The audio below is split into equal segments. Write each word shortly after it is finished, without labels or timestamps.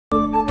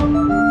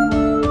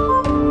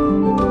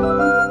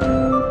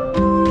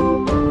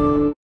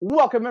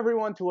Welcome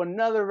everyone to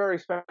another very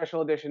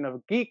special edition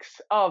of Geeks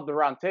of the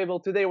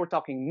Roundtable. Today we're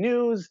talking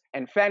news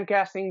and fan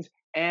castings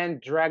and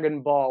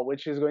Dragon Ball,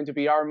 which is going to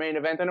be our main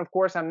event. And of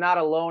course, I'm not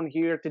alone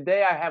here.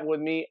 Today I have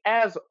with me,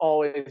 as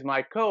always,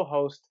 my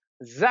co-host,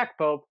 Zach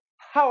Pope.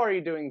 How are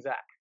you doing,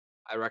 Zach?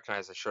 I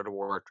recognize I should have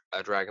wore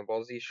a Dragon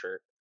Ball Z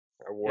shirt.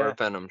 I wore a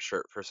Venom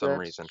shirt for some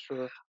reason.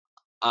 True.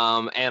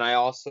 And I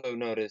also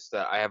noticed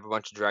that I have a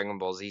bunch of Dragon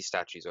Ball Z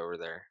statues over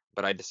there,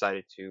 but I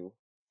decided to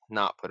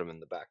not put them in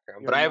the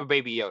background. But I have a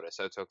Baby Yoda,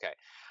 so it's okay.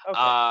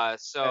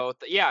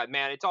 Yeah,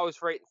 man, it's always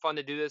great and fun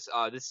to do this.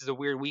 This is a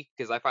weird week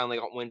because I finally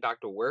went back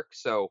to work,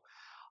 so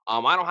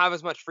I don't have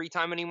as much free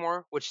time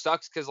anymore, which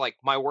sucks because like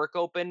my work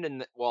opened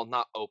and well,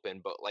 not open,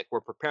 but like we're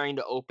preparing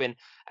to open,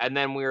 and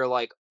then we were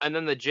like, and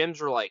then the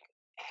gyms were like,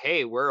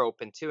 "Hey, we're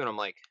open too," and I'm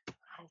like, "I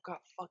don't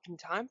got fucking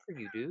time for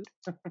you, dude."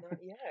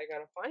 Yeah, I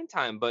gotta find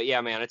time, but yeah,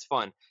 man, it's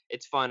fun.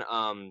 It's fun.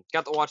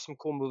 Got to watch some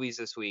cool movies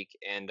this week,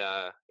 and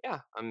yeah,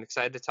 I'm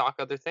excited to talk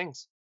other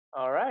things.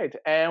 All right,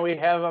 and we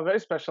have a very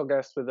special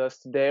guest with us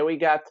today. We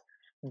got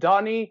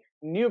Donnie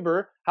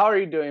Nueber. How are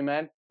you doing,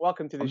 man?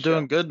 Welcome to the show.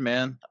 I'm doing good,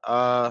 man.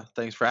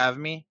 Thanks for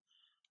having me.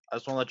 I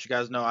just want to let you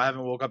guys know I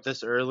haven't woke up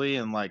this early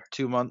in like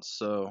 2 months,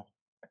 so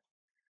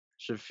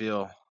should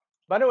feel.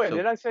 By the way, feel-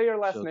 did I say your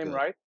last feel name good.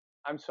 right?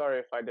 I'm sorry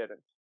if I didn't.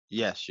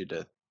 Yes, you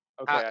did.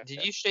 Okay.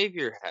 Did you shave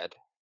your head?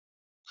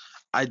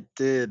 I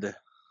did.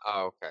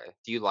 Oh, okay.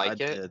 Do you I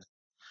like it? did.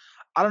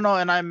 I don't know,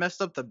 and I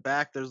messed up the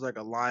back. There's like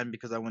a line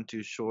because I went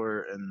too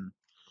short, and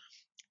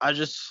I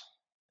just,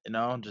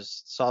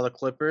 just saw the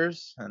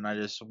clippers, and I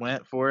just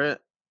went for it.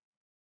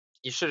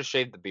 You should have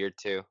shaved the beard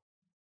too.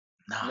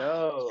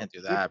 No, can't do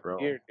keep that, it bro.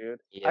 here, dude.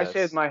 I Yes.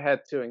 shaved my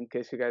head too, in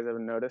case you guys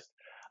haven't noticed.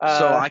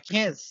 So I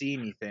can't see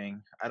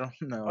anything. I don't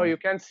know. Oh, you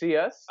can't see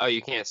us? Oh,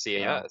 you can't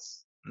see No.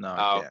 us. No, I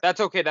Oh, can't. that's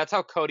okay. That's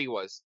how Cody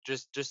was.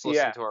 Just listen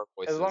Yeah, to our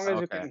voices. As long as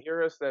you Okay. can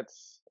hear us,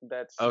 that's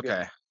Okay.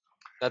 good.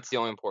 That's the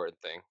only important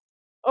thing.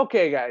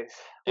 Okay, guys.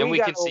 And we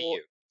got can see a-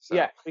 you. So.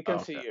 Yeah, we can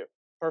see Okay. you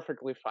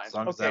perfectly fine. As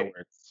long as Okay. that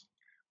works.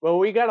 Well,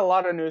 we got a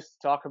lot of news to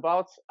talk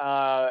about.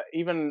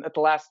 Even at the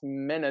last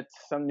minute,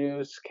 some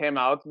news came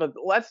out. But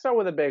let's start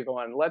with a big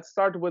one. Let's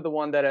start with the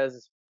one that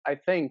is, I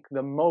think,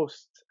 the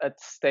most at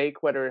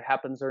stake, whether it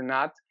happens or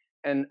not.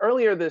 And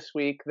earlier this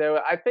week,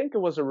 I think it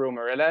was a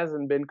rumor. It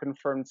hasn't been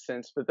confirmed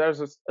since, but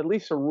there's at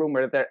least a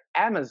rumor that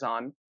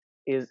Amazon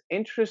is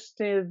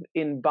interested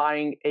in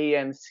buying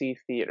AMC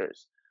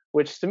theaters,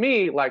 which to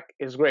me, like,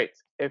 is great.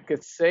 It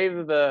could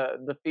save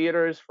the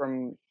theaters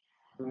from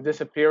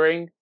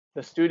disappearing.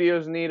 The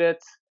studios need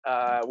it.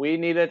 We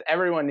need it.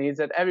 Everyone needs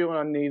it.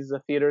 Everyone needs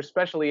the theater,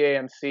 especially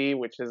AMC,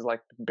 which is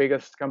like the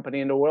biggest company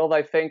in the world.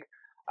 I think.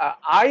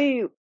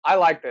 I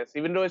like this,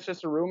 even though it's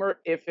just a rumor.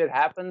 If it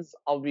happens,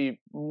 I'll be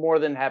more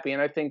than happy.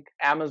 And I think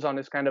Amazon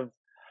is kind of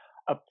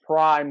a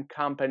prime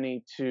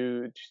company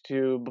to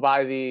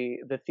buy the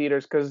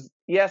theaters because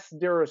yes,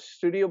 they're a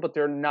studio, but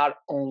they're not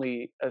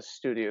only a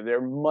studio.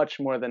 They're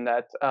much more than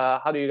that.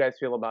 How do you guys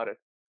feel about it?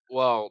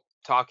 Well,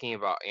 talking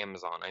about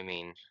Amazon, I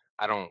mean,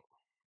 I don't.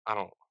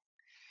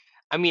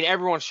 I mean,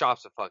 everyone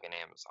shops at fucking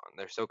Amazon.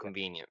 They're so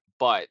convenient,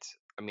 but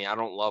I mean, I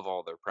don't love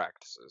all their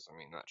practices. I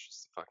mean, that's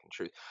just the fucking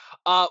truth.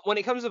 When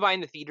it comes to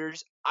buying the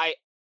theaters,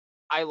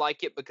 I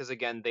like it because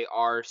again, they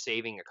are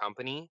saving a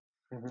company.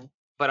 Mm-hmm.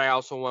 But I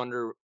also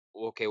wonder,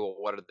 okay, well,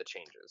 what are the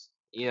changes?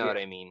 You know what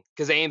I mean?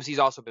 Because AMC's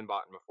also been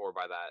bought before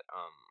by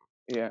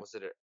that. Yeah. Was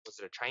it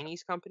a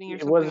Chinese company or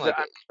It something was. like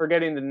I'm it?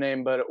 forgetting the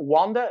name, but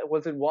Wanda.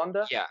 Was it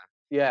Wanda? Yeah.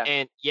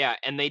 Yeah.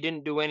 And they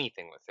didn't do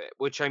anything with it,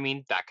 which I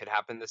mean, that could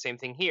happen the same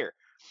thing here.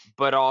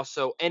 But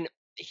also, and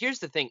here's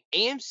the thing,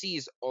 AMC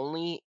is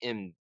only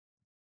in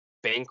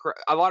bankrupt.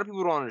 A lot of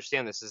people don't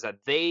understand this is that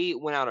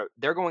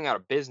they're going out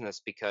of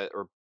business because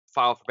or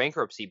file for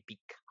bankruptcy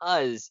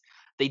because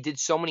they did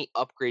so many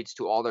upgrades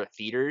to all their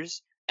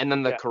theaters and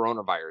then the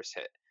coronavirus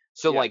hit.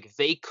 So like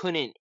they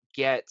couldn't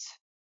get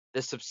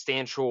the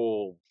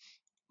substantial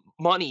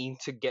money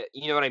to get,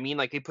 you know what I mean?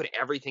 Like they put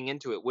everything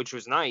into it, which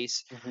was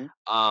nice.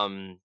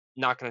 Mm-hmm.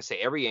 Not gonna say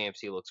every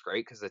AMC looks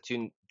great because the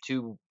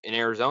two in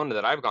Arizona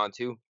that I've gone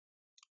to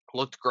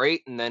looked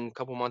great, and then a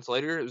couple months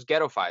later it was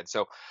ghettofied.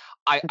 So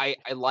I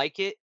like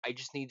it. I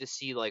just need to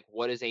see like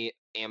what is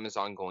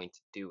Amazon going to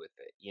do with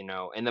it, you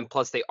know? And then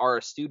plus they are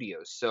a studio,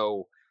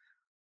 so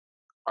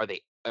are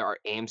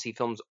AMC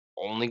films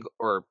only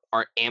or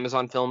are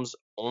Amazon films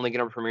only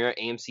going to premiere at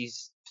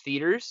AMC's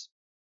theaters?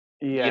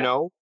 Yeah. You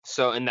know?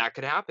 So and that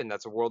could happen.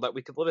 That's a world that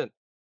we could live in.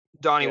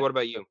 Donnie, what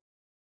about you?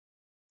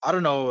 I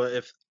don't know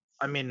if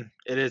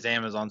it is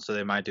Amazon, so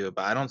they might do it,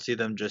 but I don't see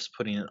them just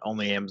putting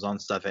only Amazon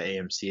stuff at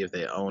AMC if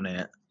they own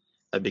it.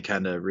 That'd be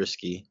kind of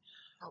risky.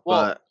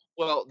 Well,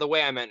 the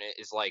way I meant it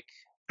is like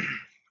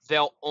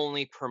they'll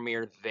only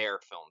premiere their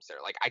films there.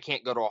 Like I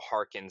can't go to a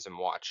Harkins and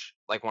watch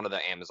like one of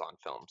the Amazon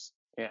films.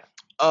 Yeah.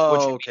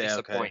 Which would okay, be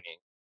disappointing.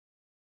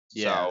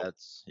 okay.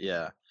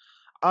 Yeah,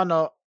 I don't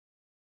know.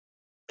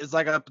 It's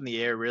like up in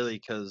the air really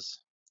because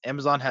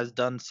Amazon has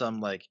done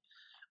some like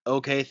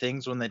okay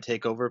things when they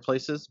take over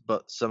places,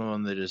 but some of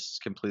them they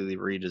just completely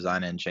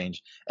redesign and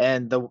change.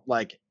 And the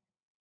like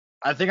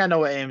I think I know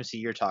what AMC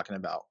you're talking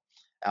about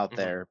out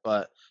there,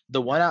 but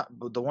the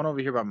one over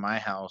here by my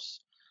house,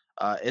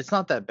 it's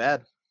not that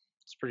bad.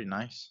 It's pretty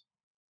nice.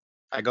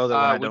 I go there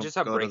when I don't just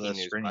have go to breaking the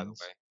news, screenings. by the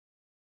way.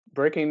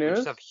 Breaking news? We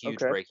just have huge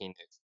breaking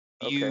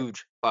news.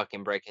 Huge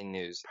fucking breaking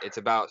news. It's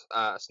about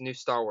a new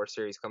Star Wars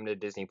series coming to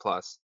Disney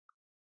Plus.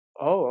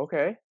 Oh,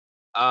 okay.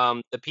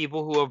 The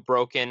people who have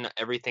broken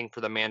everything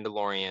for the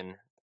Mandalorian,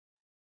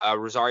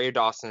 Rosario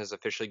Dawson is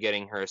officially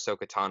getting her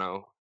Ahsoka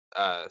Tano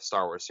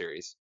Star Wars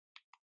series.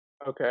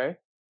 Okay.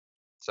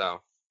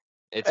 So,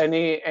 it's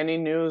any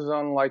news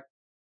on like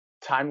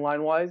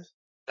timeline wise?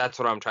 That's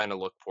what I'm trying to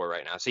look for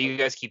right now. So you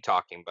guys keep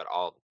talking, but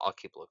I'll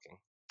keep looking.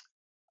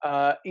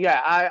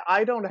 Yeah,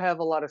 I don't have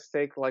a lot of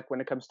stake like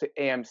when it comes to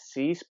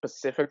AMC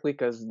specifically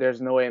because there's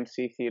no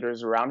AMC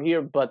theaters around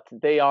here, but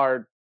they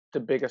are the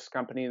biggest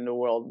company in the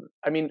world.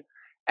 I mean,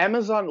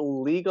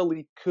 Amazon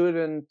legally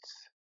couldn't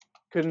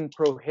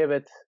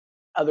prohibit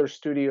other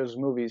studios'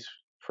 movies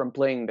from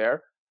playing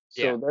there,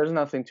 so there's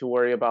nothing to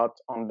worry about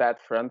on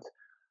that front.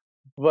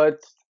 But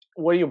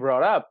what you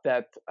brought up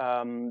that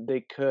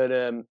they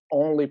could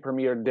only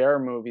premiere their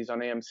movies on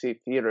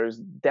AMC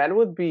theaters, that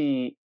would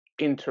be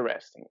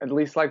interesting. At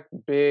least like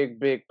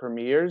big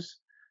premieres,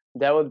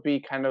 that would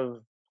be kind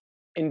of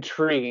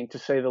intriguing to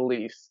say the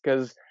least.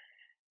 Because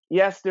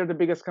yes, they're the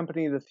biggest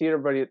company in the theater,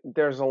 but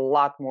there's a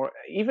lot more.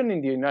 Even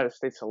in the United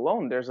States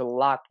alone, there's a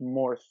lot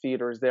more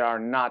theaters that are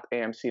not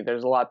AMC.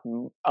 There's a lot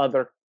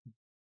other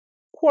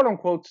quote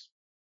unquote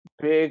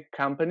big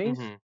companies.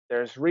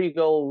 There's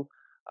Regal.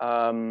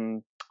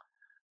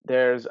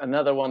 There's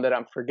another one that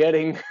I'm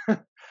forgetting.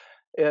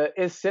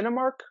 Is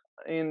Cinemark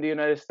in the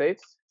United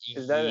States?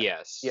 Is that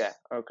yes. Yeah.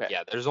 Okay.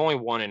 Yeah, there's only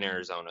one in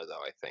Arizona though.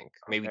 I think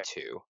maybe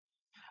two.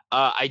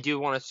 I do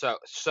want to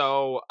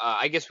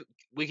I guess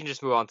we can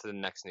just move on to the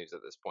next news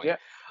at this point.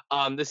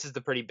 Yeah. This is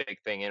the pretty big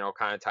thing, and it'll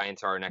kind of tie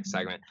into our next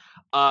segment.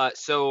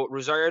 So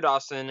Rosario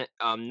Dawson,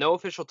 no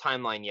official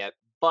timeline yet,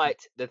 but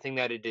the thing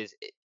that it is,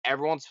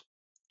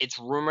 it's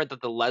rumored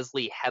that the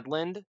Leslie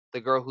Headland, the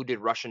girl who did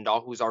Russian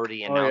Doll, who's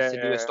already announced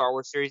to do a Star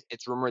Wars series,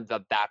 it's rumored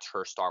that that's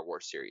her Star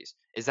Wars series.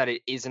 Is that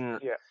it isn't?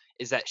 Yeah.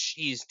 Is that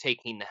she's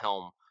taking the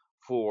helm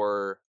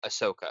for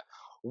Ahsoka,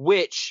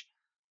 which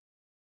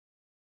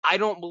I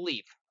don't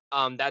believe.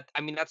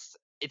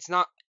 It's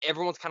not.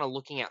 Everyone's kind of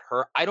looking at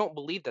her. I don't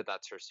believe that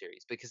that's her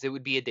series because it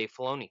would be a Dave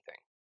Filoni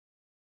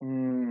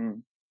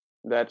thing.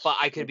 But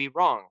I could be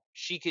wrong.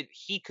 He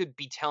could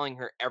be telling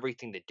her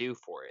everything to do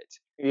for it.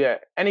 Yeah,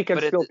 and he can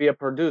still be a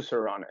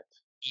producer on it.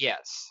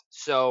 Yes,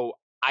 so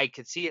I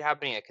could see it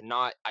happening. I could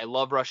not. I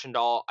love Russian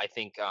Doll. I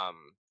think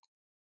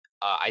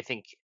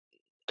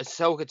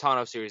Ahsoka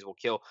Tano series will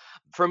kill.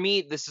 For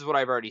me, this is what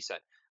I've already said.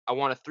 I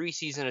want a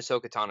 3-season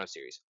Ahsoka Tano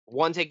series.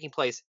 One taking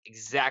place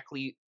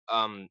exactly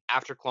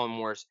after Clone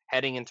Wars,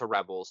 heading into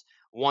Rebels.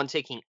 One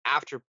taking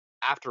after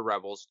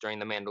Rebels during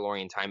the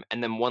Mandalorian time,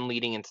 and then one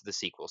leading into the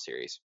sequel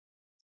series.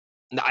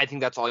 I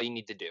think that's all you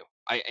need to do.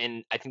 I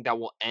think that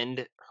will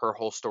end her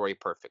whole story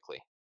perfectly.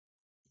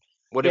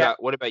 What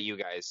about you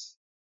guys?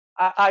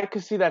 I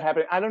could see that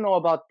happening. I don't know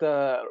about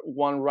the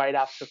one right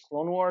after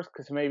Clone Wars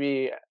because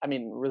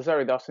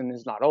Rosario Dawson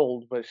is not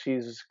old, but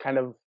she's kind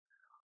of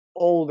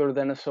older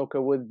than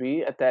Ahsoka would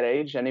be at that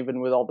age, and even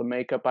with all the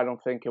makeup, I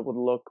don't think it would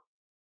look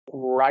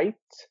right.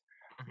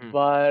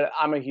 But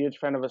I'm a huge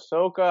fan of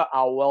Ahsoka.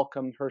 I'll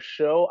welcome her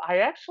show. I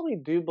actually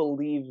do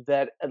believe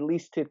that at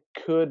least it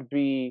could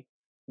be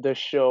the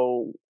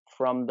show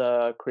from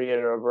the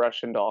creator of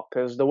Russian Doll,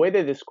 because the way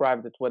they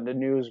described it when the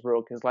news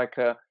broke is like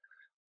a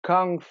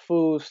kung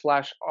fu /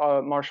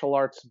 martial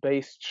arts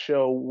based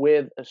show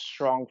with a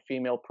strong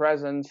female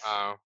presence.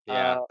 Oh,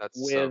 yeah, that's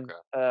with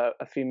Ahsoka.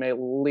 A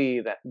female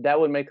lead. That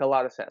would make a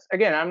lot of sense.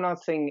 Again, I'm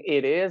not saying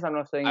it is. I'm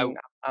not saying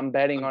I'm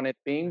betting on it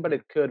being, but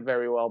it could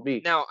very well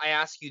be. Now, I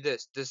ask you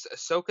this: does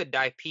Ahsoka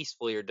die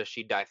peacefully, or does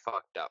she die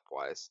fucked up?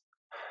 Wise?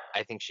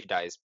 I think she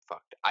dies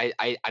fucked.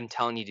 I'm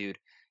telling you, dude.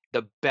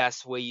 The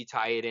best way you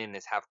tie it in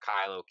is have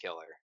Kylo kill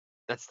her.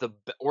 That's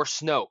or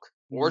Snoke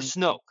or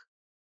Snoke.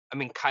 I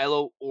mean,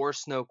 Kylo or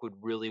Snoke would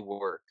really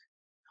work.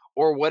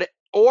 Or what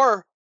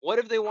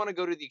if they want to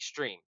go to the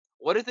extreme?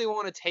 What if they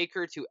want to take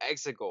her to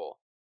Exegol?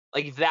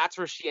 Like, that's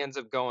where she ends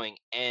up going,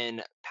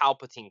 and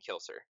Palpatine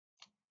kills her.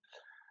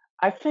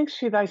 I think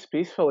she dies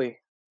peacefully.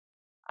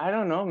 I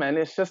don't know, man.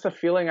 It's just a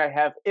feeling I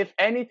have. If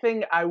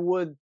anything, I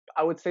would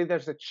say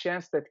there's a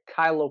chance that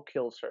Kylo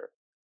kills her.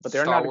 But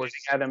they're not going to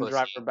have him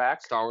drive her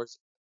back. Star Wars.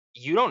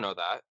 You don't know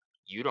that.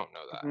 You don't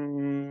know that.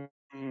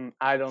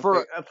 I don't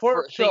think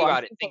think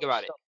about it. Think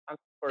about it.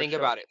 Think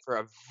about it for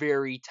a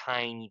very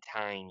tiny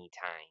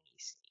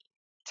scene.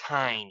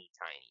 Tiny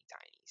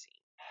scene.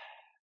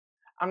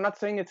 I'm not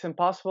saying it's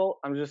impossible.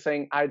 I'm just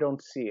saying I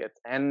don't see it,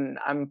 and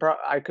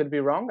I could be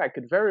wrong. I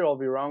could very well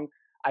be wrong.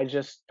 I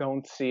just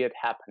don't see it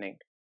happening.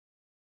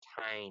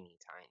 Tiny.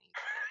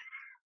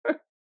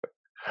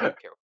 I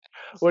don't care.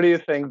 What do you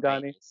think,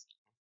 Donnie?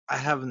 I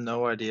have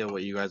no idea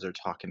what you guys are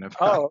talking about.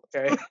 Oh,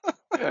 okay.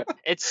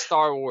 It's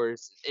Star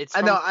Wars. It's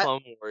from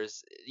Clone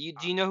Wars.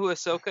 Do you know who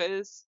Ahsoka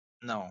is?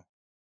 No.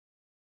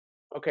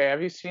 Okay,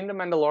 have you seen The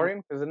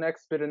Mandalorian? Because the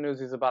next bit of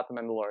news is about The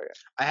Mandalorian.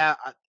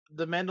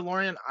 The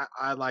Mandalorian.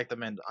 I like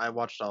I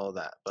watched all of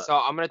that. But so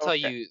I'm gonna tell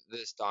you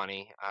this,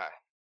 Donnie.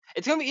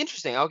 It's gonna be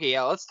interesting. Okay,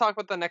 yeah, let's talk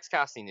about the next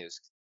casting news.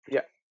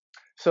 Yeah.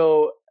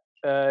 So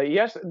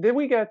yes, we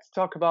didn't get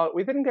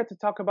to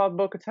talk about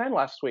Bo-Katan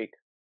last week,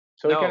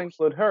 so we can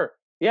include her.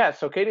 Yeah,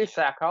 so Katie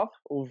Sackhoff,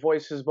 who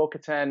voices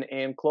Bo-Katan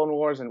in Clone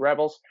Wars and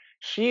Rebels,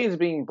 she is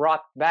being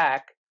brought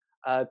back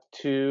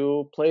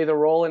to play the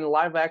role in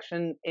live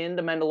action in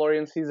The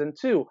Mandalorian Season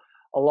 2,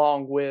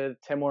 along with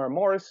Temuera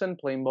Morrison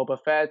playing Boba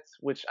Fett,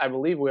 which I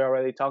believe we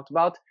already talked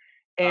about.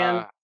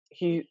 And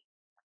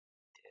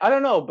I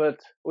don't know, but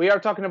we are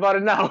talking about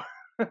it now.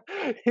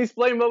 He's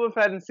playing Boba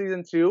Fett in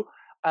Season 2.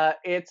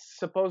 It's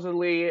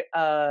supposedly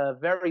a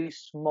very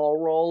small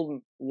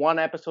role, 1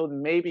 episode,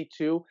 maybe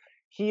 2.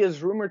 He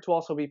is rumored to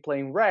also be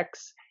playing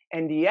Rex,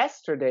 and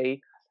yesterday,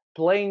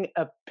 playing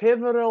a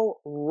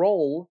pivotal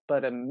role,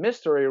 but a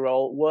mystery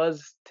role,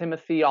 was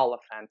Timothy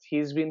Olyphant.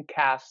 He's been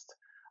cast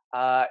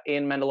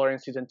in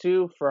Mandalorian Season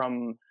 2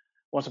 from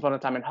Once Upon a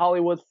Time in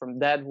Hollywood, from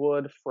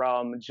Deadwood,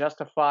 from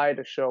Justified,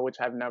 a show which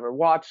I've never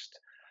watched.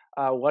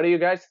 What do you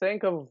guys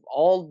think of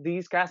all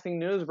these casting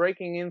news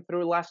breaking in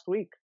through last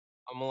week?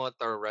 I'm gonna let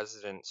our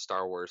resident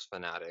Star Wars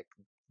fanatic,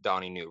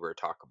 Donnie Nueber,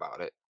 talk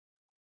about it.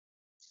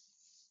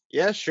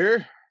 Yeah,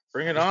 sure.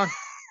 Bring it on.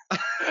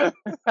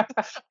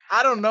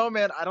 I don't know,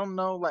 man. I don't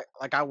know.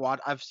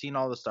 I've seen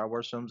all the Star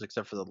Wars films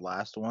except for the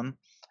last one,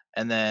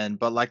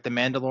 but like the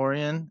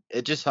Mandalorian,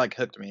 it just like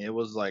hooked me. It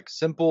was like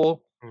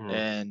simple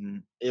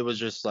and it was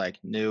just like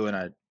new, and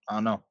I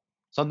don't know,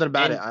 something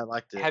about it. I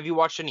liked it. Have you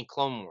watched any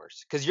Clone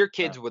Wars? Because your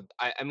kids would.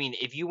 I mean,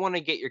 if you want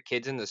to get your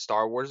kids into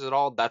Star Wars at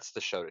all, that's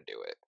the show to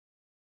do it.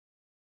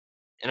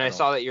 And I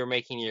saw that you're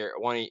making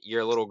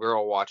your little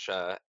girl watch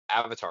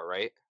Avatar,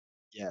 right?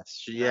 Yes.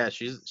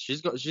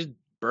 She's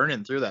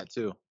burning through that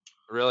too.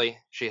 Really?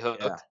 She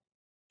hooked?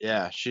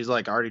 Yeah. She's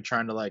like already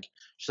trying to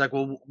she's like,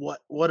 well,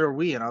 what are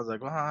we? And I was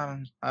like, well,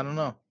 I don't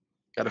know.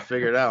 Got to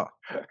figure it out.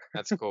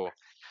 That's cool.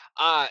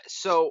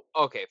 So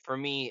okay, for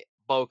me,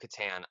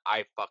 Bo-Katan,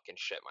 I fucking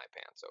shit my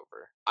pants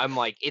over. I'm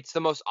like, it's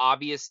the most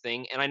obvious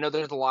thing, and I know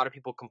there's a lot of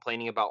people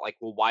complaining about like,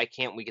 well, why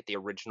can't we get the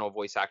original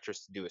voice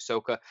actress to do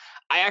Ahsoka?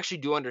 I actually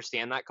do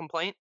understand that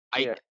complaint.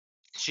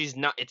 It's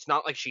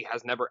not like she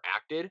has never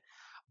acted,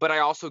 but I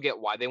also get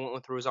why they went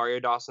with Rosario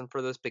Dawson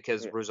for this,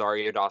 because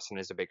Rosario Dawson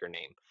is a bigger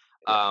name.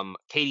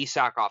 Katie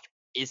Sackhoff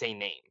is a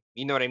name.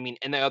 You know what I mean?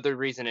 And the other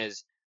reason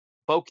is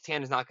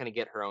Bo-Katan is not going to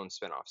get her own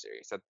spin-off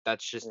series.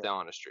 That's just the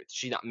honest truth.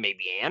 She's not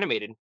maybe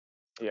animated,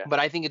 but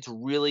I think it's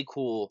really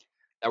cool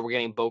that we're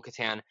getting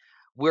Bo-Katan.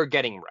 We're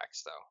getting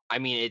Rex, though. I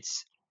mean,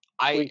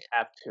 we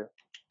have to.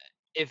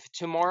 If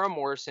Temuera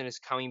Morrison is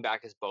coming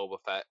back as Boba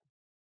Fett,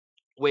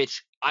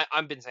 which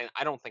I've been saying,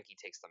 I don't think he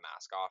takes the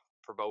mask off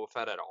for Boba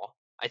Fett at all.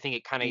 I think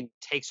it kind of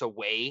takes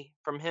away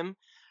from him.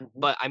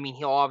 But I mean,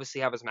 he'll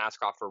obviously have his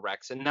mask off for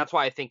Rex, and that's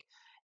why I think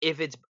if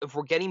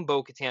we're getting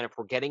Bo-Katan, if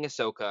we're getting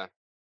Ahsoka,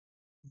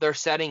 they're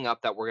setting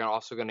up that we're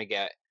also going to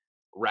get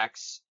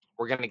Rex.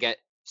 We're going to get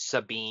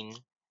Sabine.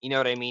 You know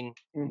what I mean?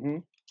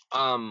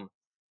 I'm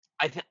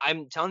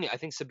telling you, I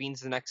think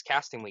Sabine's the next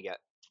casting we get.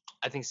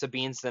 I think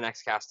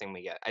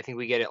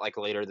we get it like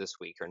later this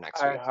week or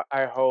next week.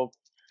 I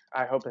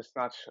hope it's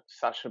not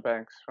Sasha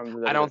Banks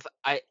from the.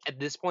 At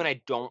this point,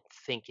 I don't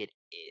think it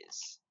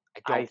is.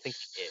 I think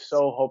it is.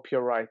 So hope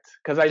you're right,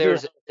 because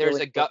there's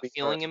a gut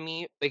feeling in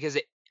me, because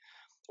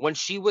when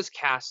she was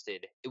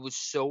casted, it was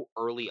so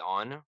early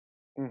on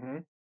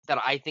that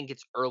I think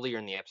it's earlier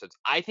in the episodes.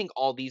 I think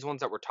all these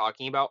ones that we're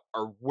talking about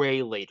are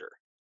way later,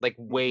 like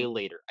way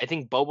later. I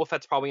think Boba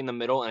Fett's probably in the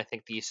middle, and I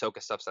think the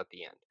Ahsoka stuff's at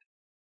the end.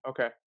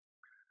 Okay.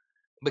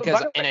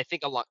 Because I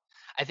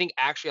think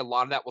actually a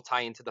lot of that will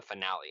tie into the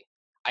finale.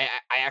 I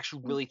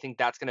actually really think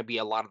that's going to be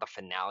a lot of the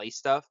finale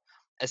stuff,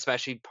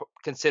 especially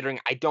considering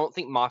I don't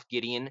think Moff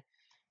Gideon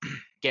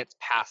gets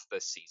past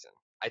this season.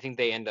 I think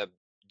they end up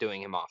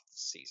doing him off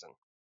this season.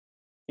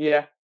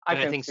 Yeah,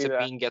 I think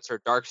Sabine gets her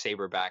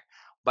Darksaber back,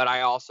 but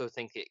I also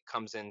think it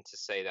comes in to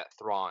say that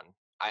Thrawn.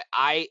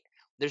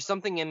 There's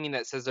something in me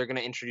that says they're going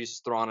to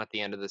introduce Thrawn at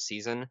the end of the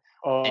season,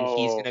 and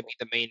he's going to be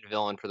the main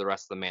villain for the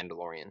rest of the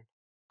Mandalorian.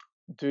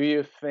 Do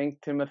you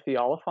think Timothy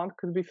Olyphant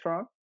could be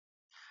Thrawn?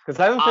 Because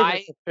I don't think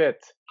that's a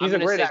fit. He's a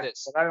great actor,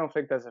 but I don't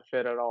think that's a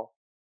fit at all.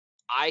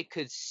 I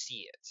could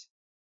see it.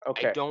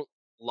 Okay. I don't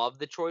love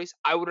the choice.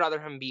 I would rather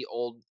him be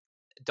old.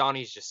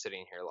 Donnie's just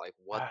sitting here like,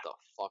 what the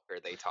fuck are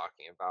they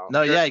talking about?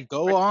 No,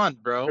 go on,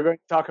 bro. We're going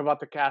to talk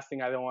about the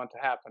casting I don't want to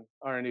happen,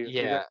 aren't you?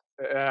 Yeah.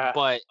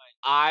 But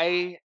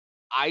I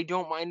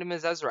don't mind him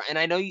as Ezra. And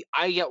I know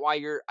I get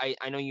why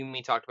I know you and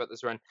me talked about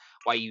this, Ren,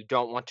 why you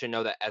don't want to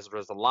know that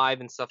Ezra's alive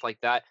and stuff like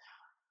that.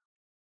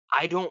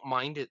 I don't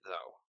mind it,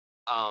 though.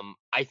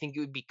 I think it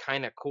would be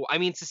kind of cool. I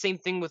mean, it's the same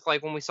thing with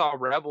like when we saw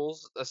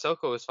Rebels,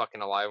 Ahsoka was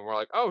fucking alive, and we're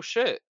like, oh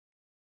shit,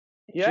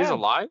 she's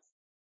alive,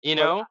 you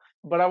know.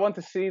 But I want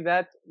to see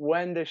that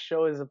when the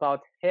show is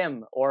about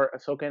him, or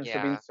Ahsoka and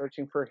Sabine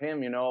searching for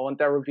him. You know, I want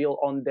that reveal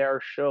on their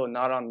show,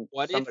 not on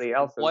somebody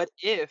else's. What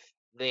if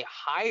they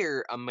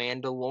hire a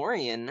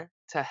Mandalorian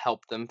to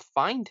help them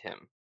find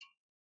him.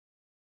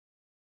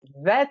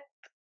 That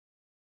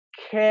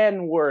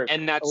can work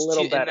And that's a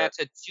little better. And that's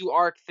a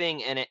 2-arc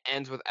thing, and it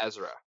ends with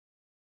Ezra.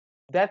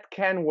 That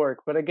can work,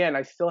 but again,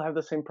 I still have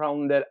the same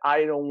problem that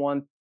I don't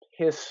want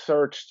his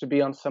search to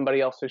be on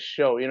somebody else's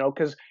show,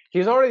 because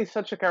he's already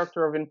such a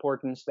character of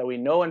importance that we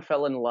know and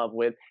fell in love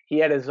with. He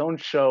had his own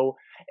show,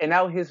 and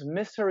now his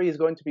mystery is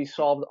going to be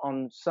solved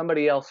on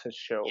somebody else's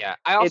show. Yeah,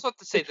 I also have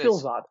to say it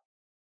feels odd.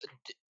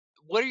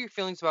 What are your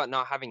feelings about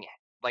not having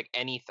like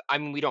any? I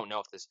mean, we don't know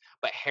if this,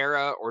 but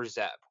Hera or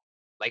Zeb,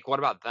 like, what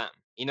about them?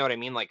 You know what I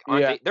mean? Like,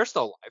 aren't they're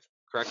still alive?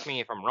 Correct me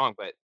if I'm wrong,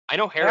 but I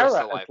know Hera's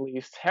still alive. At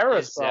least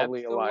Hera's Is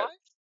probably Zeb alive.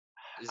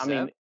 Is I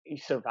mean, he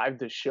survived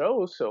the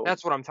show, so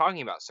that's what I'm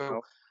talking about.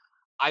 So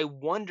I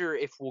wonder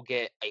if we'll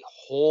get a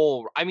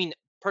whole. I mean,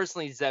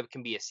 personally, Zeb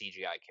can be a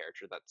CGI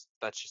character.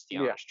 That's just the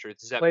honest truth.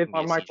 Zeb played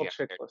can be by a Michael CGI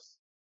character. Chiklis.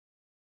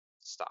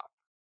 Stop.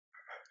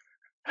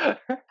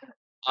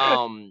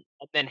 And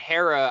then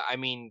Hera, I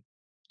mean,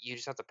 you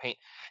just have to paint.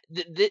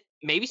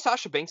 Maybe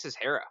Sasha Banks is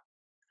Hera.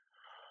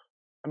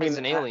 I mean, as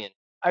an alien.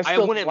 I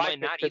still wouldn't like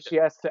mind that either. She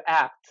has to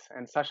act,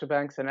 and Sasha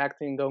Banks and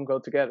acting don't go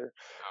together.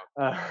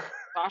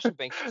 Sasha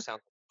Banks just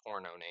sounds like a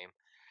porno name.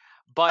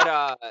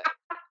 But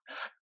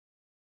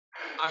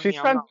she's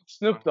friends with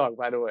Snoop Dogg,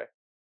 by the way.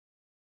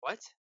 What?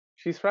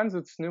 She's friends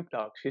with Snoop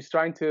Dogg. She's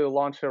trying to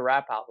launch a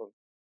rap album,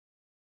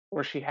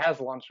 or she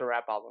has launched a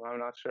rap album. I'm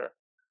not sure.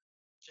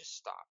 Just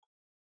stop.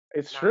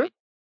 It's true.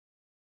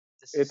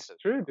 It's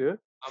true, dude.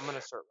 I'm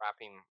gonna start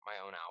rapping my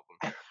own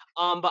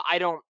album. But I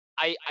don't.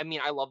 I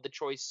mean, I love the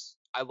choice.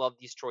 I love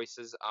these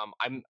choices.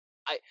 I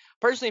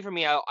personally, for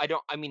me, I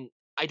don't. I mean,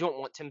 I don't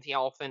want Timothy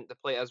Olyphant to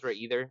play Ezra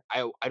either.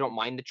 I don't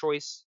mind the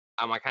choice.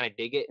 I kind of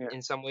dig it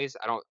in some ways.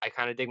 I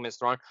kind of dig Miss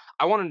Thrawn.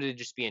 I want him to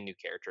just be a new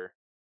character.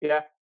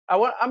 Yeah.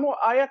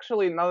 I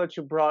actually, now that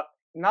you brought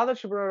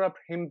up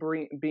him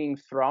being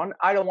Thrawn,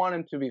 I don't want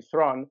him to be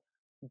Thrawn,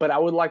 but I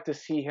would like to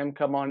see him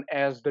come on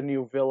as the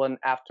new villain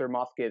after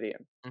Moff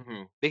Gideon.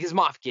 Mm-hmm. Because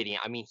Moff Gideon,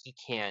 I mean, he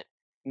can't.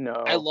 No.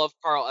 I love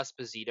Carl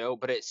Esposito,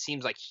 but it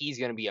seems like he's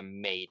going to be a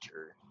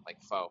major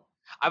foe.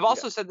 I've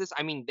also said this.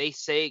 I mean, they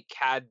say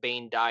Cad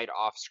Bane died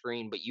off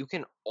screen, but you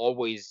can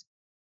always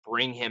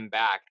bring him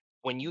back.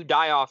 When you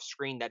die off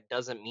screen, that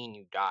doesn't mean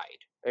you died.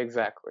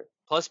 Exactly.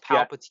 Plus,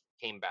 Palpatine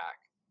came back.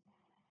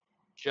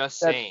 Just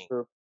saying.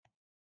 True.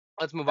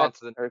 Let's move on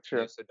to the next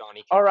news. So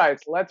Donnie. All right,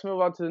 let's move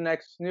on to the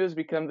next news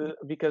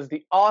because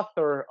the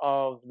author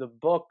of the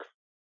book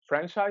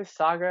franchise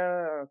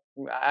saga,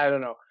 I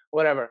don't know,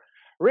 whatever.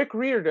 Rick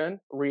Riordan,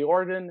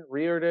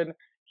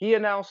 he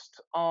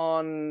announced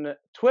on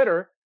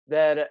Twitter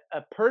that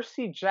a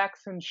Percy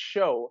Jackson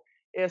show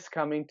is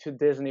coming to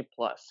Disney+.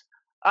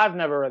 I've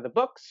never read the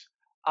books.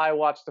 I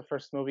watched the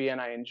first movie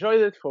and I enjoyed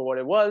it for what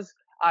it was.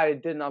 I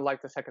did not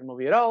like the second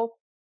movie at all.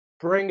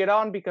 Bring it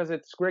on because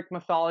it's Greek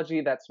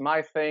mythology. That's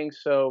my thing,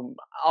 so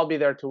I'll be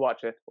there to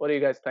watch it. What do you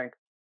guys think?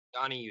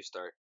 Donnie, you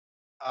start.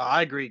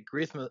 I agree.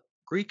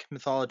 Greek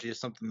mythology is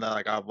something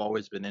that I've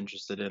always been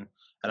interested in,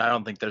 and I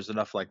don't think there's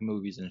enough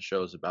movies and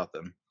shows about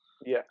them.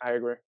 Yeah, I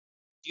agree.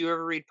 Do you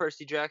ever read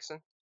Percy Jackson?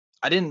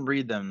 I didn't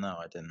read them. No,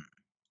 I didn't.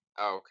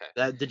 Oh,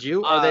 okay. Did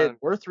you? Are they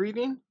worth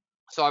reading?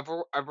 So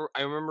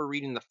I remember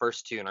reading the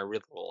first two, and I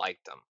really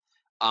liked them.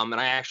 And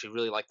I actually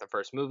really liked the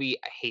first movie.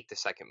 I hate the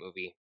second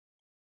movie.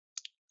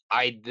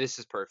 This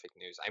is perfect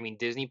news. I mean,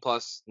 Disney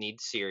Plus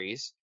needs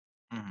series.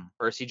 Mm-hmm.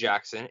 Percy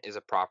Jackson is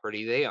a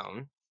property they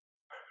own.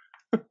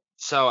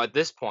 So at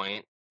this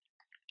point,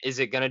 is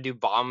it gonna do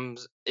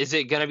bombs? Is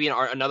it gonna be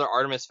another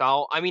Artemis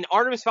Fowl? I mean,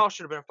 Artemis Fowl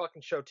should have been a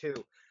fucking show too.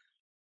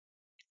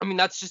 I mean,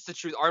 that's just the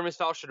truth. Artemis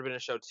Fowl should have been a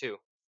show too.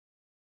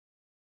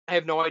 I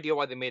have no idea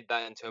why they made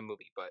that into a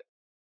movie, but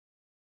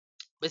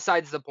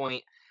besides the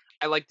point,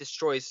 I like this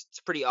choice. It's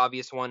a pretty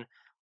obvious one.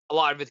 A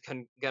lot of it's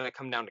gonna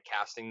come down to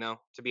casting, though,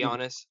 to be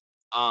honest.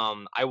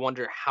 I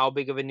wonder how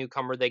big of a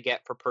newcomer they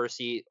get for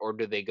Percy, or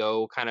do they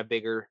go kind of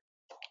bigger?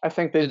 I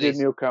think they did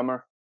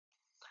newcomer.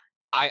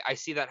 I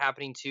see that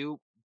happening too,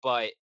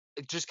 but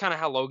just kind of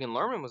how Logan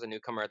Lerman was a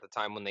newcomer at the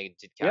time when they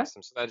did cast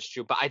him, so that is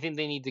true. But I think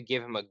they need to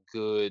give him a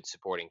good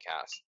supporting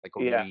cast,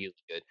 really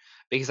good,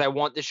 because I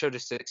want this show to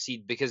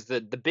succeed. Because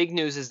the big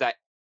news is that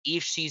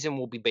each season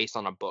will be based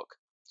on a book.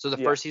 So the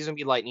first season will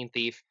be Lightning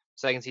Thief,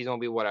 second season will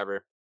be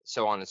whatever,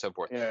 so on and so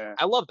forth. Yeah.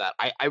 I love that.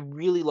 I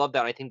really love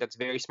that. I think that's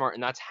very smart,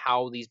 and that's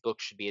how these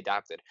books should be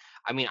adapted.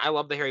 I mean, I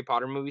love the Harry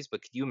Potter movies,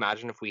 but could you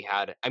imagine if we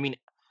had? I mean,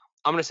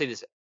 I'm gonna say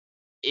this: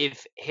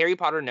 if Harry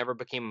Potter never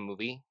became a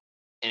movie,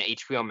 and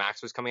HBO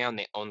Max was coming out and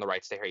they owned the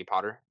rights to Harry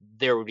Potter,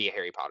 there would be a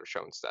Harry Potter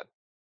show instead.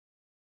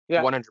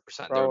 Yeah, 100%.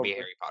 There would be a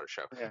Harry Potter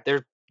show. Yeah.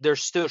 There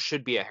still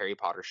should be a Harry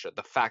Potter show.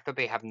 The fact that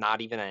they have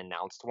not even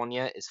announced one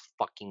yet is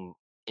fucking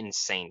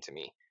insane to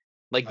me.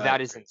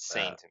 That is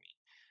insane to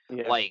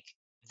me. Yeah.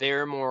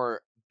 They're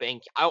more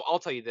bank. I'll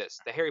tell you this: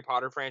 the Harry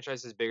Potter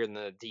franchise is bigger than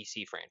the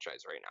DC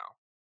franchise right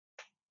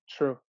now.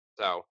 True.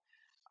 So,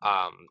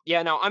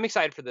 no, I'm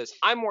excited for this.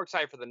 I'm more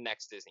excited for the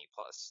next Disney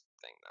Plus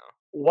thing,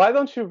 though. Why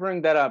don't you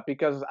bring that up?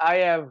 Because I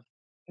have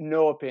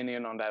no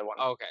opinion on that one.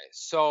 Okay,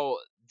 so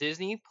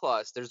Disney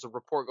Plus, there's a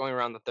report going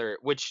around the third,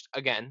 which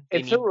again,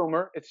 it's a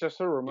rumor. It's just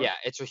a rumor. Yeah,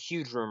 it's a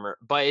huge rumor,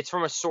 but it's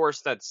from a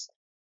source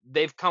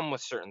they've come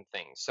with certain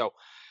things. So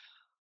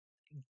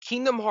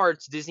Kingdom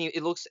Hearts,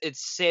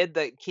 it's said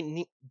that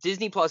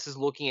Disney Plus is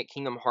looking at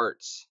Kingdom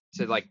Hearts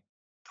to like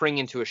bring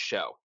into a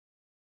show.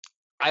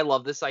 I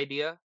love this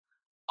idea.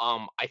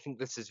 I think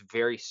this is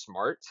very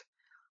smart.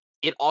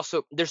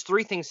 There's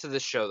 3 things to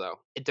this show though.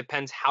 It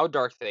depends how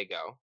dark they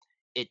go.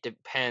 It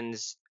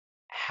depends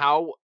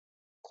how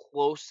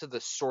close to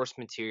the source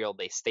material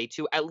they stay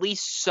to, at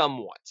least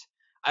somewhat.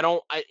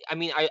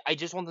 I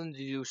just want them to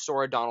do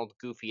Sora, Donald,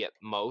 Goofy at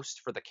most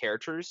for the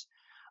characters.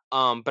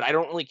 But I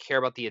don't really care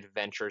about the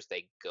adventures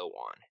they go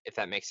on, if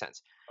that makes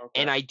sense.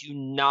 Okay. And I do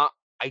not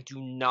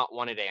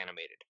want it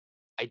animated.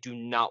 I do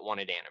not want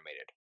it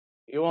animated.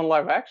 You want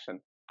live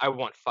action? I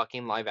want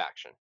fucking live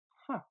action.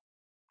 Huh.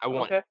 I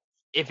want it.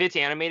 If it's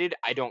animated,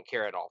 I don't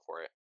care at all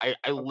for it.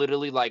 I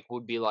literally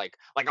would be like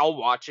I'll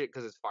watch it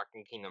because it's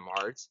fucking Kingdom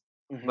Hearts,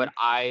 but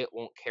I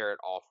won't care at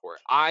all for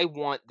it. I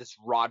want this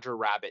Roger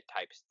Rabbit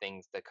type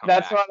things to come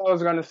back. That's what I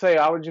was gonna say.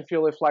 How would you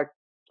feel if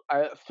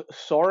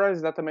Sora,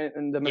 is that the main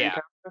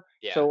character?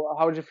 Yeah. So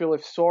how would you feel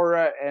if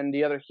Sora and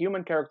the other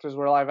human characters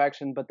were live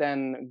action, but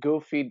then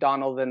Goofy,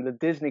 Donald, and the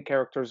Disney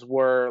characters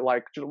were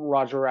like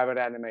Roger Rabbit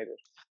animated?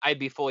 I'd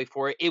be fully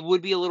for it. It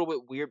would be a little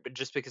bit weird, but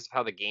just because of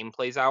how the game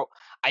plays out,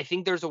 I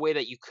think there's a way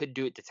that you could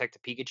do it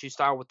Detective Pikachu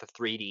style with the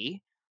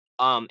 3D.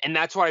 And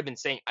that's what I've been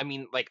saying. I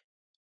mean, like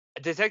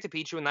Detective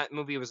Pikachu, when that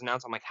movie was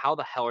announced, I'm like, how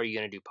the hell are you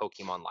going to do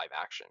Pokemon live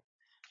action?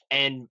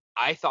 And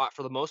I thought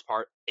for the most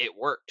part it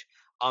worked.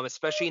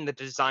 Especially in the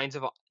designs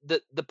of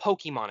the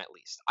Pokemon, at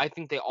least. I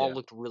think they all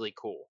looked really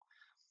cool.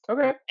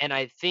 Okay. And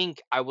I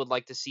think I would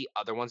like to see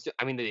other ones do.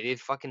 I mean, they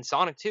did fucking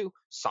Sonic too.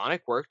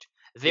 Sonic worked.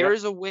 There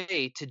is a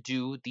way to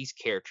do these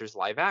characters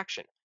live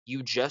action.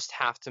 You just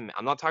have to.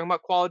 I'm not talking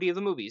about quality of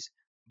the movies,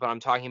 but I'm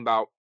talking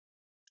about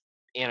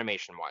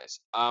animation wise.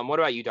 What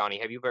about you,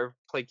 Donnie? Have you ever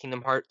played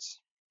Kingdom Hearts?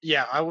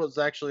 Yeah, I was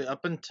actually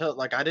up until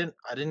I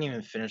didn't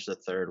even finish the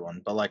 3rd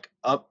one, but like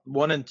up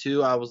 1 and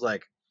 2, I was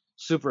like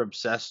super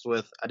obsessed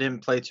with. I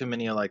didn't play too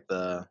many of like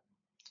the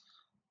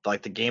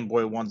Game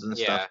Boy ones and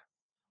stuff.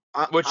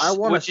 Which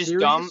is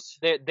dumb.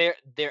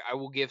 I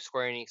will give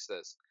Square Enix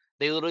this.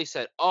 They literally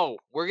said, "Oh,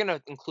 we're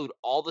gonna include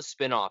all the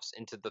spin-offs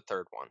into the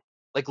 3rd one."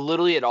 Like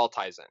literally, it all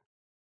ties in.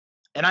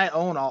 And I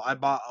own all. I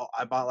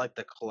bought like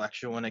the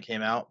collection when it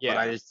came out, but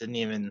I just didn't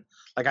even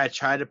like. I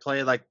tried to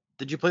play like.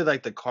 Did you play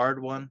like the card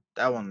one?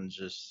 That one's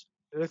just.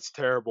 It's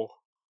terrible.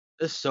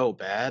 It's so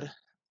bad.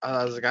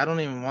 I was like, I don't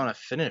even want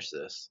to finish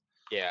this.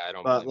 Yeah, I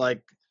don't. But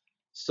like,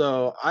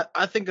 so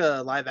I think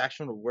a live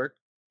action would work.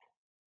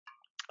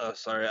 Oh,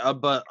 sorry.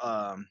 But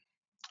I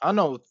don't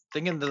know.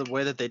 Thinking the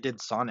way that they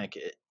did Sonic,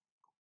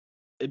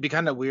 it'd be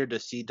kind of weird to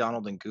see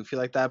Donald and Goofy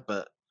like that.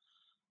 But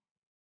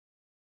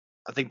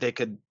I think they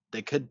could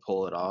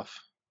pull it off.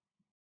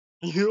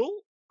 Yo,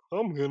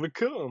 I'm gonna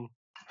come.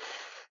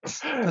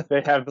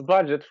 They have the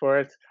budget for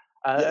it.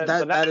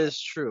 That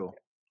is true.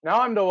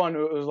 Now I'm the one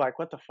who was like,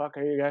 "What the fuck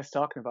are you guys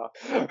talking about?"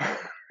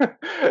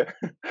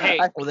 Hey,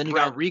 well then you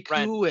got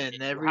Riku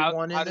and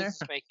everyone in there. How does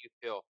this make you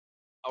feel?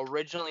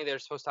 Originally, they were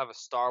supposed to have a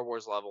Star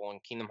Wars level in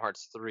Kingdom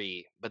Hearts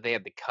 3, but they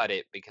had to cut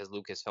it because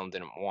Lucasfilm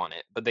didn't want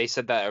it. But they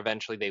said that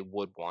eventually they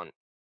would want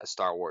a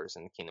Star Wars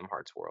in Kingdom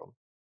Hearts world.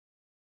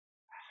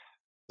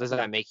 Does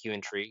that make you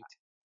intrigued?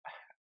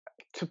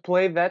 To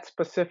play that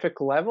specific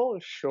level,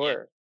 sure.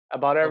 Yeah.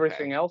 About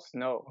everything else,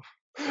 no.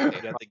 You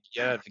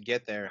have to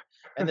get there,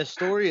 and the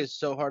story is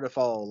so hard to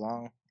follow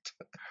along.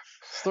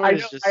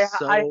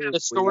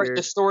 The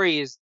story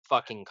is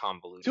fucking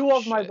convoluted. 2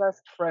 of my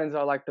best friends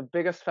are like the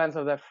biggest fans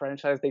of that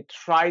franchise. They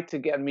tried to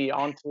get me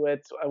onto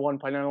it at one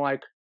point, and I'm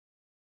like,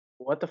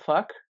 "What the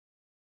fuck?"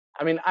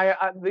 I mean,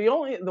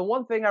 the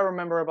one thing I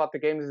remember about the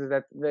games is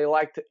that they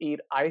like to eat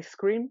ice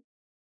cream.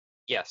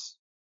 Yes,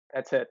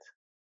 that's it.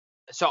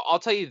 So I'll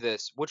tell you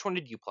this: which one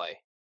did you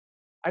play?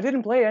 I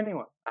didn't play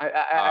anyone.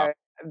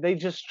 They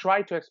just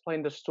tried to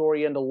explain the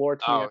story and the lore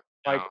to me.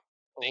 Like,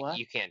 what?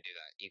 You can't do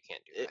that. You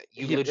can't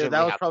do that.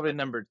 That was probably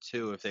number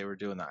 2 if they were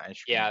doing the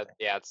ice cream.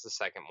 Yeah, it's the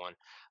second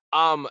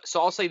one.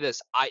 So I'll say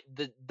this: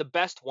 the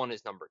best one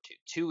is number 2.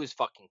 2 is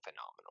fucking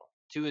phenomenal.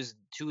 2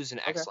 is an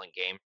excellent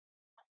game.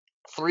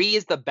 3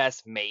 is the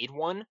best made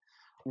one,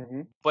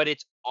 but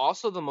it's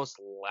also the most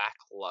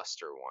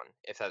lackluster one,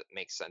 if that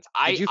makes sense.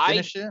 Did you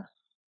finish it?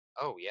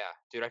 Oh yeah,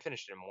 dude, I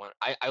finished it in 1.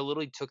 I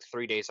literally took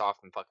 3 days off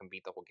and fucking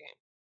beat the whole game.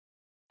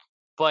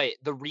 But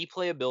the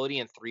replayability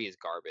in 3 is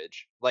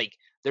garbage. Like,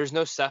 there's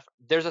no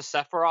there's a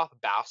Sephiroth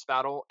boss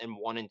battle in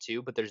 1 and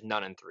 2, but there's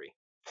none in 3.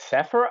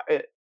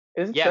 Sephiroth?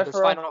 Isn't yeah, Sephiroth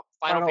there's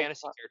Final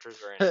Fantasy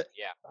characters are in it.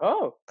 Yeah.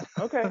 Oh,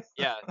 okay.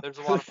 Yeah, there's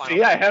a lot of Final.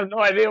 See, I have no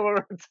idea what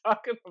we're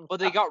talking about.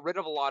 But they got rid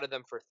of a lot of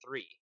them for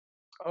 3.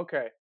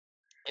 Okay.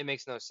 It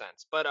makes no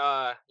sense. But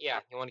yeah,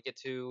 you want to get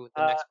to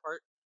the next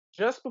part?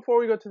 Just before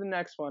we go to the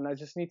next one, I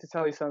just need to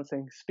tell you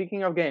something.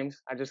 Speaking of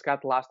games, I just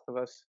got The Last of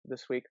Us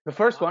this week. The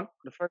first one.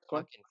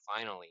 Fucking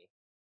finally.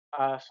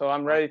 So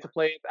I'm ready to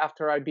play it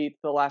after I beat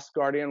The Last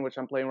Guardian, which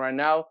I'm playing right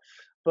now.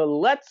 But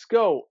let's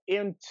go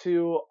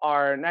into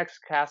our next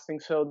casting.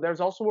 So there's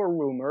also a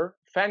rumor,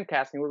 fan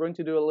casting. We're going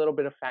to do a little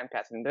bit of fan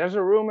casting. There's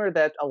a rumor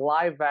that a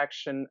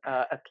live-action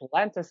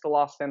Atlantis: The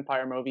Lost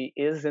Empire movie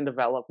is in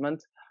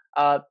development.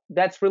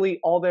 That's really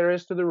all there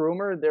is to the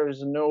rumor.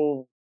 There's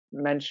no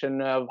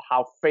mention of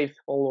how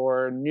faithful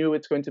or new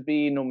it's going to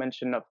be. No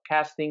mention of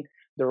casting,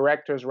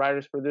 directors,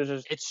 writers,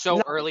 producers. It's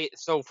so early.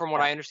 So from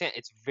what I understand,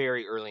 it's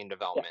very early in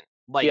development.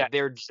 Like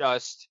they're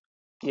just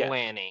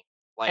planning.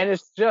 Like, and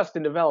it's just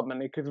in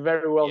development. It could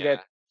very well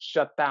get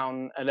shut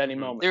down at any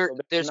moment.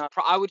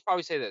 I would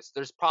probably say this.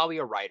 There's probably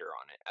a writer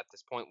on it at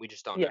this point. We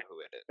just don't know who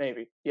it is.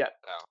 Maybe. Yeah.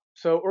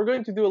 So we're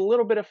going to do a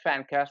little bit of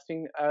fan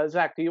casting.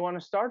 Zach, do you want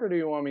to start or do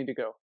you want me to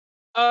go?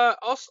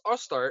 I'll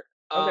start.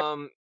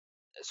 Okay.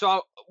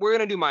 So we're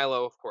gonna do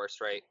Milo, of course,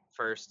 right?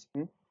 First.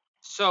 Mm-hmm.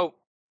 So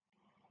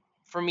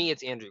for me,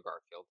 it's Andrew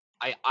Garfield.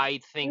 I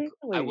think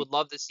I would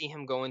love to see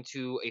him go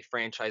into a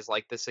franchise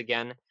like this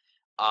again.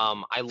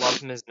 I love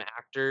him as an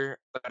actor,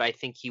 but I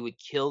think he would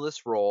kill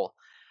this role.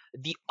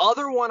 The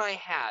other one I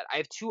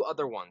have two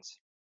other ones.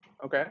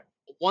 Okay.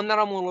 One that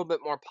I'm a little bit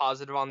more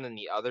positive on than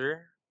the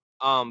other.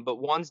 But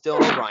one's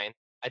Dylan O'Brien.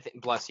 I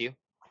think, bless you.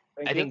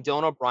 I think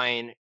Dylan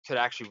O'Brien could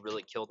actually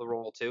really kill the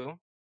role too.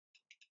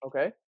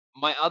 Okay.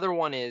 My other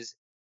one is,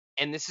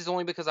 and this is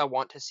only because I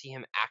want to see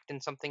him act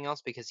in something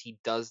else because he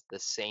does the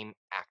same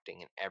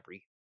acting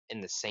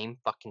in the same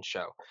fucking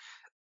show.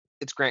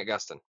 It's Grant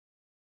Gustin.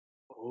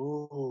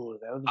 Ooh,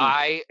 that would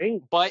be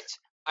great. But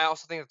I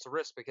also think that's a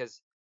risk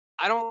because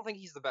I don't think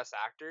he's the best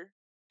actor,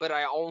 but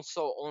I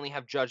also only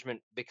have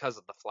judgment because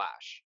of The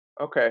Flash.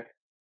 Okay.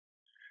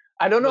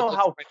 I don't know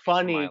how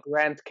funny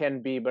Grant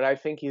can be, but I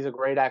think he's a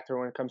great actor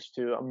when it comes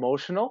to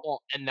emotional.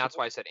 Well, and that's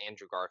why I said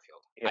Andrew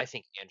Garfield. Yeah. I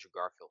think Andrew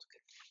Garfield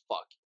could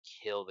fucking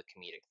kill the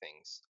comedic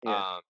things.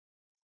 Yeah.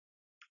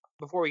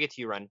 Before we get to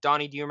you, Ren,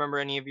 Donnie, do you remember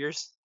any of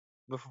yours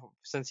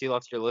since you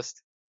left your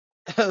list?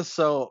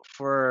 So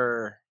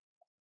for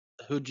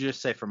who'd you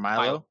just say for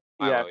Milo?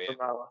 For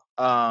Milo.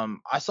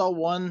 I saw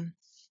one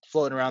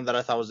floating around that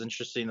I thought was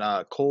interesting.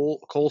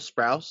 Cole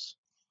Sprouse.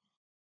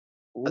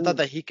 Ooh. I thought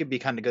that he could be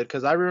kind of good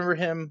because I remember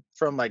him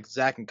from like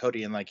Zach and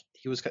Cody, and like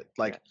he was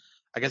like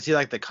I can see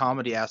like the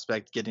comedy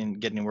aspect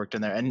getting worked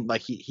in there, and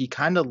like he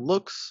kind of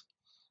looks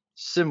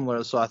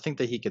similar, so I think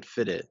that he could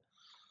fit it.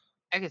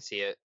 I could see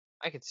it.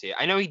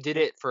 I know he did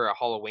it for a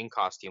Halloween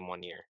costume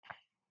one year.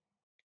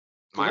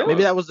 Milo.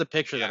 Maybe that was the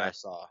picture that I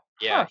saw.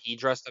 Yeah, he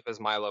dressed up as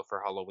Milo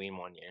for Halloween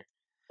one year.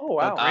 Oh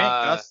wow!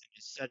 Grant Gustin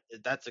said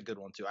that's a good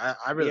one too.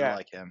 I really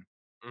like him.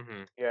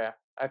 Mm-hmm. Yeah,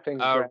 I think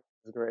Grant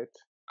is great.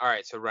 All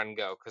right, so Ren,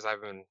 go, because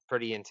I've been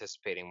pretty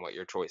anticipating what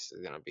your choice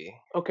is going to be.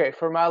 Okay,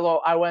 for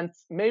Milo, I went,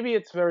 maybe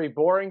it's very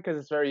boring because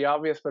it's very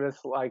obvious, but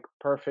it's like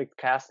perfect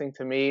casting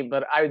to me.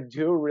 But I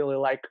do really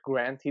like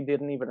Grant. He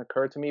didn't even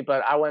occur to me,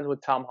 but I went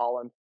with Tom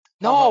Holland.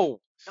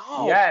 No.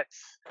 Yes.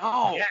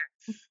 No. Yes.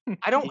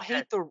 I don't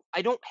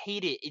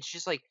hate it. It's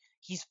just like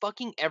he's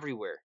fucking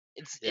everywhere.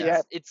 It's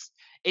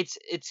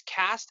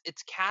cast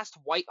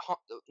white,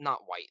 not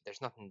white.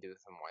 There's nothing to do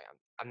with him white.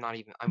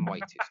 I'm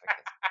white too, so I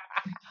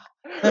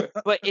guess.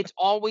 But it's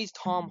always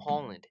Tom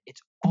Holland.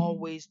 It's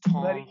always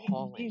Tom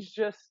Holland. He's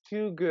just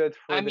too good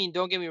for I mean,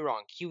 don't get me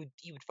wrong. He would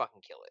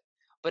fucking kill it.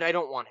 But I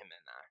don't want him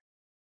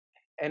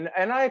in there.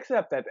 And I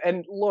accept that.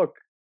 And look,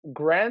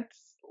 Grant,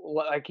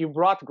 like you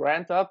brought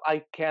Grant up,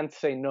 I can't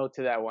say no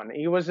to that one.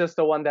 He was just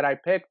the one that I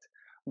picked.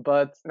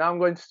 But now I'm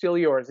going to steal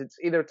yours. It's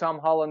either Tom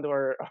Holland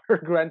or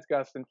Grant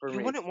Gustin for me.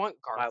 You wouldn't want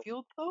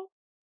Garfield though?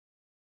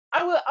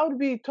 I would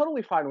be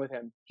totally fine with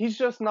him. He's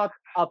just not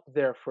up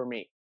there for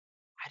me.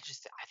 I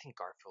think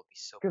Garfield would be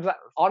so. Because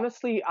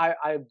honestly,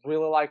 I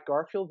really like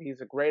Garfield. He's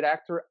a great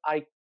actor.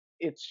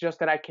 It's just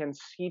that I can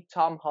see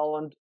Tom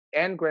Holland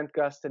and Grant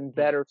Gustin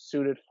better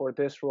suited for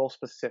this role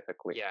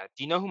specifically. Yeah.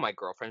 Do you know who my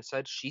girlfriend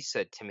said? She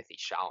said Timothée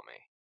Chalamet.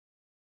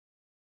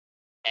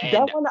 And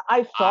that one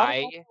I thought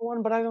about the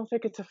one, but I don't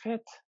think it's a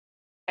fit.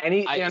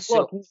 And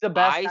look, he's the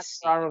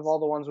best actor of all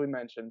the ones we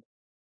mentioned.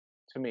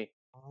 To me.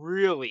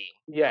 Really?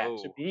 Yeah.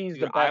 He's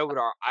the best. I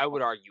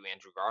would argue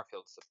Andrew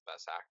Garfield's the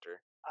best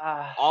actor.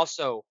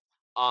 Also,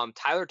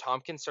 Tyler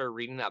Tompkins started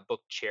reading that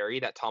book Cherry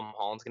that Tom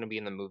Holland's going to be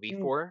in the movie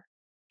for.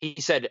 He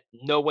said,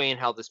 "No way in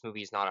hell this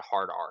movie is not a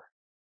hard R."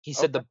 He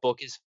said the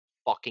book is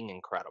fucking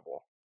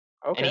incredible.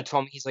 Okay. And he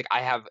told me, he's like,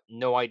 I have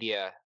no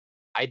idea.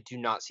 I do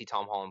not see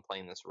Tom Holland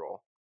playing this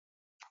role.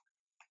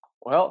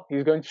 Well,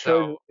 he's going to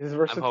show his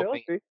versatility. I'm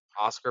hoping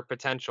Oscar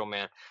potential,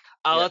 man.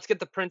 Let's get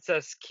the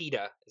Princess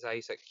Kida. Is that how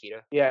you said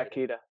Kida? Yeah,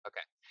 Kida.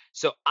 Okay.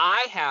 So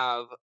I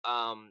have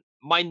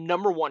my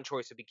number one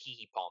choice would be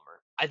Keke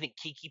Palmer. I think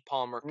Keke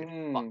Palmer could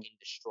fucking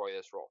destroy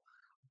this role.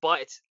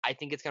 But I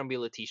think it's going to be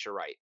Letitia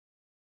Wright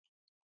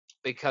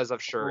because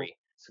of Shuri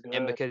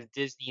and because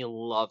Disney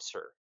loves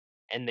her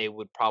and they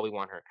would probably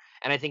want her.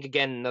 And I think,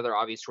 again, another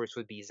obvious choice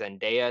would be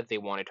Zendaya. They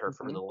wanted her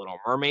for The Little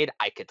Mermaid.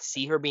 I could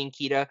see her being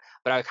Kida,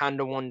 but I kind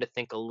of wanted to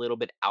think a little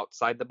bit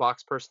outside the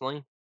box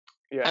personally.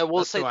 Yeah, I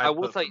will tell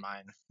you.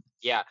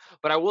 Yeah,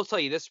 but I will tell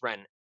you this, Ren.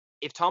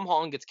 If Tom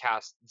Holland gets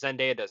cast,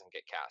 Zendaya doesn't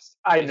get cast.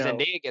 If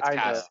Zendaya gets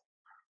cast,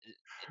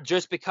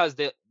 just because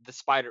the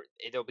spider,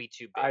 it'll be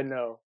too big. I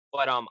know.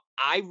 But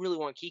I really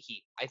want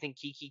Kiki. I think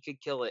Kiki could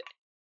kill it.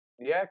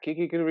 Yeah,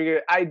 Kiki could be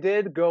good. I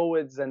did go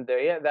with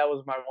Zendaya. That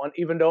was my one,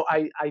 even though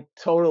I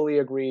totally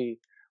agree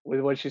with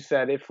what she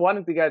said. If one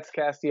of the guys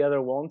cast, the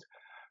other won't.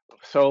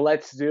 So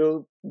let's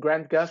do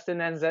Grant Gustin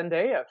and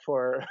Zendaya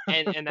for.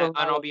 And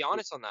I'll be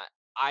honest on that.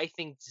 I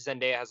think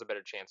Zendaya has a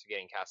better chance of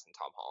getting cast than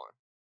Tom Holland.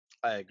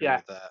 I agree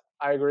with that.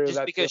 I agree with Just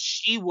that. because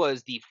too. she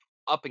was the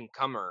up and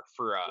comer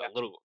for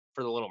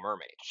the Little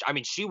Mermaid. I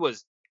mean, she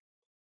was.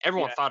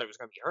 Everyone thought it was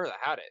going to be her that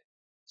had it.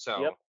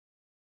 So. Yep.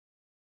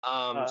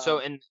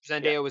 And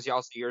Zendaya was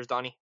also yours,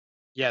 Donnie?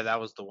 Yeah,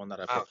 that was the one that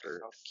I put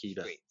for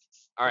Keita.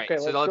 All right,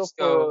 okay, so let's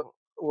go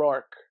for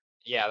Rourke.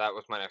 Yeah, that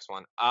was my next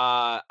one.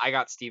 I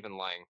got Stephen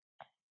Lang.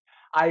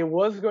 I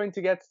was going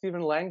to get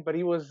Stephen Lang, but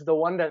he was the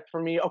one that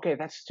for me. Okay,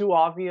 that's too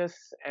obvious.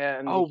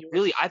 And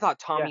really? I thought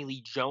Tommy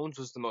Lee Jones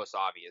was the most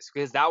obvious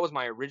because that was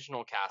my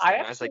original casting. I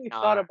actually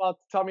thought about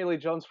Tommy Lee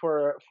Jones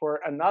for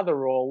another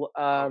role.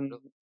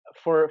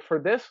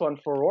 For this one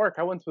for Rourke,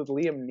 I went with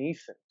Liam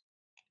Neeson.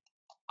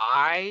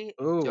 I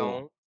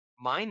don't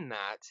mind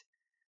that.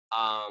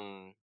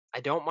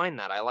 I don't mind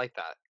that. I like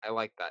that.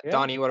 Yeah.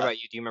 Donnie, what about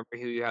you? Do you remember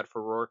who you had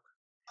for Rourke?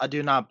 I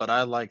do not, but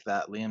I like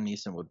that. Liam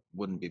Neeson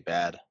wouldn't be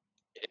bad.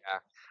 Yeah.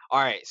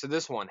 All right. So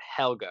this one,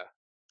 Helga.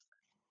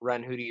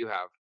 Ren, who do you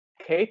have?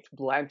 Cate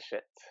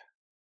Blanchett.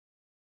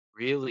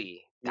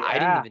 Really? Yeah.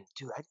 I didn't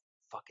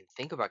fucking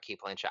think about Cate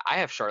Blanchett. I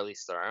have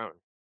Charlize Theron.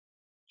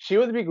 She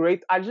would be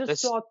great. I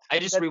just thought I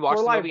just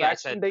rewatched the movie. I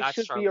said they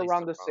should be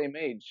around the same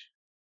age.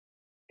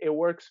 It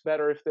works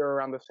better if they're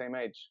around the same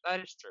age. That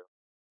is true.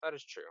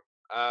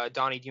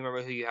 Donnie, do you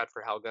remember who you had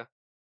for Helga?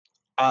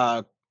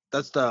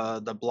 That's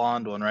the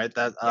blonde one, right?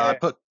 That I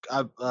put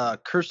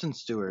Kirsten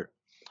Stewart.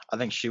 I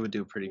think she would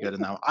do pretty good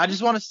in that one. I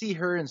just want to see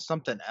her in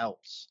something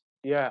else.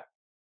 Yeah.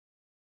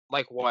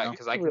 Like what?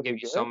 Because I can give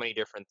you so many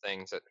different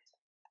things.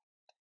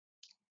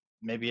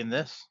 Maybe in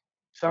this.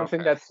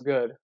 Something that's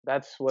good.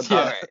 That's what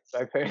I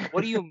think.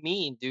 What do you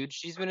mean, dude?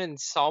 She's been in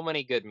so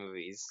many good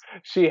movies.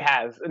 She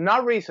has.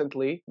 Not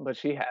recently, but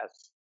she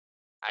has.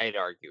 I'd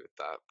argue with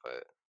that,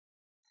 but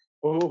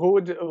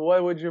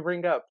what would you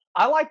bring up?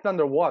 I liked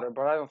Underwater,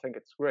 but I don't think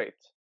it's great.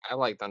 I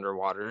liked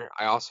Underwater.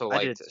 I also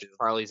liked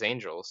Charlie's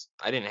Angels.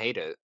 I didn't hate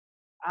it.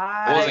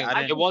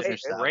 It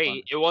wasn't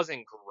great. It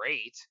wasn't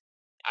great.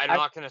 I'm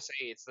not gonna say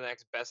it's the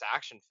next best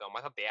action film.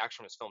 I thought the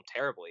action was filmed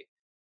terribly.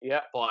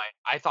 Yeah. But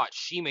I thought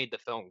she made the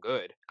film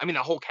good. I mean,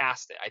 the whole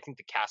cast. I think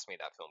the cast made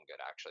that film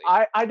good, actually.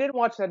 I did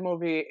watch that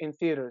movie in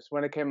theaters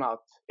when it came out.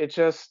 It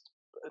just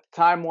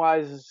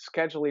time-wise,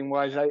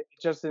 scheduling-wise, it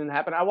just didn't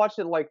happen. I watched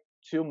it like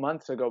 2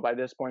 months ago by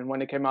this point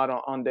when it came out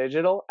on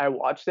digital. I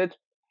watched it.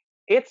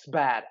 It's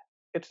bad.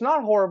 It's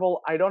not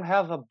horrible. I don't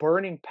have a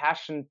burning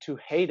passion to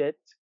hate it.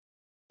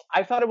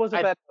 I thought it was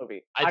a bad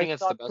movie. I think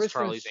it's the best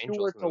Charlie's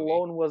Angels movie.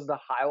 Alone was the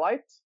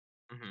highlight.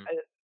 Mm-hmm.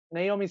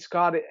 Naomi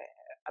Scott,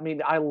 I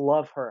mean, I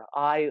love her,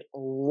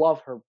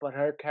 but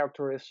her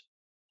character is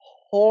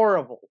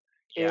horrible.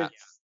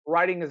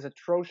 Writing is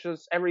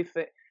atrocious.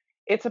 Everything.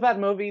 It's a bad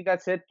movie.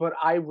 That's it. But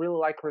I really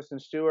like Kristen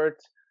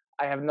Stewart.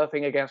 I have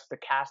nothing against the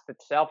cast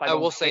itself. I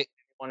will say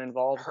anyone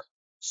involved.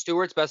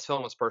 Stewart's best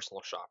film was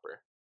Personal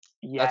Shopper.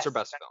 Yes, that's her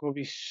best film. That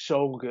movie's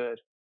so good.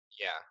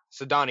 Yeah.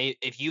 So Donnie,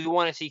 if you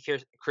want to see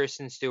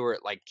Kristen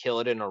Stewart like kill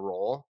it in a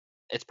role,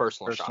 it's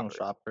Personal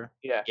Shopper.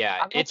 Yeah.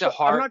 Yeah.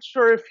 I'm not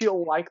sure if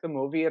you'll like the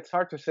movie. It's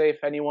hard to say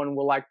if anyone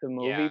will like the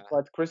movie,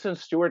 but Kristen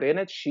Stewart in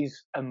it,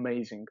 she's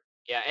amazing.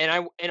 Yeah,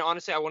 and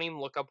honestly, I won't even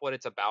look up what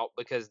it's about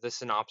because the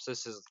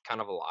synopsis is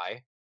kind of a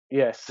lie.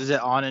 Yes. Is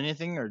it on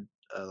anything or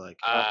like?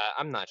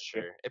 I'm not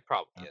sure. It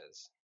probably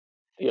is.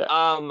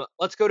 Yeah.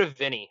 Let's go to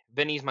Vinny.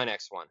 Vinny's my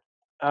next one.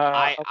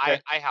 Okay.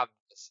 I have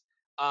this.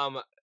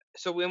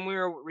 So when we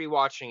were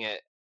rewatching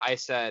it, I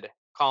said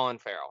Colin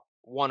Farrell,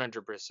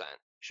 100%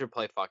 should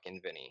play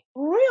fucking Vinny.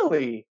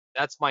 Really?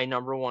 That's my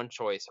number one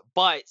choice.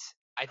 But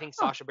I think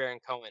Sacha Baron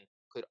Cohen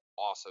could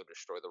also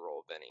destroy the role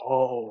of Vinny.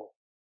 Oh.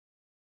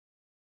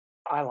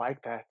 I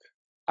like that.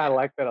 I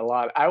like that a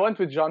lot. I went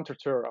with John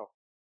Turturro.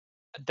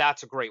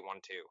 That's a great one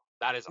too.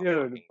 That is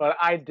but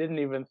I didn't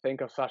even think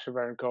of Sacha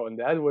Baron Cohen.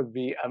 That would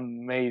be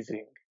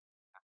amazing.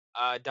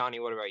 Donnie,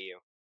 what about you?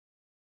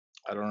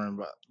 I don't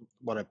remember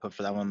what I put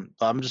for that one,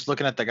 but I'm just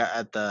looking at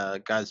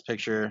the guy's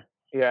picture.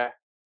 Yeah,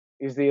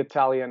 he's the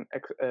Italian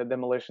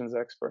demolitions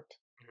expert.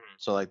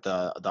 So like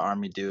the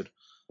army dude.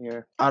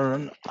 Yeah. I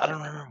don't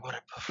remember what I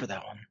put for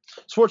that one.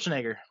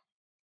 Schwarzenegger.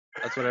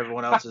 That's what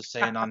everyone else is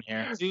saying on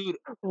here. Dude,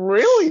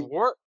 really?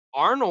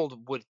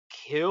 Arnold would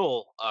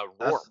kill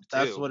Rourke.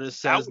 That's what it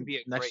says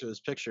next to his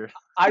picture.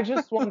 I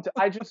just want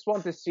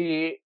to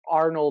see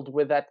Arnold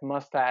with that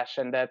mustache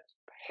and that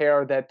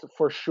hair that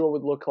for sure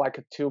would look like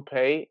a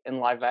toupee in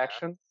live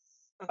action.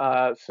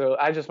 So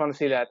I just want to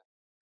see that.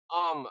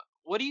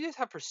 What do you guys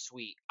have for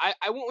sweet?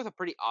 I went with a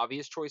pretty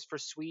obvious choice for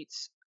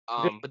sweets.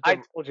 But I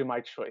told you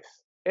my choice.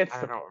 I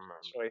don't remember.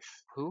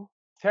 Choice. Who?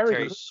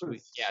 Terry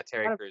Crews. Yeah,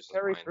 Terry Crews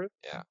was mine.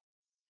 Yeah.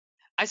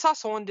 I saw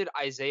someone did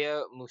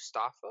Isaiah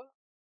Mustafa,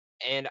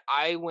 and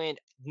I went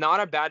not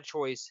a bad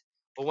choice,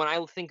 But when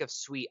I think of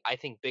sweet, I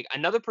think big.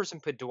 Another person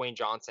put Dwayne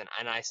Johnson,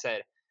 and I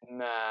said,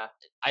 nah,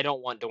 I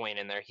don't want Dwayne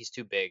in there. He's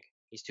too big.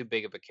 He's too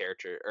big of a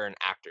character or an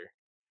actor.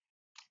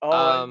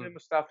 Randy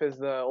Mustafa is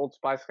the Old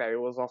Spice guy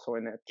who was also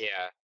in it.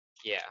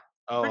 Yeah.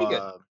 Oh, Pretty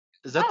good.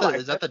 Is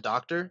that the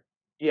doctor?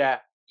 Yeah.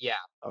 Yeah.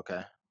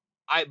 Okay.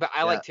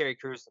 I like Terry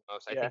Crews the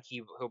most. I Yeah. think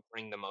he'll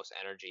bring the most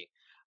energy.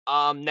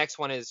 Next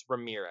one is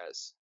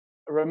Ramirez.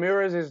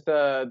 Ramirez is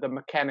the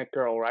mechanic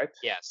girl, right?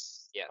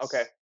 Yes.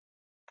 Okay.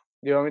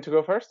 Do you want me to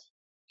go first?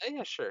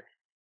 Yeah, sure.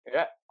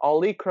 Yeah.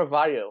 Ali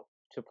Carvalho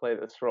to play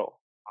this role.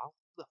 Oh,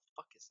 who the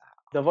fuck is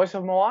that? The voice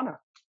of Moana.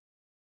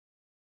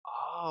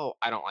 Oh,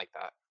 I don't like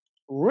that.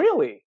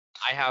 Really?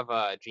 I have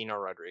Gino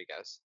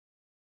Rodriguez.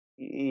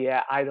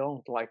 Yeah, I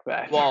don't like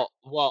that. Well,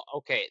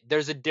 okay.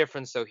 There's a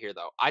difference though here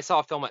though. I saw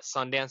a film at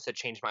Sundance that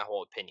changed my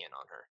whole opinion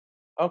on her.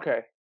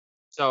 Okay.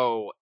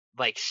 So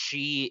like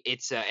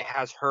it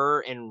has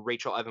her and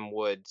Rachel Evan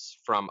Woods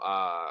from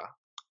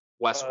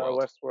Westworld.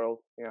 Westworld,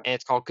 yeah. And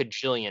it's called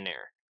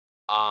Kajillionaire.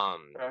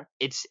 Okay.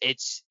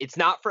 It's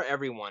not for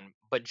everyone,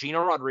 but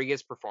Gino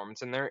Rodriguez's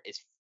performance in there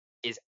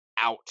is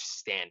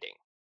outstanding.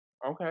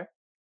 Okay.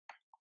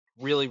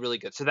 Really, really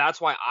good. So that's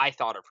why I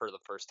thought of her the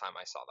first time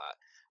I saw that.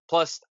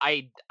 Plus,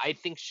 I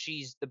think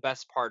she's the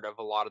best part of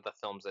a lot of the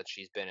films that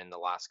she's been in the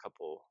last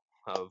couple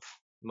of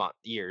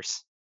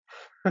years.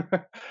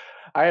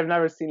 I have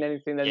never seen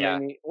anything that made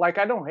me like.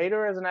 I don't hate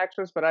her as an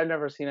actress, but I've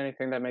never seen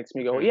anything that makes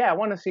me go, "Yeah, I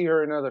want to see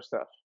her in other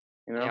stuff."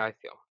 You know? Yeah, I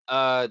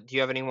feel. Do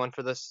you have anyone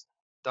for this,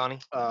 Donnie?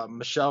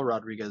 Michelle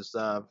Rodriguez,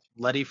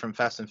 Letty from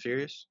Fast and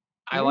Furious.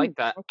 I like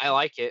that. Okay. I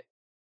like it.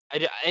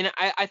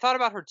 I thought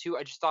about her too.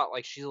 I just thought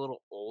like she's a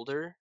little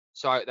older,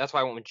 so that's why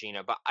I went with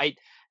Gina. But I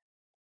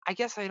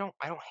guess I don't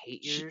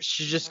hate yours.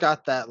 She just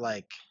got that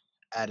like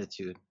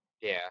attitude.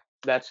 Yeah,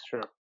 that's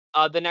true.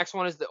 The next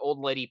one is the old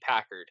lady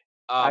Packard.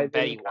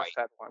 Betty White.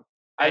 That one.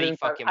 I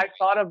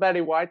thought of Betty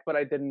White, but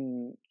I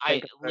didn't.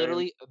 Betty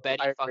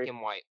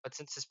fucking White. But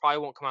since this probably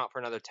won't come out for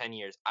another 10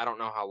 years, I don't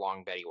know how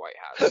long Betty White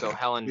has. So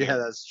Helen. Yeah,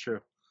 that's true.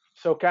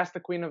 So cast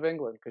the Queen of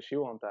England because she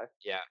won't die.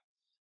 Yeah.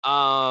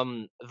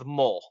 The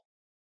Mole.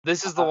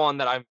 This is the one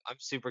that I'm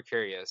super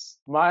curious.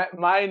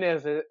 Mine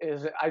is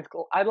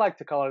I'd like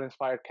to call it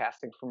inspired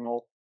casting for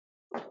Mole.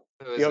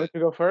 You want me to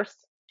go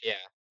first? Yeah.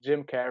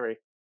 Jim Carrey.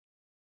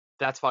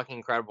 That's fucking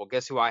incredible.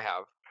 Guess who I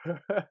have?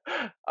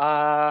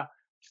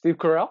 Steve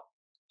Carell?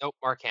 Nope,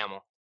 Mark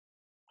Hamill.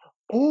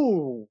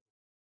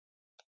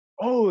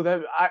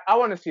 That I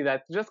want to see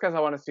that just because I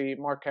want to see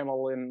Mark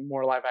Hamill in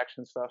more live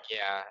action stuff.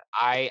 Yeah,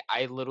 I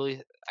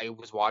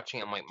was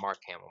watching. I'm like Mark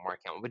Hamill,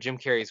 but Jim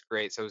Carrey is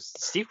great. So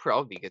Steve Carell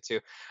would be good too.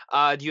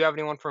 Do you have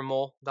anyone for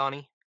Mole,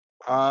 Donnie?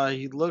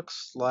 He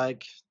looks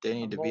like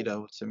Danny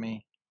DeVito to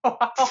me.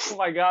 Oh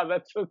my god,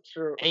 that's so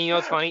true. And you know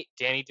what's funny?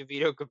 Danny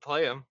DeVito could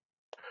play him.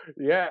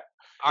 Yeah.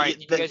 All right.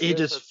 He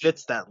just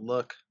fits that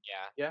look.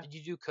 Yeah. Did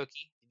you do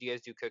Cookie? Did you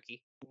guys do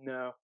Cookie?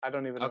 No, I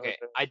don't even know. Okay,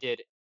 I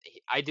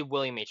did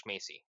William H.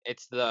 Macy.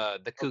 It's the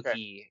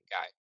Kooky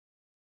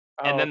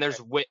guy. And then there's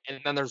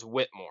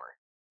Whitmore.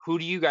 Who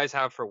do you guys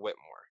have for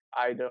Whitmore?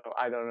 I don't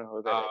know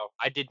who that is.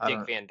 I did Dick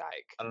Van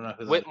Dyke. I don't know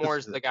who that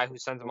Whitmore's the guy who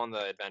sends him on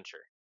the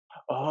adventure.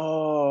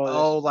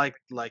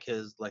 Like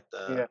his is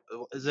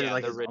it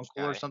like the his rich uncle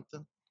guy. or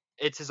something?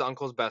 It's his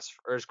uncle's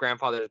his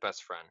grandfather's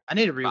best friend. I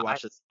need to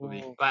rewatch this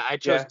movie. But I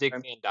chose Dick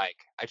Van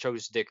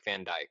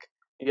Dyke.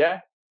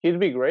 Yeah, he'd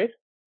be great.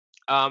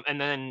 And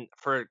then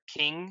for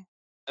King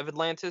of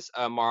Atlantis,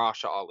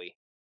 Mahershala Ali.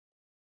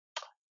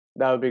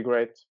 That would be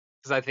great.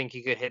 Because I think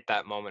he could hit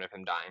that moment of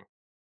him dying.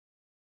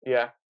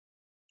 Yeah.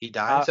 He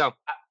died?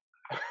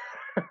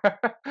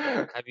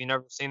 Have you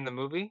never seen the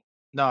movie?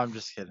 No, I'm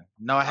just kidding.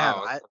 No, I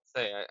haven't.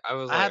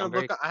 I had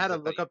to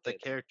look up the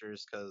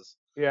characters because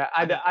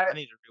I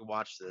need to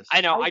rewatch this.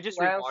 I know. I just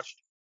rewatched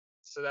it,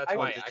 so that's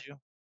why. Did you?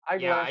 I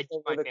did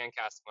my fan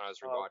casting when I was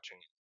rewatching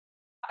it.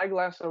 I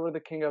glanced over the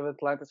King of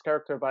Atlantis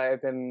character, but I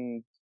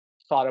didn't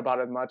thought about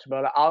it much.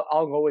 But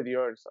I'll go with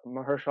yours,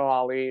 Mahershala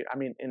Ali. I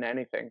mean, in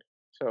anything.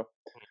 So,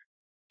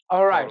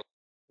 all right,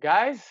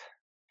 guys,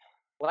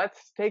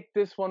 let's take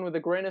this one with a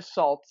grain of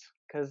salt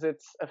because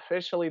it's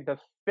officially the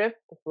 5th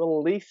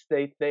release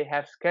date they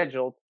have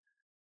scheduled.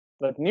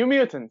 But New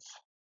Mutants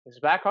is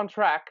back on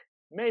track,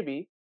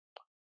 maybe,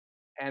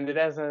 and it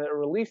has a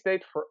release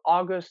date for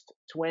August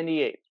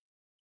 28th.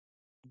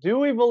 Do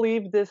we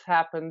believe this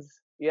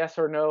happens? Yes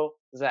or no,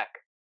 Zach?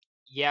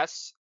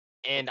 Yes,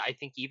 and I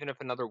think even if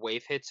another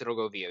wave hits, it'll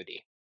go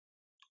VOD.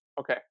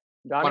 Okay.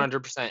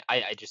 100%.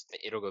 I just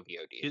it'll go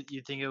VOD.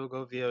 You think it will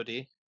go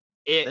VOD?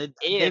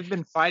 They've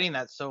been fighting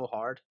that so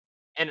hard.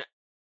 And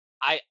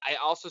I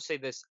also say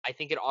this. I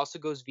think it also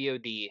goes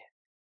VOD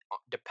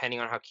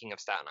depending on how King of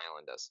Staten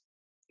Island does.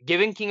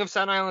 Given King of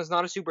Staten Island is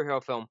not a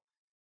superhero film,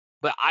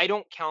 but I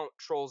don't count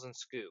Trolls and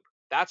Scoob.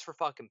 That's for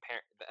fucking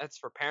That's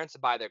for parents to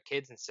buy their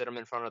kids and sit them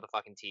in front of the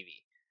fucking TV.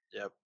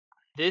 Yep.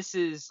 This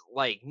is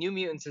like New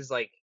Mutants is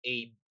like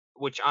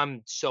which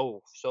I'm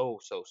so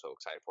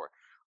excited for.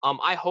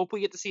 I hope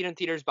we get to see it in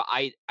theaters, but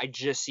I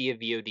just see a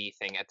VOD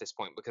thing at this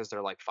point because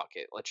they're like, fuck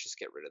it, let's just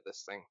get rid of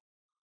this thing.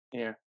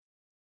 Yeah.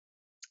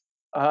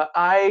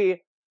 I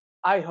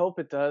hope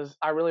it does.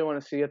 I really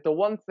want to see it. The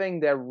one thing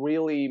that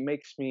really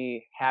makes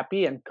me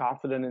happy and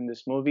confident in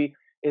this movie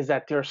is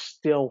that they're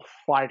still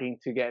fighting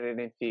to get it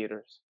in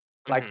theaters.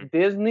 Like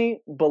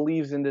Disney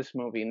believes in this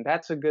movie, and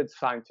that's a good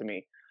sign to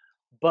me.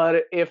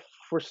 But if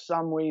for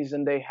some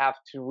reason they have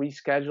to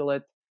reschedule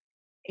it,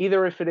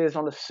 either if it is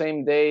on the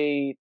same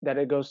day that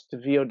it goes to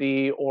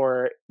VOD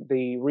or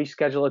they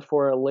reschedule it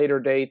for a later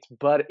date,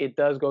 but it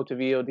does go to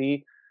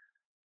VOD,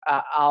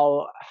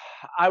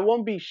 I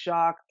won't be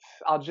shocked.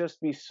 I'll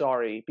just be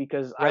sorry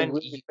because I Ren,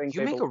 really think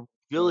you they make a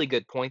really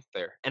good point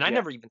there, and I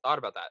never even thought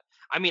about that.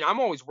 I mean, I'm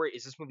always worried,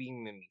 is this movie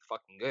even gonna be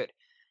fucking good?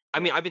 I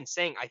mean, I've been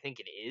saying I think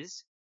it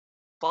is,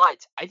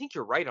 but I think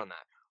you're right on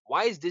that.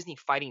 Why is Disney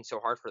fighting so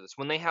hard for this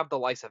when they have the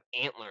likes of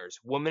Antlers,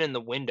 Woman in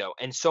the Window,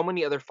 and so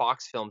many other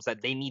Fox films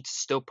that they need to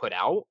still put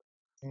out?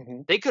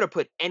 They could have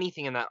put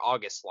anything in that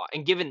August slot,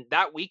 and given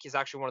that week is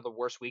actually one of the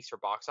worst weeks for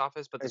box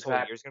office, but this whole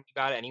year is gonna be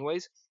bad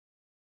anyways.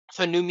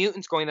 So New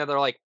Mutants going there, they're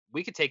like,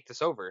 we could take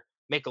this over,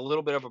 make a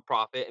little bit of a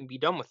profit, and be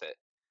done with it.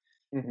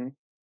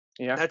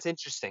 Yeah. That's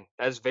interesting.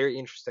 That is very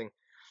interesting.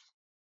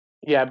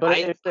 Yeah,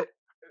 but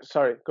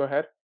sorry, go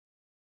ahead.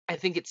 I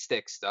think it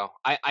sticks though.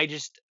 I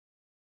just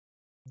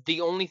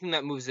the only thing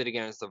that moves it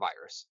again is the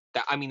virus.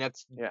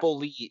 That's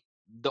fully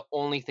the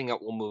only thing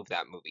that will move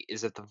that movie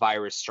is if the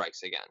virus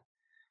strikes again,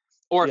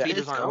 or if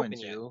theaters aren't open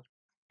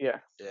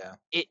yet. Yeah.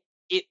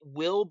 It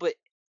will, but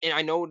and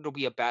I know it'll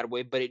be a bad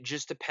way, but it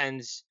just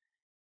depends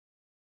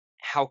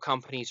how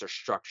companies are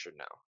structured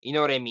now. You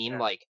know what I mean?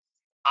 Like,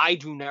 I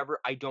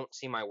don't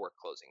see my work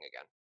closing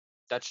again.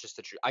 That's just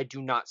the truth. I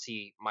do not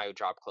see my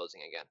job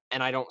closing again,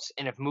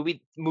 and if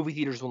movie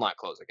theaters will not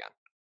close again,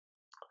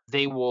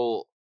 they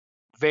will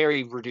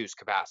very reduce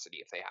capacity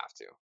if they have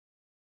to.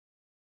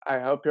 I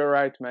hope you're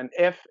right, man.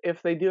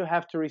 If they do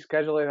have to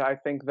reschedule it, I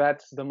think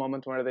that's the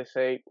moment where they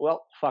say,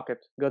 "Well, fuck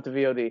it, go to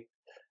VOD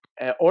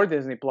or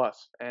Disney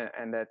Plus,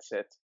 and that's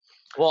it."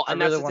 Well, I and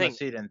really that's the want thing. to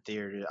see it in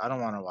theater. I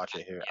don't want to watch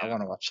it here. I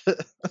want to watch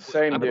it.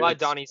 Same, I'm dude. glad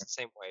Donnie's the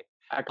same way.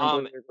 I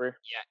completely agree.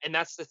 Yeah, and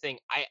that's the thing.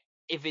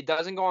 If it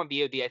doesn't go on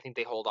VOD, I think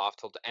they hold off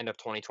till the end of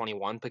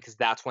 2021 because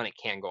that's when it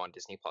can go on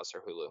Disney Plus or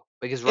Hulu.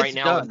 Because right It's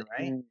now, done,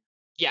 right?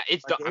 yeah,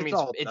 it's done. I mean,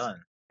 all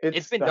done.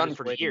 It's been done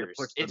for waiting to years.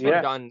 push It's them been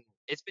out. done.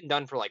 It's been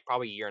done for like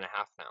probably a year and a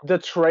half now.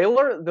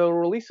 The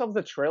release of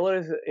the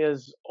trailer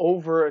is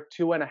over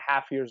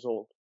 2.5 years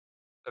old.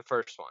 The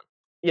first one.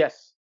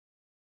 Yes.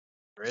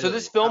 So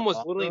this film was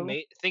literally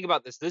made. Think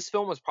about this. This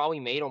film was probably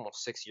made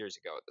almost 6 years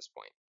ago at this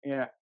point.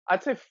 Yeah,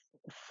 I'd say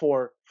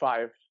 4,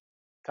 5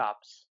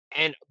 tops.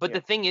 But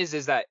the thing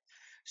is that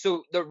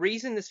so the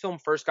reason this film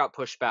first got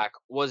pushed back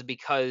was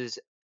because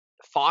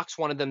Fox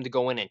wanted them to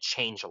go in and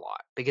change a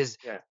lot because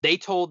they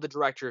told the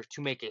director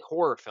to make a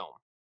horror film,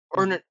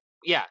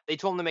 they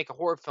told him to make a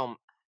horror film,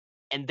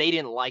 and they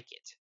didn't like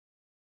it,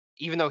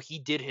 even though he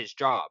did his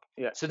job.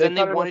 Yeah. So then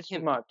they wanted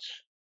him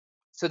much.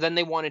 So then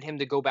they wanted him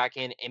to go back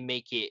in and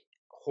make it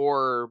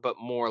horror, but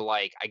more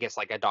like, I guess,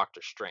 like a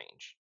Doctor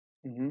Strange.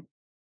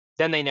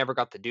 Then they never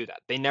got to do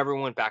that. They never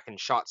went back and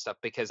shot stuff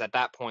because at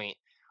that point,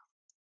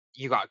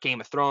 you got Game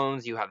of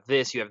Thrones, you have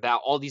this, you have that.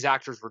 All these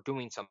actors were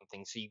doing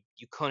something, so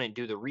you couldn't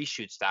do the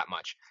reshoots that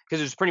much because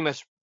it was pretty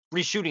much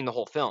reshooting the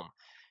whole film.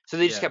 So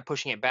they just kept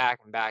pushing it back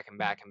and back and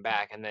back and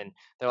back. And then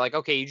they're like,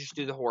 okay, you just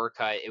do the horror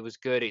cut. It was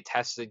good. It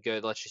tested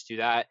good. Let's just do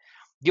that.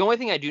 The only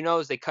thing I do know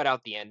is they cut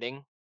out the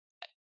ending.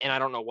 And I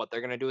don't know what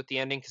they're going to do with the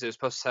ending because it was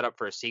supposed to set up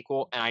for a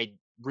sequel. And I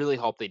really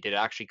hope they did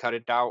actually cut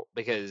it out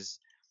because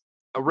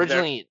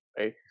originally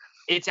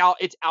it's out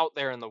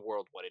there in the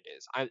world what it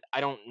is. I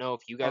don't know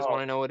if you guys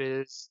want to know what it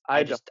is.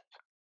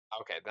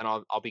 Okay, then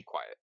I'll be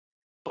quiet.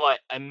 But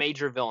a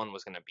major villain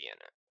was going to be in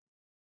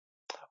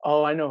it.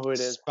 Oh, I know who it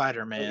is.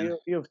 Spider-Man.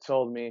 You've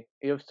told me.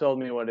 You've told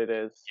me what it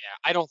is.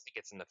 Yeah, I don't think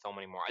it's in the film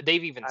anymore.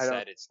 They've even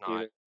said it's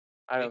not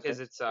because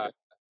it's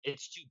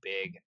too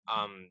big.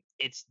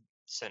 It's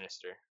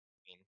sinister.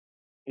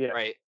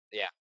 Right?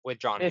 Yeah, with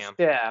John Hamm.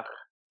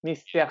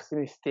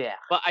 Mystère.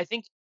 But I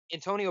think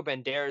Antonio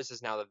Banderas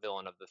is now the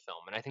villain of the film,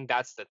 and I think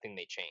that's the thing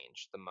they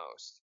changed the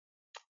most.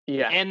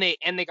 Yeah. And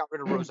they got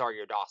rid of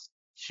Rosario Dawson.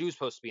 She was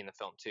supposed to be in the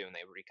film too, and they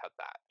recut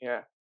that.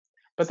 Yeah.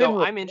 But so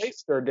they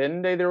replaced her,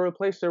 didn't they? They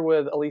replaced her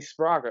with Elise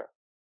Braga.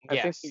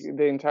 I think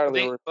they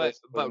entirely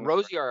replaced her. But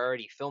Rosie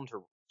already filmed her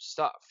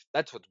stuff.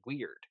 That's what's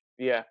weird.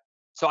 Yeah.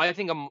 So I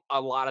think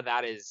a lot of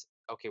that is,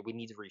 okay, we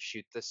need to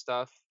reshoot this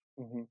stuff,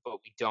 but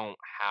we don't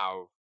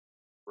have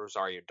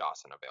Rosario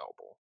Dawson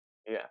available.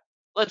 Yeah.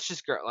 Let's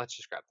just grab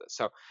this.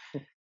 So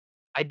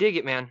I dig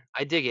it, man.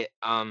 I dig it.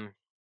 I'm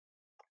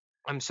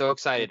so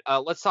excited.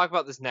 Let's talk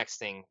about this next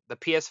thing. The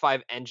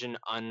PS5 Engine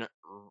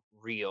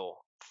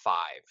Unreal 5.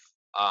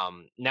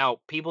 Now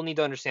people need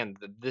to understand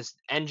that this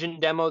engine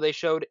demo they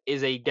showed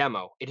is a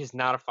demo. It is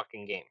not a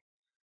fucking game.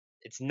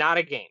 It's not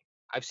a game.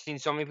 I've seen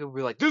so many people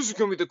be like, this is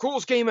going to be the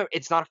coolest game ever.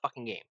 It's not a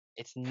fucking game.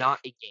 It's not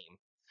a game.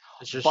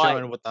 It's just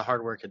showing what the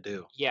hardware could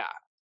do. Yeah.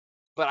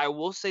 But I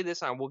will say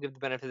this, and I will give the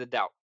benefit of the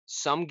doubt.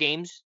 Some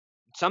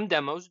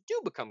demos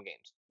do become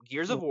games.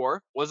 Gears of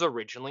War was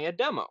originally a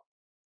demo,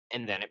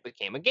 and then it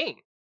became a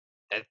game.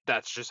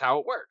 That's just how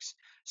it works.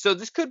 So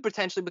this could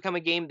potentially become a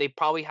game. They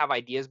probably have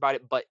ideas about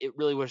it, but it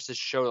really was to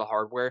show the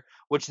hardware,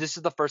 which this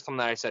is the first time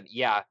that I said,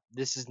 yeah,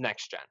 this is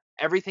next gen.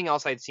 Everything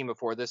else I'd seen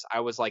before this, I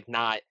was like,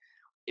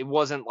 it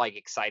wasn't like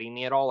exciting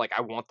me at all. Like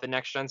I want the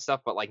next gen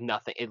stuff, but like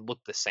nothing, it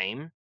looked the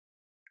same.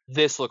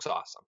 This looks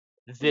awesome.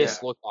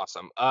 This looked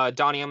awesome.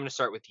 Donnie, I'm going to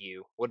start with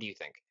you. What do you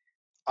think?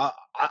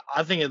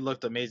 I think it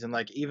looked amazing.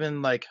 Like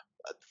even like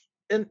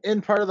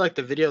in part of like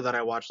the video that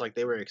I watched, like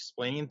they were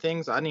explaining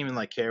things. I didn't even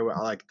like care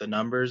about like the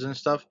numbers and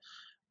stuff,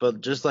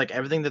 but just like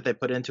everything that they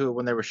put into it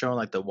when they were showing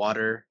like the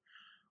water,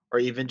 or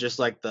even just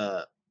like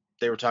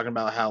they were talking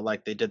about how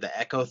like they did the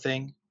echo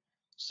thing,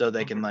 so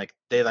they can like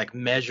they like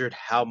measured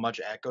how much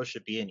echo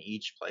should be in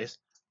each place.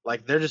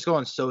 Like they're just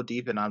going so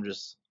deep, and I'm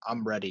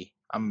ready.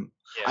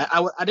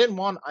 I didn't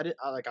want I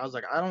was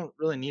like I don't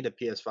really need a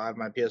PS5.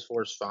 My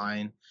PS4 is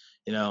fine,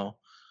 you know.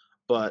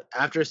 But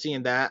after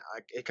seeing that,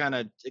 it kind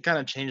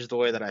of changed the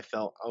way that I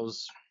felt.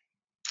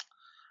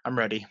 I'm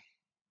ready.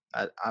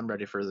 I'm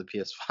ready for the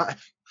PS5.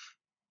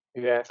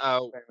 Yes.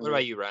 What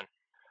about you, Ren?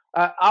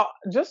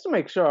 Just to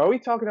make sure, are we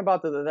talking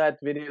about that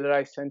video that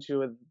I sent you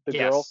with the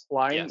girl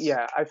flying? Yes.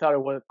 Yeah, I thought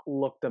it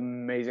looked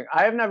amazing.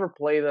 I have never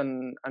played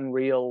an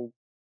Unreal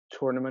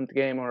tournament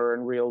game or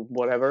Unreal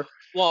whatever.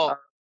 Well,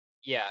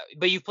 yeah,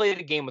 but you've played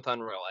a game with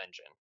Unreal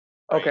Engine.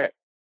 Right? Okay.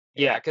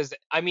 Yeah, because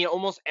I mean,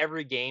 almost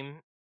every game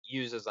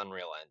uses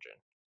Unreal Engine.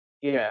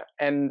 Yeah,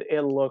 and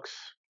it looks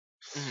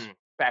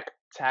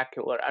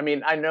spectacular. I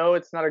mean, I know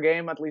it's not a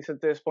game, at least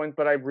at this point,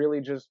 but I really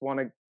just want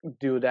to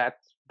do that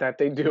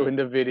they do in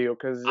the video,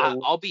 because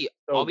I'll be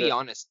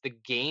honest. The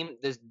game,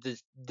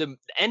 the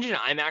engine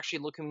I'm actually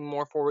looking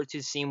more forward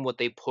to seeing what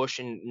they push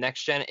in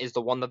next gen is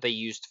the one that they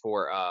used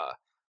for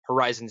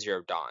Horizon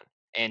Zero Dawn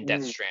and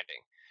Death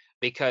Stranding,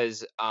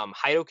 because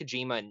Hideo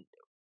Kojima,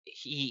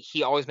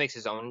 he always makes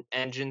his own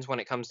engines when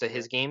it comes to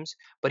his games,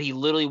 but he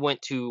literally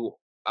went to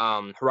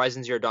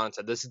Horizon Zero Dawn and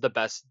said, this is the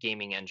best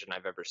gaming engine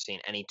I've ever seen,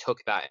 and he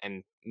took that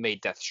and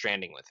made Death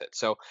Stranding with it.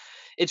 So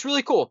it's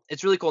really cool.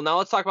 Now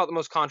let's talk about the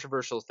most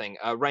controversial thing.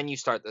 Ren, you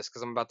start this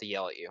because I'm about to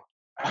yell at you.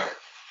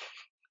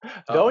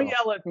 Don't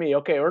yell at me.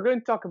 Okay, we're going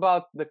to talk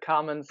about the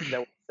comments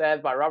that were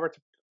said by Robert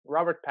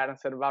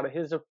Pattinson about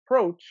his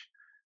approach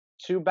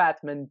to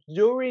Batman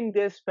during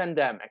this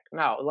pandemic.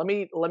 Now, let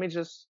me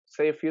just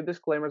say a few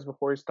disclaimers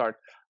before we start.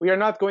 We are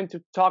not going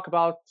to talk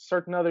about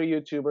certain other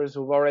YouTubers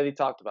who've already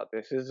talked about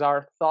this. This is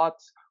our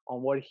thoughts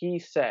on what he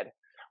said.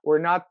 We're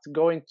not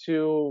going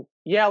to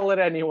yell at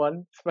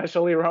anyone,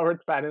 especially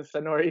Robert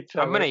Pattinson or each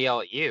other. I'm going to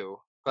yell at you,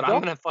 but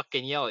I'm going to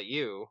fucking yell at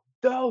you.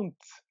 Don't.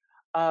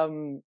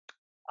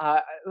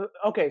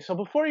 Okay, so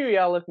before you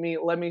yell at me,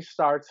 let me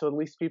start so at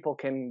least people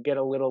can get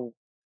a little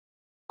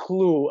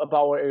clue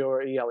about what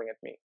you're yelling at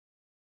me.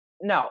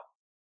 Now,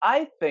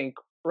 I think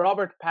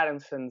Robert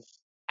Pattinson's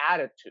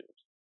attitude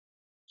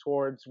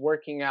towards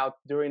working out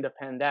during the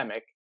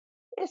pandemic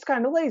is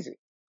kind of lazy.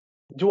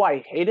 Do I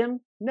hate him?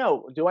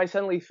 No. Do I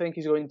suddenly think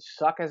he's going to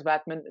suck as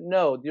Batman?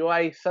 No. Am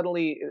I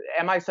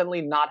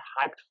suddenly not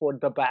hyped for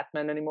the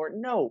Batman anymore?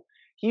 No.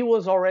 He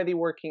was already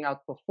working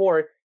out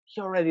before.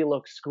 He already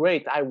looks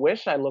great. I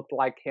wish I looked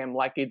like him,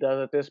 like he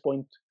does at this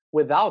point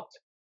without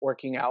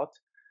working out.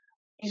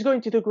 He's going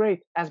to do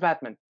great as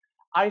Batman.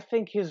 I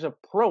think his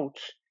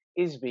approach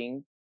is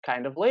being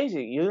kind of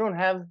lazy. You don't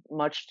have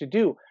much to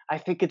do. I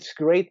think it's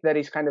great that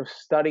he's kind of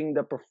studying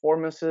the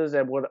performances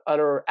and what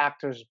other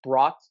actors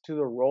brought to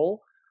the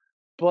role,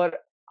 but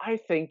I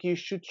think you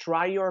should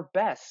try your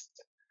best.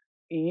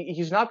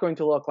 He's not going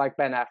to look like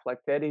Ben Affleck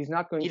did. He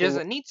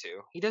doesn't need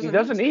to. He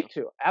doesn't need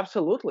to.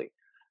 Absolutely.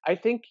 I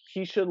think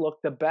he should look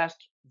the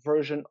best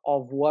version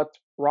of what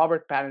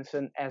Robert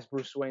Pattinson as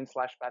Bruce Wayne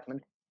 /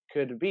 Batman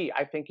could be.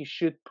 I think he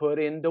should put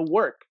in the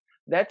work.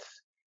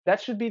 That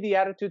should be the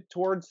attitude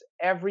towards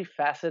every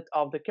facet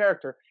of the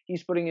character.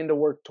 He's putting in the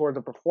work toward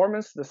the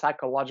performance, the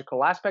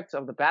psychological aspects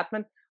of the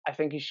Batman. I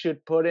think he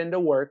should put in the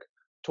work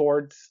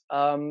towards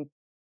the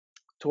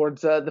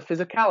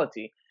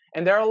physicality.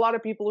 And there are a lot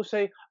of people who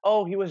say,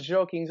 "Oh, he was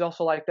joking. He's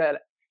also like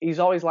that. He's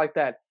always like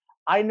that."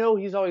 I know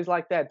he's always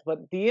like that,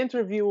 but the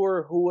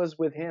interviewer who was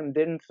with him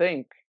didn't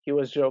think he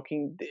was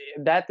joking.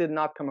 That did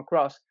not come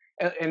across.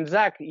 And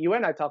Zach, you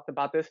and I talked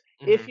about this.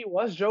 If he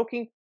was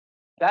joking,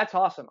 that's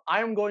awesome.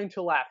 I am going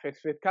to laugh.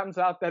 If it comes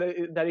out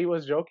that he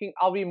was joking,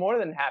 I'll be more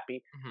than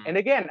happy. And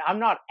again, I'm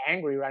not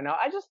angry right now.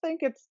 I just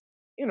think it's,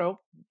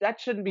 that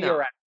shouldn't be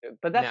your attitude.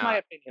 But that's my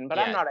opinion. But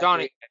I'm not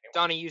angry.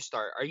 Donnie, you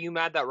start. Are you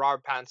mad that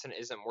Robert Pattinson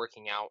isn't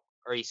working out,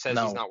 or he says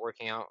he's not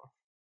working out?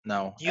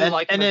 No. Do you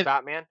like him as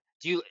Batman?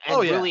 Do you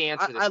really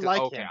answer this? I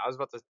like him. I was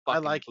about to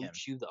fucking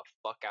boot you the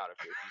fuck out of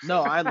here.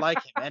 No, I like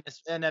him,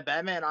 and at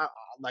Batman,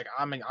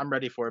 I'm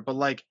ready for it. But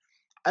like,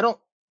 I don't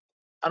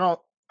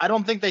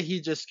think that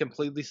he just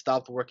completely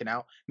stopped working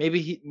out.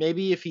 Maybe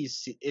if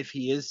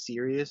he is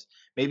serious,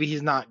 maybe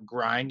he's not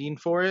grinding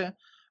for it.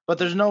 But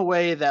there's no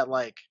way that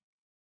like,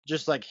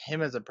 just like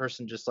him as a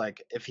person, just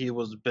like if he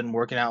was been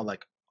working out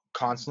like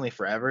constantly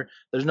forever,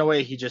 there's no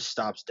way he just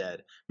stops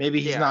dead. Maybe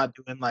he's not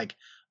doing like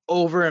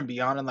over and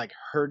beyond and like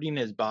hurting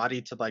his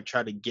body to like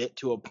try to get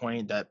to a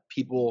point that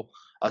people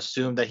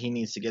assume that he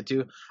needs to get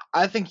to.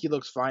 I think he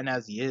looks fine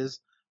as he is.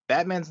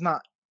 Batman's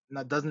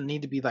doesn't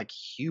need to be like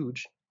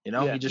huge, you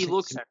know. Yeah. He just He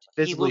needs to looks be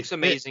physically fit.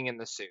 amazing in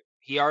the suit.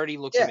 He already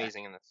looks Yeah.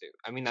 amazing in the suit.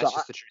 I mean, that's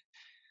just the truth.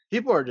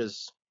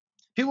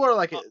 People are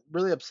like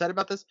really upset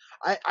about this.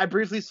 I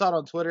briefly saw it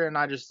on Twitter and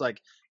I just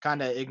like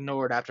kind of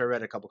ignored after I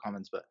read a couple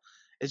comments, but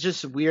it's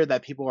just weird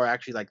that people are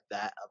actually like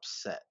that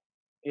upset.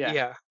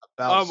 Yeah.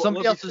 About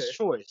somebody else's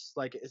choice.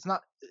 Like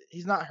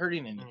he's not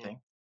hurting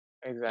anything.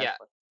 Exactly. Yeah.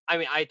 I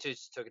mean, I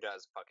just took it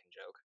as a fucking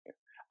joke.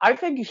 I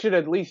think he should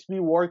at least be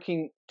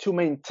working to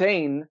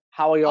maintain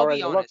how he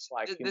already looks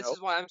like. This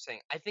is why I'm saying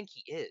I think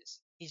he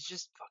is. He's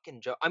just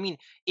fucking joke. I mean,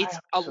 it's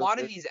a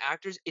lot of these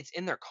actors. It's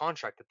in their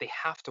contract that they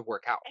have to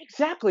work out.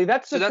 Exactly.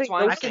 That's that's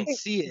why I can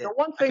see it. The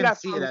one thing I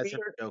found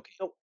weird.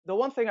 The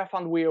one thing I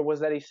found weird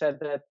was that he said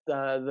that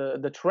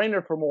the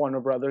trainer from Warner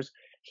Brothers,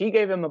 he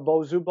gave him a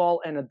Bozu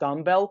ball and a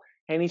dumbbell,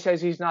 and he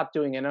says he's not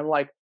doing it. And I'm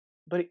like,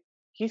 but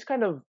he's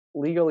kind of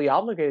legally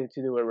obligated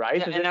to do it, right?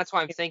 Yeah, and that's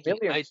why I'm thinking.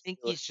 I think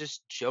he's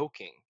just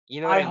joking.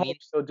 You know what I mean? I hope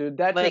so, dude.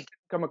 That like, just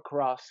didn't come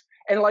across.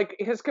 And like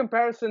his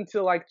comparison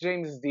to like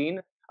James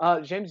Dean.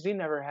 James Dean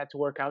never had to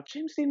work out.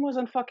 James Dean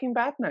wasn't fucking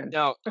Batman.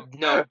 No.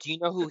 Do you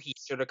know who he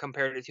should have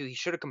compared it to? He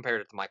should have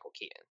compared it to Michael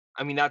Keaton.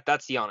 I mean,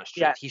 that's the honest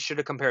truth. Yeah. He should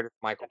have compared it to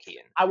Michael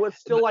Keaton. I would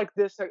still like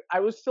this. I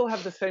would still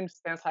have the same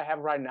stance I have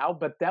right now,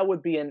 but that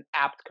would be an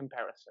apt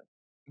comparison.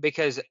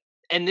 Because,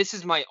 and this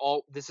is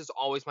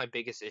always my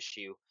biggest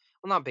issue.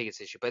 Well, not biggest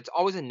issue, but it's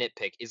always a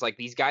nitpick. Is like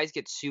these guys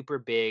get super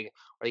big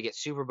or they get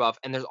super buff,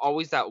 and there's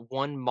always that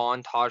one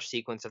montage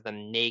sequence of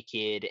them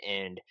naked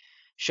and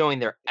showing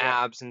their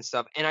abs and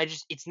stuff. And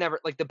it's never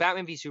like the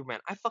Batman v Superman.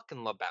 I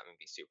fucking love Batman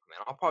v Superman.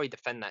 I'll probably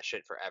defend that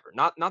shit forever.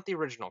 Not the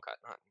original cut.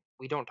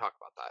 We don't talk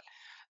about that.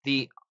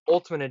 The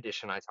Ultimate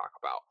Edition I talk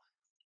about.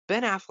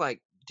 Ben Affleck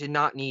did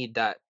not need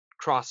that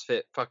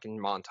CrossFit fucking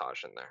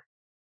montage in there.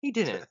 He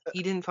didn't.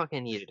 He didn't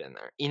fucking need it in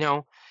there. You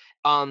know?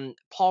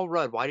 Paul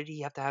Rudd, why did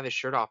he have to have his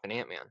shirt off in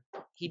Ant-Man?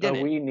 He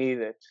didn't. But we need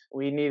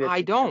it.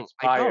 I don't.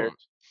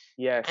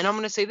 Yes. And I'm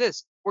gonna say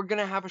this: we're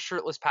gonna have a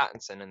shirtless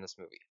Pattinson in this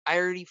movie. I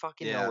already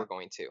fucking know we're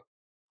going to.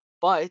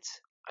 But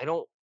I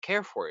don't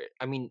care for it.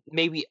 I mean,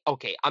 maybe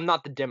okay. I'm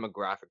not the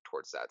demographic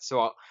towards that,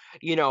 so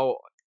you know.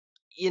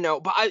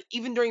 But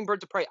even during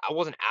Birds of Prey, I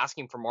wasn't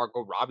asking for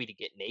Margot Robbie to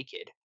get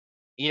naked.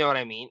 You know what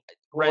I mean?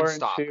 Red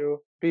stop.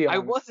 I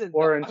wasn't.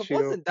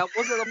 That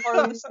wasn't a part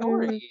of the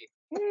story.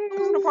 It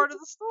wasn't a part of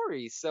the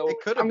story. So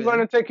I'm going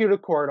to take you to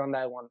court on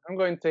that one.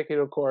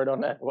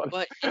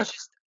 But it's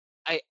just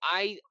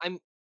I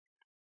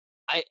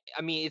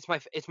mean it's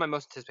my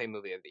most anticipated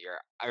movie of the year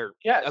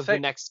of the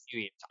next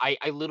few years. I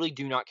literally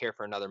do not care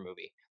for another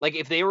movie. Like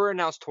if they were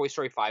announced Toy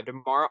Story 5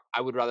 tomorrow,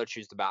 I would rather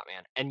choose the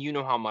Batman. And you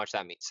know how much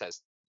that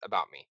says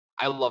about me.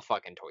 I love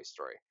fucking Toy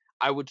Story.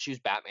 I would choose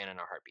Batman in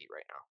a heartbeat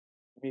right now.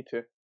 Me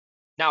too.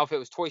 Now if it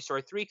was Toy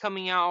Story 3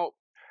 coming out,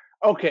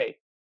 okay.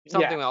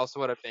 Something else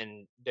would have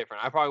been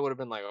different. I probably would have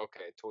been like,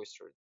 okay, Toy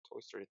Story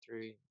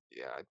 3.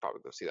 Yeah, I'd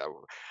probably go see that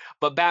one.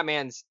 But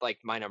Batman's like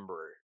my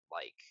number.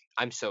 Like,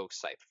 I'm so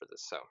psyched for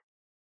this. So,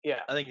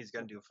 yeah, I think he's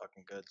gonna do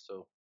fucking good.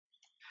 So,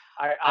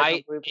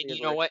 and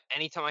you know what?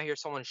 Anytime I hear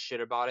someone shit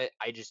about it,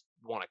 I just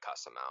want to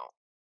cuss them out.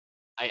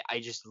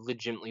 I just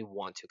legitimately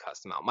want to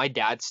cuss them out. My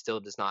dad still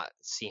does not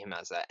see him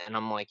as that, and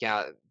I'm like,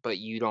 yeah, but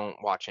you don't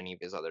watch any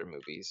of his other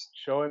movies.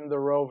 Show him the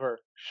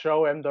Rover.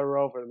 The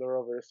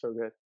Rover is so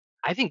good.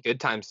 I think Good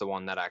Time's the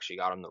one that actually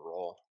got him the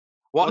role.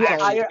 Well,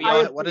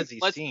 what has he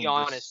let's seen? Be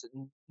honest,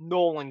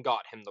 Nolan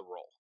got him the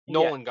role.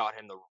 Nolan got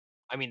him the role.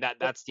 I mean,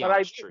 that's the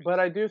honest truth.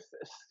 But I do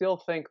still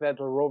think that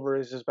The Rover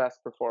is his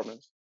best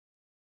performance.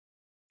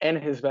 And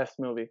his best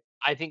movie.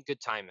 I think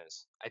Good Time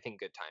is.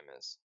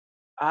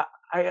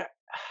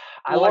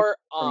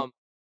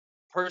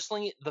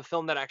 Personally, the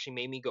film that actually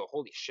made me go,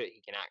 holy shit,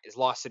 he can act, is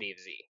Lost City of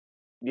Z.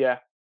 Yeah.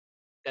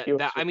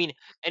 I mean,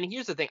 and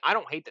here's the thing. I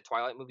don't hate the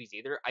Twilight movies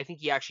either. I think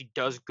he actually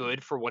does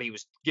good for what he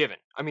was given.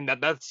 I mean,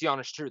 that's the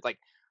honest truth. Like,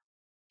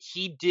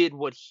 he did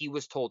what he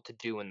was told to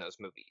do in those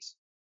movies.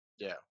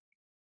 Yeah.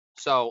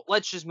 So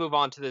let's just move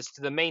on to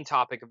the main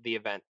topic of the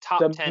event.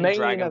 Top 10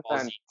 Dragon Ball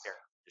Z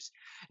characters.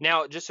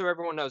 Now, just so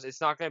everyone knows,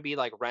 it's not going to be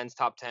like Ren's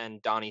top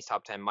 10, Donnie's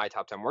top 10, my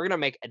top 10. We're going to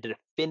make a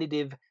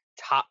definitive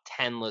top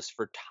 10 list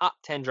for top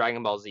 10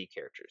 Dragon Ball Z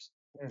characters.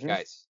 Mm-hmm.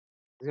 Guys,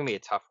 it's going to be a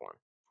tough one.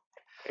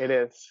 It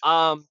is.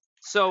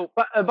 So,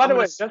 by the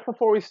way, just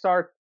before we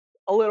start,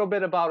 a little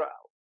bit about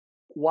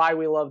why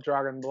we love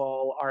Dragon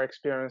Ball, our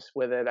experience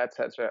with it,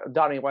 etc.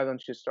 Donnie, why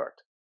don't you start?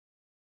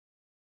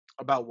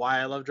 About why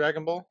I love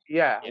Dragon Ball?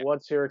 Yeah.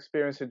 What's your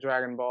experience with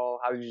Dragon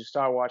Ball? How did you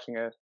start watching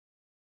it?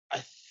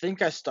 I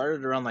think I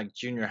started around like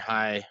junior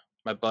high.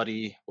 My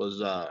buddy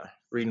was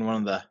reading one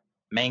of the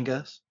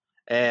mangas,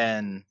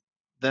 and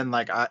then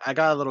like I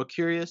got a little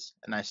curious,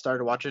 and I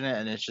started watching it,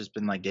 and it's just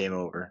been like game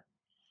over.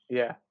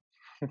 Yeah.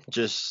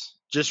 Just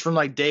from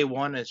like day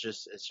one, it's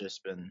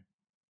just been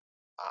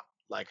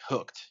like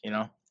hooked, you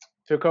know.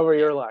 Took over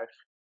your life.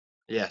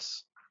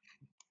 Yes.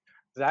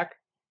 Zach?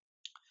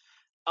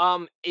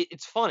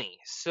 It's funny.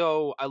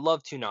 So I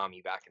loved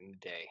Toonami back in the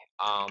day.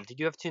 Did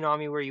you have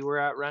Toonami where you were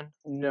at, Ren?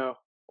 No,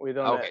 we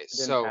don't. Okay,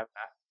 Didn't have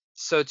that.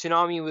 so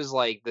Toonami was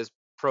like this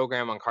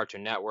program on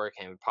Cartoon Network,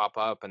 and it would pop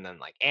up, and then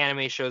like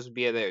anime shows would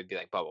be there. It would be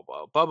like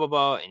Bubble,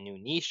 and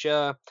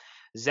Nunisha,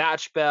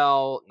 Zatch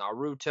Bell,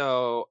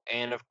 Naruto,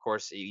 and of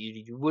course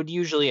you would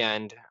usually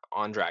end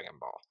on Dragon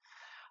Ball.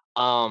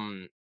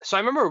 So I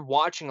remember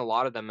watching a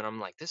lot of them, and I'm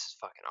like, this is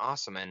fucking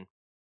awesome. And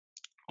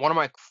one of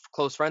my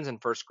close friends in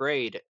first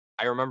grade,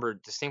 I remember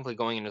distinctly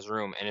going in his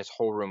room, and his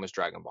whole room was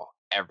Dragon Ball.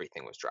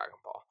 Everything was Dragon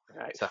Ball.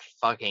 Nice. So I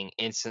fucking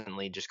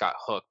instantly just got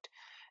hooked.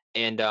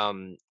 And I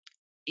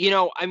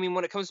mean,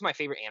 when it comes to my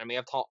favorite anime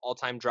of all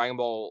time, Dragon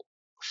Ball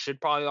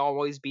should probably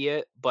always be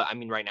it. But I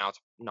mean, right now it's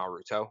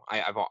Naruto.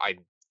 I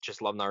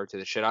just love Naruto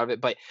the shit out of it.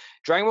 But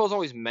Dragon Ball has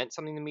always meant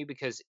something to me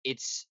because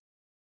it's,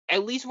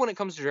 at least when it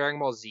comes to Dragon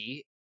Ball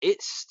Z,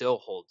 it still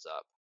holds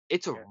up.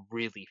 It's a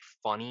really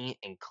funny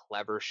and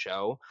clever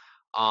show.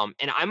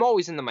 And I'm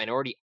always in the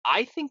minority.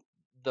 I think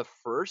the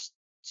first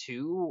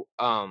two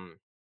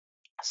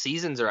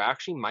seasons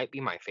might be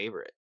my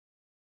favorite.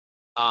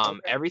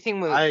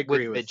 Everything with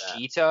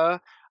Vegeta,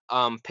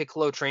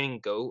 Piccolo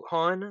training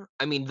Gohan.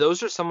 I mean,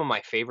 those are some of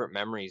my favorite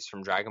memories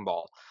from Dragon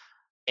Ball.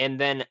 And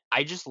then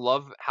I just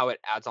love how it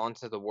adds on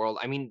to the world.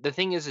 I mean, the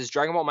thing is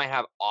Dragon Ball might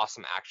have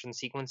awesome action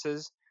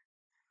sequences,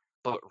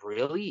 but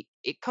really,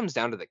 it comes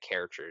down to the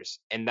characters,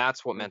 and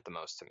that's what meant the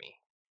most to me.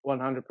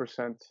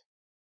 100%.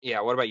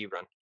 Yeah, what about you,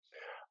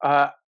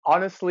 Ren?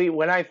 Honestly,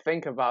 when I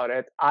think about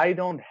it, I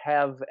don't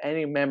have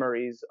any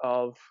memories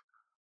of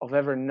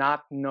ever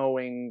not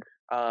knowing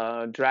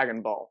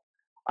Dragon Ball.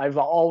 I've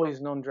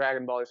always known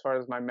Dragon Ball as far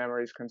as my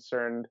memory is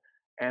concerned,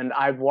 and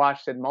I've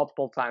watched it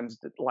multiple times,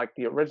 like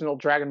the original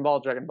Dragon Ball,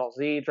 Dragon Ball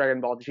Z,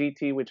 Dragon Ball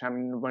GT, which I'm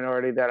in the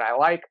minority that I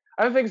like.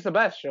 I don't think it's the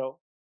best show,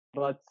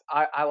 but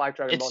I like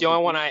Dragon Ball. It's the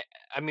only one I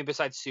mean,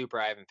 besides Super,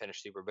 I haven't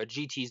finished Super, but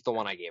GT's the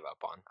one I gave up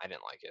on. I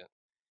didn't like it.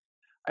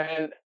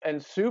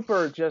 And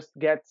Super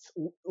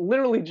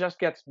literally just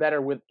gets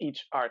better with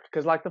each arc,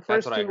 because like the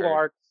first two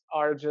arcs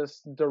are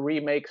just the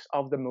remakes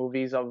of the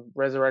movies of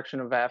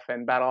Resurrection of F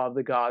and Battle of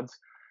the Gods.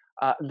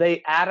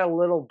 They add a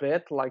little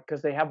bit, like,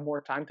 because they have more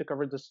time to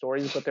cover the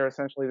stories, but they're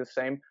essentially the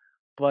same.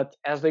 But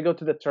as they go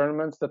to the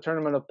tournaments, the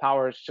Tournament of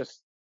Power is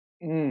just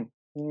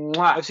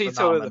I've seen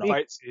some of the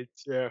fight scenes.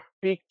 Yeah,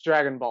 peak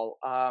Dragon Ball.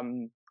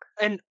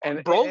 And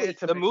Broly,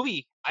 the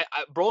movie,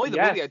 Broly,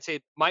 the movie, I'd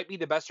say might be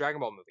the best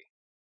Dragon Ball movie.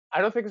 I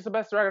don't think it's the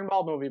best Dragon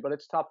Ball movie, but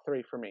it's top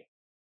 3 for me.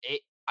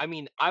 I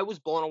mean, I was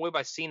blown away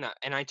by seeing that,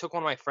 and I took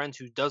one of my friends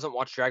who doesn't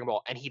watch Dragon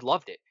Ball, and he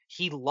loved it.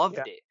 He loved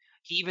it.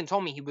 He even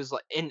told me, he was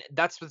like, and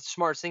that's the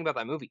smartest thing about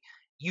that movie.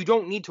 You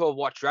don't need to have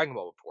watched Dragon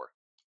Ball before.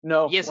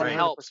 No. Yes, 100%. It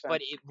helps,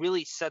 but it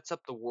really sets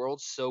up the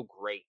world so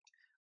great.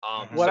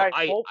 What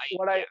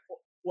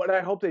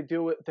I hope they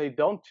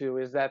don't do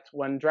is that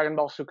when Dragon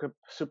Ball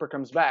Super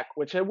comes back,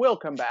 which it will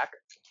come back,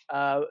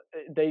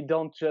 they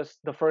don't just,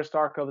 the first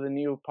arc of the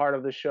new part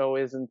of the show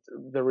isn't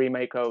the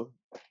remake of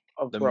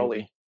Broly.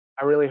 Movie.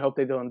 I really hope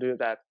they don't do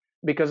that,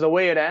 because the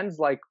way it ends,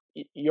 like,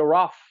 you're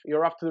off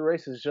to the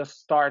races. Just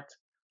start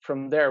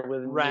from there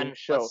with the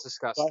show. Let's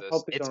discuss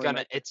this.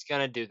 It's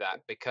gonna do that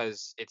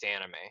because it's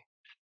anime.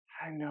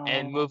 I know.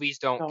 And movies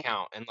don't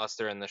count unless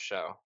they're in the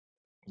show.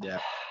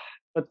 Yeah.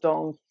 But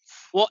don't.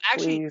 Well,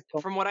 actually,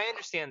 from what I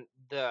understand,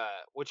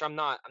 which I'm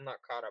not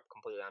caught up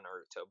completely on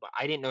Naruto, but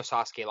I didn't know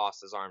Sasuke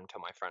lost his arm until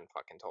my friend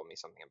fucking told me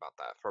something about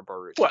that for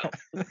Boruto. Well,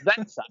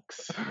 that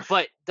sucks.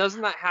 But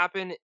doesn't that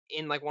happen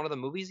in like one of the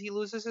movies? He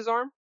loses his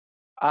arm.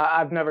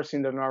 I've never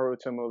seen the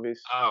Naruto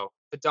movies. Oh,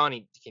 but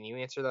Donnie, can you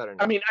answer that or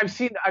no? I mean, I've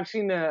seen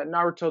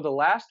Naruto the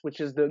Last, which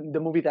is the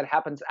movie that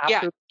happens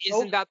after. Yeah,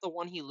 isn't that the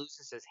one he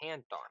loses his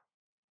hand on?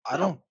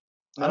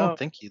 I don't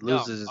think he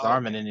loses his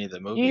arm in any of the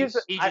movies.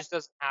 He just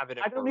doesn't have it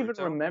in I don't even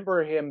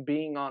remember him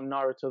being on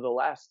Naruto the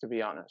Last, to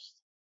be honest.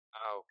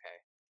 Oh,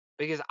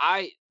 okay.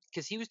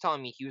 Because he was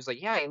telling me, he was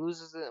like, yeah, he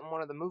loses it in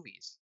one of the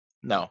movies.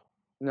 No.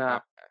 Okay.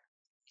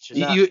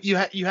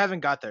 You haven't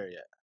got there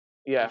yet.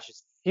 Yeah.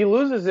 He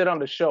loses it on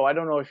the show. I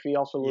don't know if he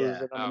also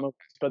loses it on the movies.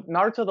 But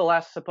Naruto the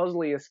Last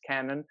supposedly is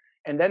canon.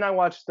 And then I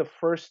watched the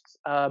first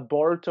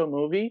Boruto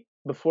movie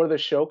before the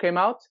show came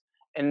out.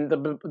 And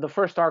the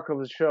first arc of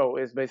the show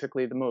is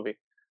basically the movie.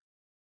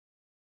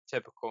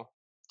 Typical.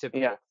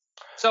 Yeah.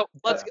 So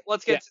let's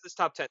get to this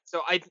top 10.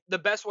 So the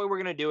best way we're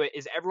gonna do it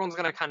is everyone's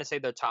gonna kind of say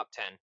their top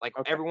 10, like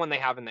everyone they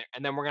have in there,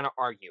 and then we're gonna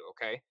argue.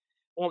 Okay.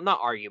 Well, not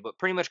argue, but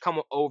pretty much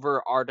come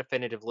over our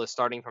definitive list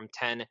starting from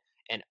 10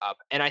 and up.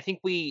 And I think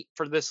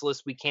for this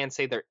list, we can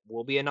say there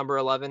will be a number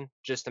 11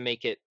 just to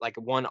make it like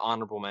one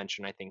honorable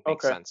mention. I think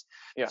makes sense.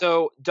 Yeah.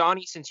 So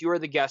Donnie, since you are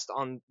the guest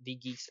on the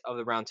Geeks of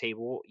the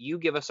Roundtable, you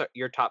give us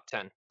your top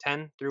 10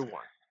 through 1.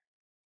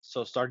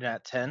 So starting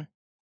at 10.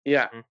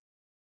 Yeah. Mm-hmm.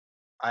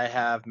 I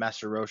have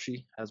Master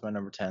Roshi as my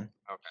number 10.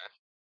 Okay.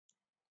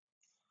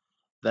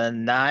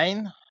 Then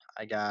 9,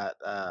 I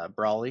got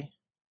Brawly.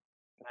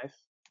 Nice.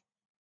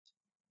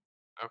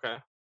 Okay.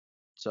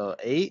 So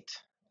 8,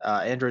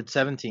 Android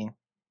 17.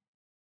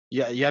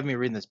 Yeah, you have me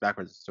reading this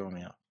backwards. It's throwing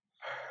me off.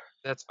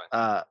 That's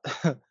fine.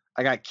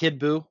 I got Kid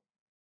Buu,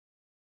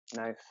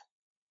 Nice.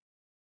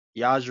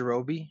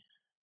 Yajirobe,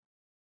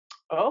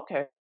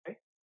 Okay.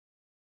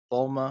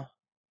 Bulma,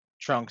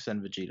 Trunks,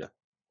 and Vegeta.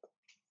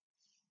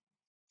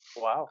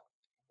 Wow.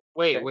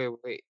 Wait.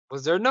 Okay.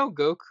 Was there no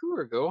Goku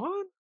or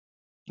Gohan?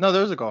 No,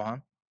 there's a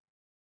Gohan.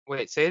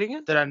 Wait, say it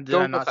again. Did I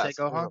Go not say fast.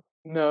 Go. Gohan?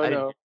 No, I didn't.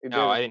 no, it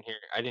No, didn't.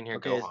 I didn't hear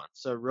Okay, Gohan.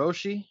 so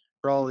Roshi,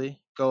 Broly,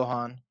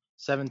 Gohan,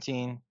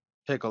 17,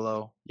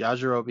 Piccolo,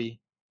 Yajirobe,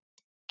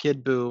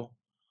 Kid Buu,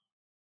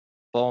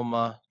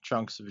 Bulma,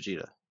 Trunks,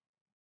 Vegeta.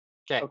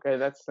 Okay.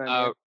 That's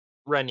 10.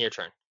 Ren, your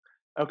turn.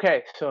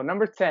 Okay, so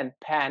number 10,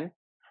 Pan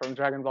from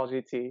Dragon Ball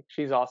GT.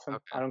 She's awesome.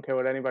 Okay. I don't care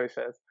what anybody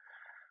says.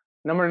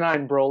 Number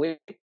 9, Broly.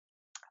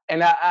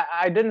 And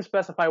I didn't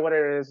specify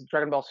whether it is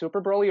Dragon Ball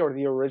Super Broly or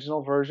the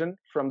original version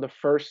from the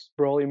first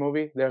Broly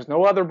movie. There's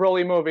no other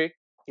Broly movie.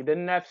 He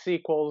didn't have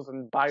sequels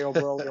and Bio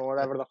Broly or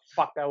whatever the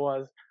fuck that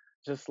was.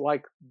 Just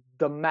like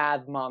the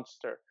mad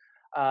monster.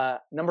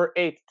 Number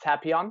 8,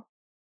 Tapion.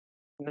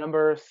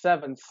 Number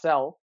 7,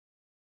 Cell.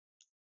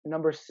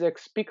 Number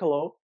 6,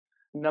 Piccolo.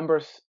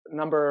 Number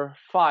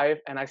 5,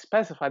 and I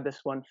specified this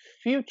one,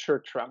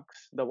 Future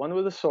Trunks, the one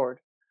with the sword.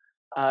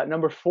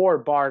 Number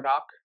 4,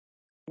 Bardock.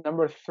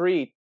 Number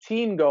 3,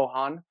 Teen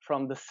Gohan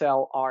from the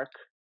Cell arc.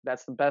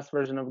 That's the best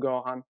version of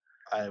Gohan.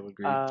 I would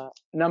agree.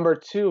 Number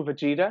 2,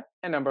 Vegeta,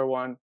 and number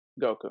 1,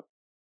 Goku.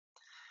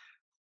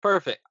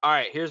 Perfect. All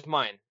right, here's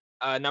mine.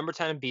 Number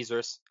 10,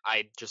 Beezers.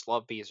 I just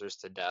love Beezers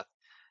to death.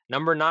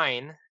 Number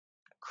 9,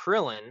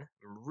 Krillin.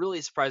 I'm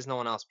really surprised no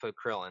one else put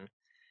Krillin.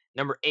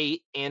 Number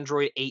 8,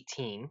 Android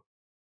 18.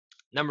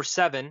 Number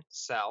 7,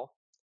 Cell.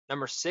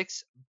 Number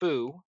 6,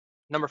 Boo.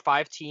 Number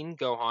 5, Teen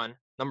Gohan.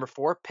 Number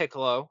 4,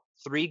 Piccolo.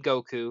 3,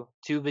 Goku.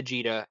 2,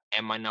 Vegeta.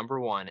 And my number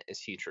 1 is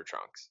Future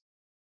Trunks.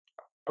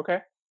 Okay.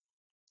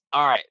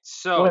 All right,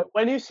 so...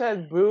 When you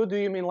said Boo, do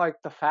you mean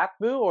like the fat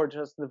Boo or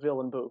just the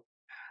villain Boo?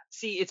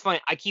 See, it's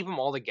funny. I keep them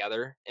all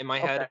together in my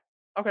head.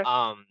 Okay.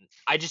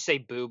 I just say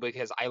Boo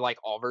because I like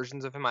all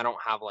versions of him. I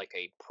don't have like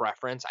a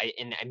preference. I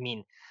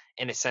mean,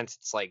 in a sense,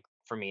 it's like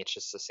for me, it's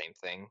just the same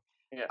thing.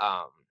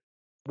 Yeah.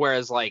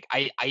 Whereas like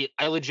I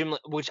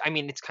legitimately, which I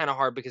mean, it's kind of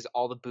hard because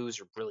all the Boos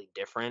are really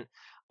different.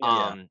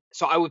 Yeah.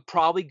 So I would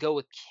probably go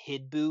with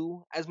Kid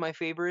Boo as my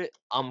favorite.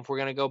 If we're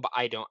gonna go, but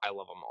I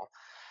love them all.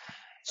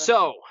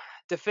 So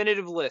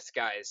definitive list,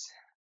 guys.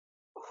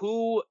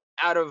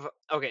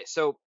 Okay,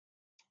 so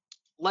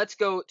let's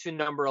go to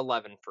number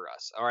 11 for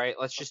us. All right,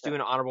 let's just do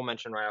an honorable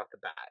mention right off the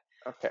bat.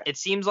 Okay. It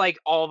seems like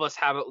all of us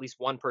have at least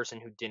one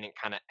person who didn't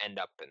kind of end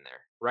up in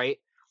there, right?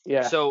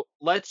 Yeah. So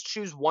let's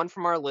choose one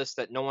from our list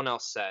that no one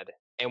else said,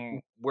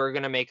 and we're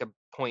gonna make a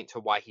point to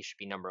why he should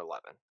be number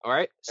 11. All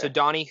right. So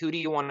Donnie, who do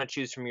you want to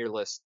choose from your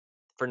list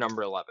for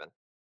number 11?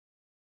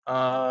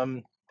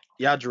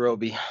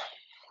 Yajirobe.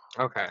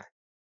 Okay.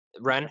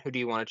 Ren, who do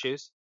you want to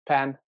choose?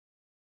 Pan.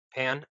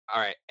 All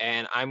right,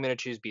 and I'm gonna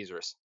choose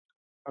Beezers.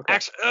 Okay.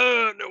 Actually,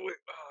 no wait.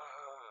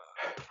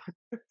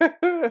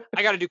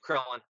 I gotta do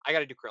Krillin.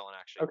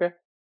 Actually. Okay.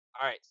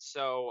 All right,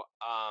 so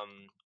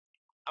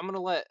I'm gonna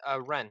let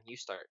Ren, you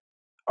start.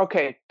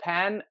 Okay,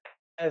 Pan.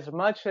 As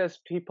much as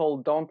people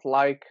don't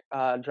like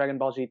Dragon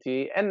Ball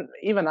GT, and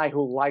even I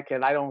who like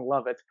it, I don't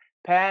love it.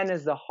 Pan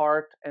is the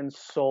heart and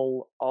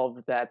soul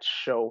of that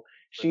show.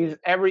 She's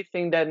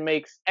everything that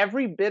makes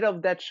every bit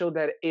of that show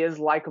that is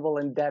likable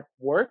and that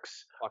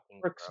works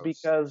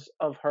because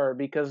of her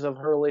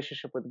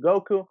relationship with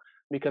Goku,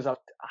 because of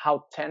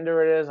how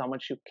tender it is, how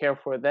much you care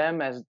for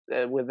them as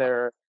with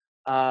their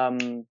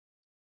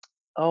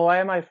why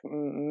am I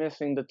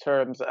missing the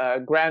terms?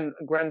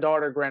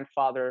 Granddaughter,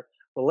 grandfather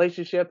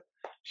relationship.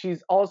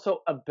 She's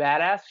also a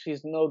badass.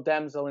 She's no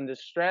damsel in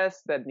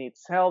distress that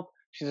needs help.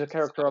 She's a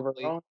character of her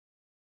own.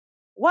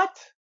 What?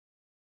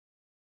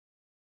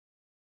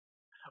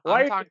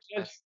 Why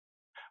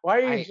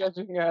are you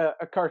judging a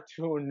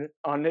cartoon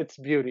on its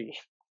beauty?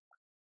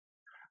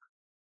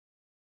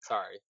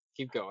 Sorry,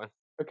 keep going.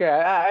 Okay,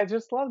 I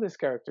just love this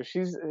character.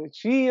 She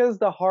is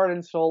the heart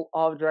and soul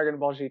of Dragon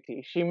Ball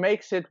GT. She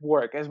makes it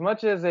work. As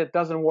much as it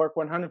doesn't work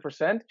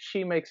 100%,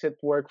 she makes it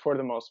work for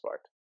the most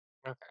part.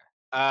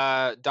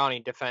 Okay.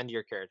 Donnie, defend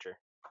your character.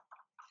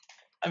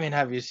 I mean,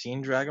 have you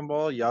seen Dragon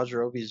Ball?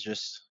 Yajirobe is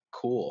just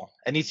cool.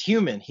 And he's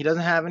human. He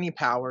doesn't have any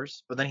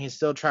powers, but then he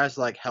still tries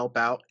to like help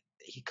out.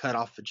 He cut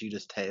off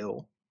Vegeta's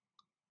tail.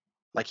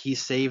 Like he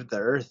saved the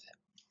Earth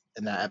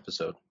in that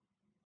episode.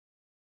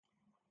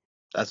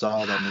 That's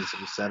all that needs to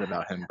be said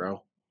about him,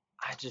 bro.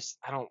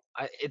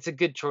 It's a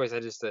good choice.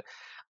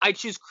 I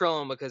choose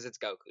Krillin because it's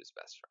Goku's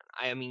best friend.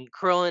 I mean,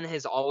 Krillin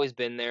has always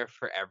been there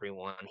for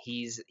everyone.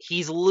 He's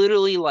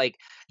literally like,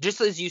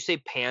 just as you say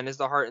Pan is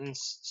the heart and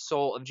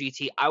soul of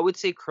GT, I would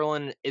say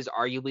Krillin is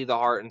arguably the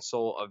heart and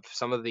soul of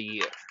some of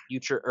the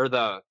future or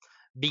the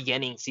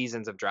beginning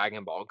seasons of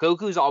Dragon Ball.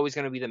 Goku's always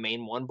going to be the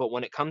main one, but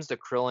when it comes to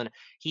Krillin,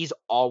 he's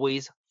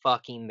always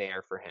fucking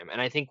there for him. And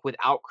I think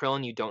without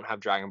Krillin, you don't have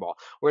Dragon Ball.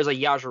 Whereas like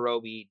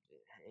Yajirobe,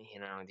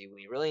 do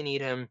we really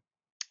need him?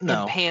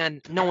 No. And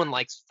Pan, no one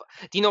likes.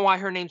 Do you know why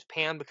her name's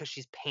Pan? Because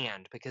she's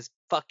panned. Because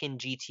fucking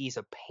GT is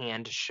a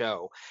panned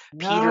show.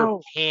 Peter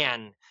No.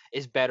 Pan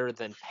is better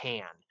than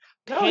Pan.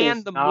 No, Pan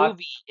he's the not.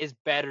 movie is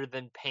better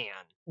than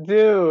Pan.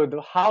 Dude,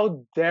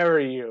 how dare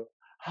you?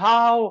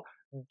 How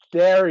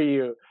dare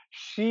you?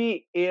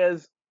 She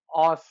is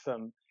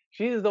awesome.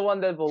 She's the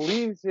one that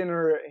believes in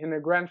her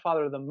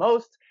grandfather the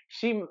most.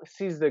 She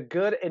sees the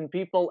good in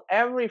people.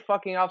 Every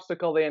fucking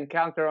obstacle they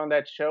encounter on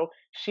that show,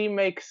 she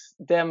makes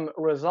them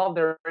resolve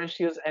their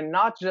issues, and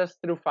not just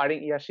through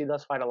fighting. Yes, she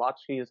does fight a lot.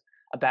 She's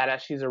a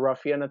badass. She's a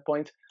ruffian at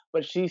points,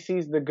 but she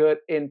sees the good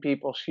in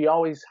people. She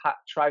always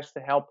tries to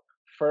help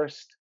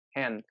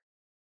firsthand.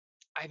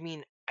 I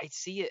mean, I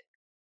see it.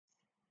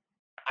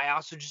 I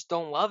also just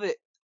don't love it.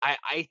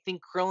 I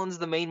think Krillin's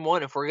the main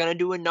one. If we're gonna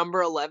do a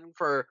number 11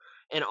 for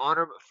an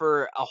honor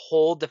for a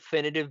whole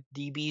definitive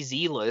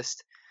DBZ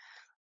list,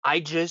 I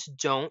just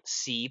don't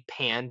see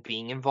Pan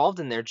being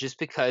involved in there just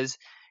because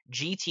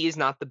GT is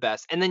not the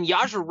best. And then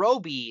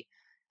Yajirobe,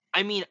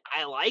 I mean,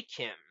 I like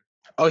him.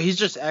 Oh, he's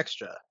just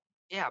extra.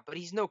 Yeah, but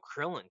he's no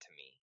Krillin to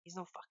me. He's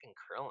no fucking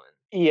Krillin.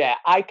 Yeah,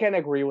 I can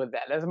agree with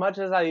that. As much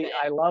as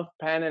I love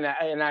Pan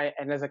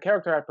and as a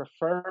character I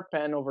prefer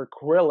Pan over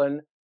Krillin,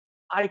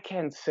 I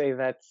can't say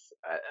that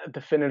a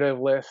definitive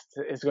list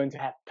is going to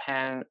have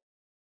Pan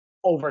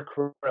over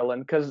Krillin,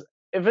 because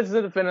if it's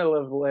the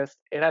definitive list,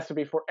 it has to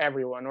be for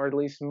everyone, or at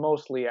least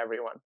mostly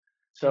everyone.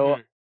 So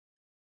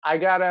I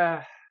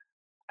gotta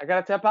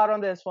tap out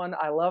on this one.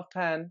 I love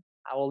Pan.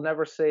 I will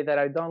never say that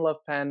I don't love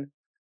Pan,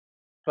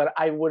 but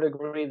I would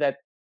agree that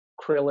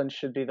Krillin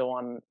should be the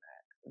one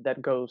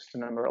that goes to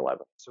number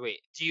 11. So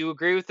wait, do you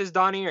agree with this,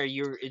 Donnie, or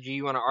do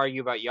you want to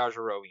argue about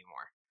Yajirobe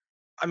more?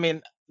 I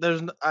mean,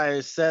 I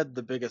said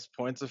the biggest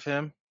points of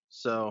him,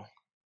 so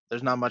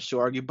there's not much to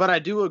argue. But I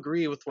do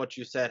agree with what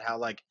you said, how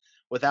like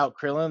without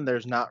Krillin,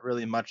 there's not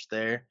really much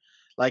there.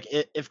 Like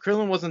if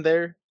Krillin wasn't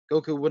there,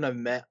 Goku wouldn't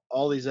have met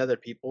all these other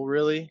people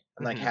really,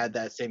 and like had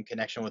that same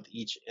connection with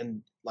each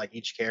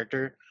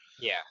character.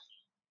 Yeah.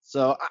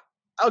 So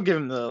I'll give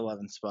him the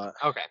 11th spot.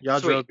 Okay.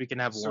 Yajirobe can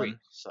have one.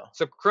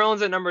 So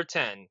Krillin's at number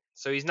 10.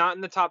 So he's not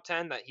in the top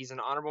 10. That he's an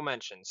honorable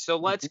mention. So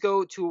let's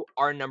go to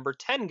our number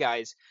 10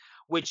 guys,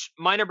 which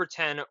my number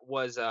 10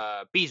 was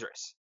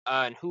Beezerus.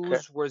 And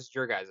whose was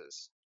your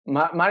guys's?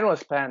 Mine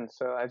was Pan,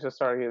 so I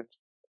just argued.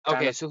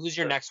 Okay, so who's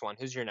your next one?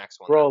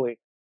 Broly.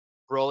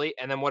 Broly,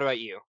 and then what about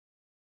you?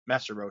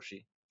 Master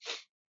Roshi.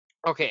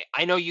 Okay,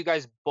 I know you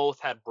guys both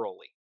had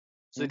Broly.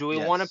 So do we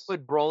want to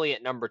put Broly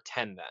at number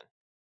 10 then?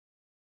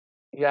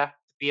 Yeah. To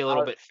be a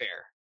little bit fair.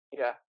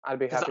 Yeah, I'd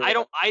be happy. I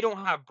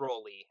don't have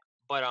Broly,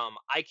 but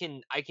I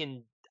can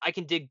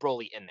dig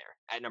Broly in there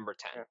at number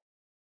 10. Yeah.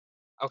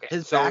 Okay.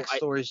 His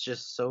backstory is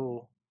just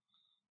so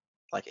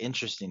like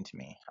interesting to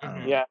me.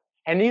 Yeah,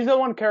 and he's the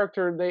one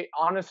character they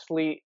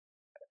honestly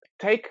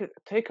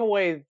take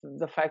away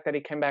the fact that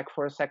he came back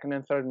for a second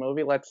and third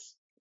movie. Let's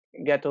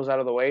get those out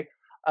of the way.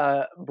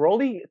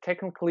 Broly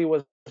technically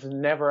was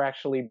never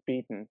actually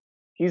beaten.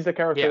 He's the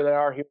character that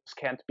our heroes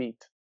can't beat.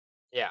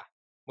 Yeah,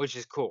 which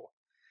is cool.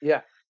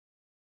 Yeah.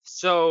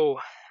 So,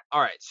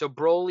 all right. So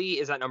Broly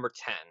is at number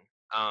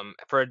 10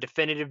 for a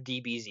definitive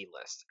DBZ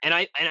list. And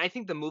I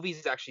think the movie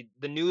is actually,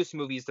 the newest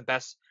movie is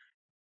the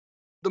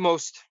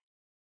most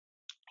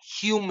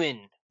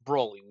human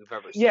Broly we've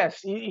ever seen.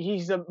 Yes,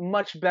 he's a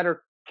much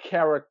better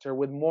character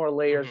with more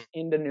layers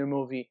in the new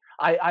movie.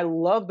 I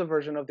love the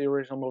version of the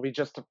original movie,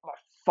 just a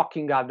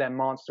fucking goddamn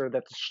monster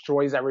that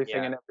destroys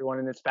everything and everyone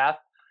in its path.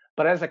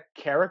 But as a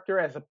character,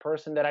 as a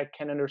person that I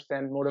can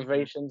understand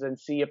motivations and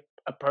see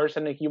a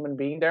person, a human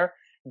being there,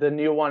 the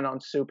new one on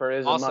Super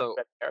is also, a much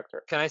better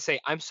character. Can I say,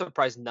 I'm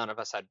surprised none of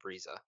us had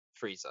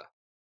Frieza.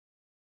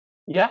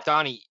 Yeah.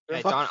 Donnie,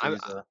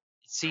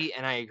 see,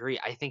 and I agree.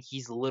 I think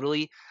he's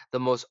literally the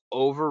most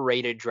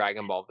overrated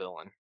Dragon Ball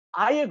villain.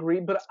 I agree,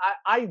 but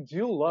I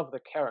do love the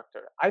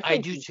character. I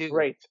do he's too.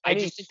 Great. And I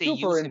just think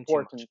they use him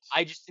too much.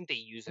 I just think they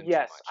use him too much.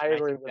 Yes, I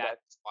agree with that.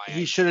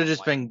 He should have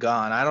just been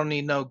gone. I don't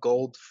need no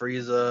gold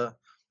Frieza.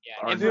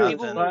 Yeah, and for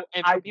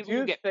people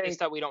who get pissed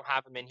that we don't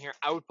have him in here,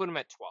 I would put him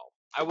at 12.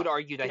 I would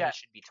argue that he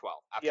should be 12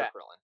 after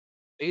Krillin.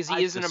 Because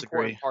he is an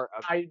important part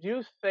of it. I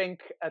do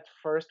think at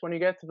first, when you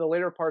get to the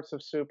later parts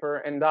of Super,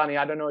 and Donnie,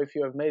 I don't know if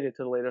you have made it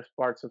to the later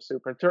parts of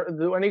Super,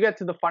 when you get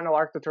to the final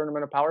arc, the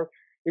Tournament of Power,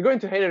 you're going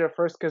to hate it at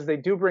first because they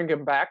do bring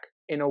him back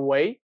in a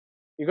way.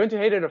 You're going to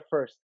hate it at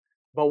first.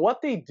 But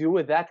what they do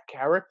with that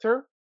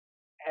character,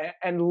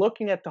 and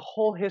looking at the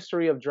whole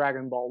history of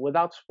Dragon Ball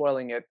without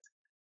spoiling it,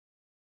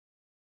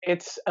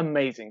 it's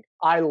amazing.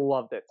 I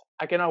loved it.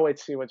 I cannot wait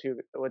to see what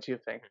you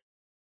think.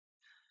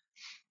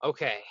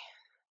 Okay.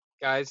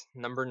 Guys,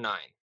 number 9.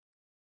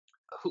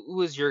 Who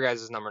was your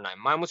guys' number 9?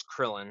 Mine was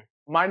Krillin.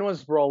 Mine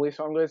was Broly,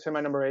 so I'm going to say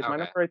my number 8. Okay. My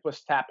number 8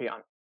 was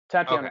Tapion.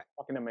 Tapion is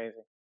fucking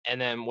amazing. And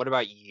then what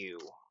about you?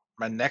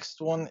 My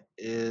next one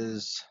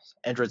is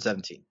Android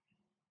 17.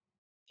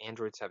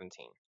 Android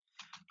 17.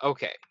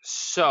 Okay,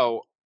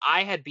 so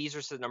I had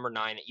Beezerus at number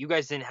 9. You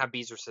guys didn't have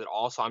Beezerus at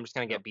all, so I'm just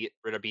going to get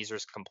rid of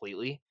Beezerus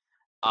completely.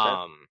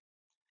 Okay.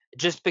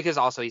 Just because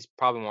also he's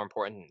probably more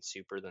important in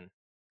Super than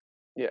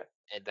Yeah.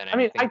 than I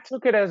mean, anything. I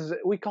took it as,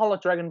 we call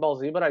it Dragon Ball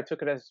Z, but I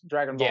took it as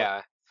Dragon Ball.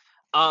 Yeah.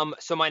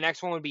 So my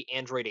next one would be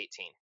Android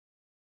 18.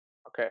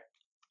 Okay.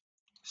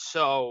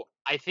 So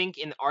I think,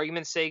 in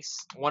argument's sakes,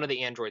 one of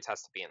the androids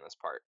has to be in this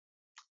part.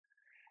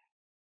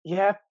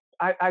 Yeah,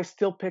 I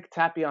still pick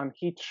Tapion.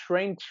 He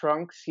trained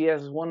Trunks. He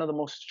has one of the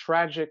most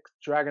tragic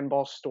Dragon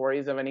Ball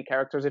stories of any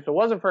characters. If it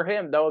wasn't for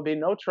him, there would be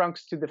no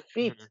Trunks to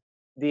defeat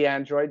the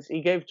androids.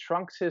 He gave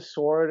Trunks his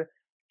sword.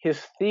 His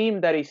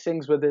theme that he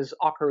sings with his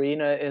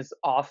ocarina is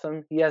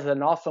awesome. He has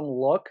an awesome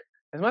look.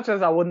 As much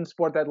as I wouldn't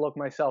sport that look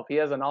myself, he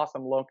has an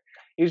awesome look.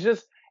 He's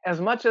just,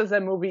 as much as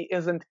that movie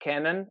isn't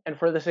canon, and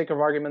for the sake of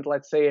argument,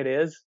 let's say it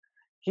is,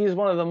 he's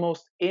one of the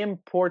most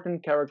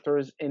important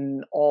characters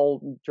in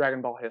all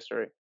Dragon Ball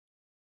history.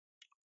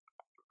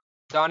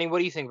 Donnie, what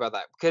do you think about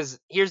that? Because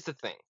here's the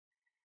thing.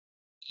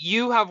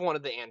 You have one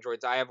of the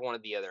androids. I have one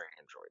of the other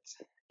androids.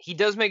 He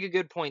does make a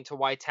good point to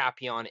why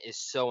Tapion is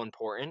so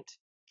important.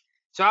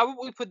 So how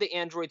about we put the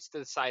androids to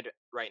the side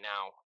right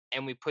now,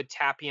 and we put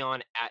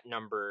Tapion at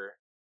number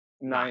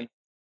 9.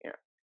 Yeah.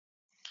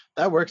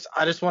 That works.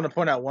 I just want to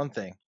point out one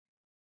thing.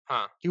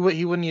 Huh. He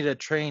wouldn't need to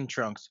train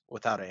Trunks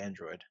without an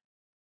android.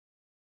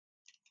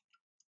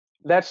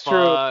 That's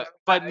true.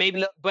 But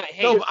maybe. But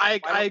hey. No,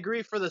 I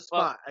agree for the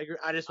spot. I agree.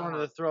 I just wanted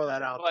to throw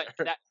that out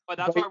there. But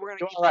that's why we're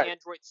gonna keep the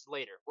androids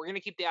later. We're gonna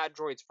keep the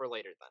androids for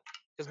later then,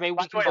 because maybe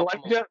we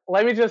can.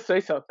 Let me just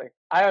say something.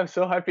 I am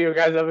so happy you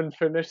guys haven't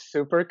finished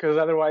Super, because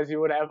otherwise you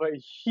would have a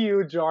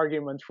huge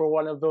argument for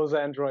one of those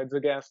androids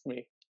against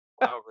me.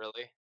 Oh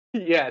really?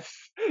 Yes.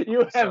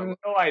 You have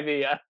no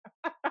idea.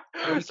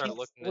 You can't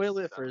spoil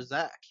it for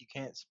Zach. You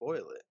can't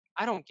spoil it.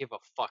 I don't give a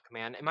fuck,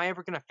 man. Am I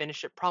ever gonna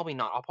finish it? Probably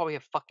not. I'll probably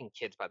have fucking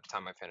kids by the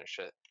time I finish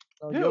it.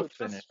 Oh, dude,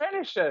 just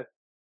finish it.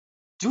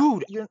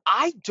 Dude,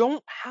 I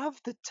don't have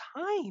the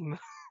time.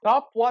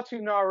 Stop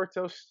watching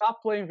Naruto.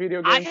 Stop playing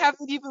video games. I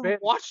haven't even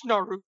watched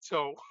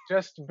Naruto.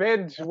 Just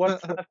binge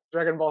what's left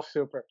Dragon Ball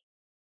Super.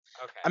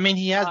 Okay. I mean,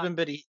 he has been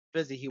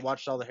busy. He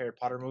watched all the Harry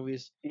Potter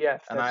movies.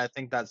 Yes. And I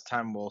think that's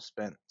time well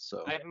spent.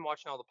 So I've been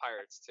watching all the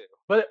Pirates too.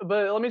 But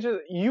let me just,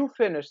 you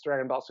finished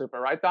Dragon Ball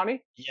Super, right,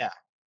 Donnie? Yeah.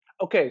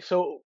 Okay,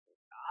 so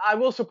I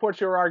will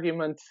support your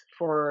argument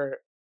for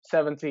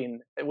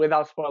 17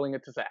 without spoiling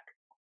it to Zach.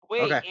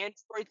 Wait, okay.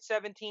 Android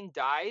 17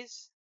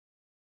 dies?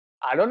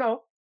 I don't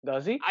know.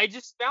 Does he? I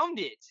just found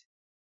it.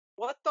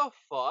 What the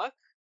fuck?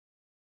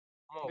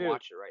 I'm gonna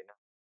watch it right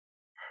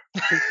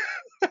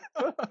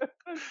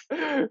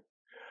now.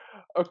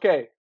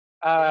 Okay.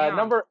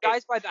 Number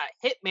guys by that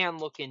Hitman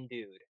looking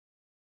dude.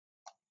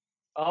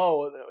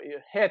 Oh,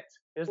 Hit.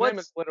 His name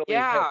is literally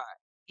Hit.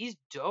 He's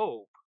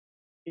dope.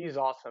 He's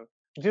awesome.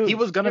 Dude, he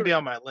was gonna be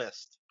on my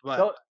list,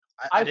 but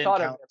I didn't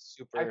count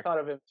Super. I thought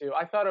of him too.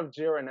 I thought of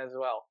Jiren as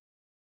well.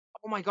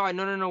 Oh my god,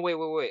 no,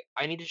 wait.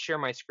 I need to share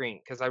my screen,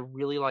 because I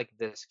really like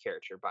this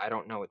character, but I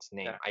don't know its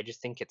name. Yeah. I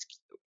just think it's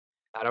cute.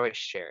 How do I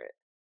share it?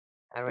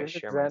 How do I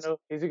share my screen?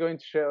 Is he going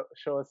to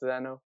show us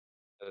Zeno?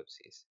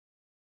 Oopsies.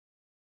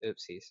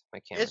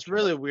 My camera. It's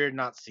really weird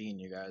not seeing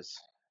you guys.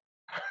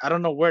 I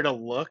don't know where to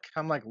look.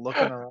 I'm like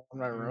looking around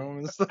my room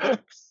and stuff.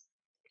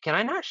 Can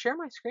I not share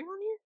my screen on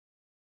here?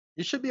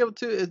 You should be able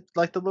to. It's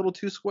like the little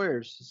 2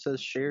 squares. It says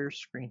share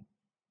screen.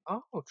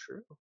 Oh,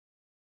 true.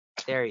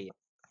 There you go.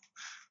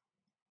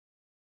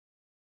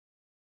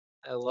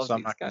 I love so these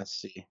I'm not guys. Gonna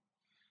see.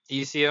 Do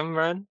you see him,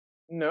 Ren?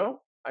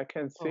 No, I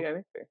can't see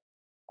anything.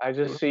 I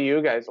just see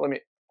you guys. Let me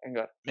hang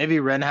on.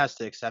 Maybe Ren has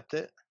to accept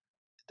it.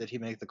 Did he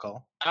make the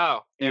call? Oh,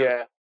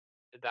 yeah.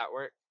 Did that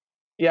work?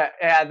 Yeah,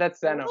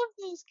 that's Zeno. I love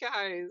these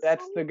guys.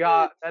 That's the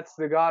god. That's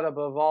the god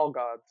above all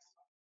gods.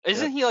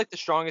 Isn't he like the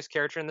strongest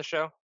character in the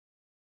show?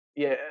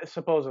 Yeah,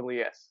 supposedly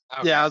yes.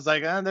 Okay. Yeah, I was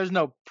like, there's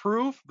no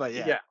proof, but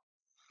yeah. Yeah,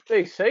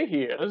 they say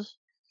he is.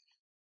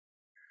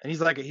 And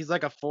he's like a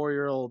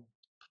 4-year-old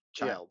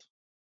child.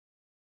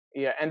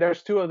 Yeah, and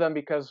there's 2 of them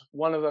because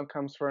one of them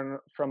comes from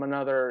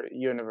another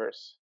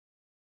universe.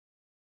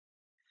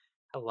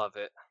 I love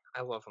it.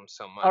 I love him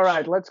so much. All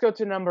right, let's go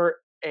to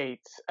number 8.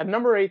 At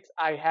number 8,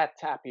 I had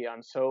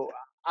Tapion. So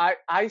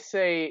I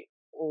say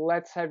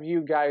let's have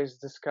you guys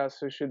discuss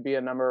who should be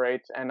at number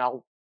 8, and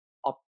I'll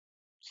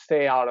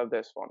stay out of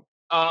this one.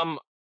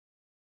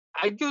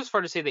 I'd go as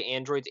far to say the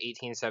androids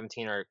 18 and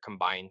 17 are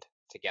combined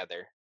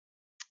together.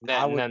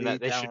 Then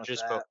they should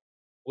just go.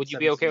 Would you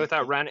be okay with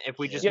that, Ren, if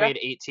we just made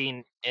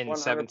 18 and 100%.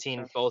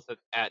 17 both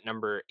at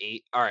number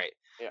 8? All right.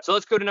 Yeah. So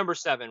let's go to number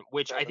 7,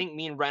 which I think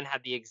me and Ren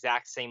had the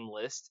exact same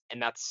list,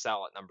 and that's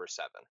Cell at number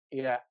 7.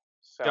 Yeah.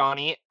 So.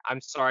 Donnie,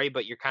 I'm sorry,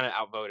 but you're kind of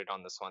outvoted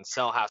on this one.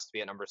 Cell has to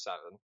be at number 7.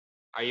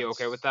 Are you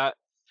okay with that?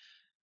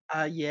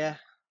 Yeah.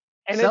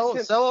 And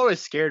Cell always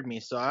scared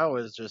me, so I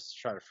always just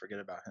try to forget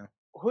about him.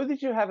 Who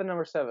did you have at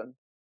number 7?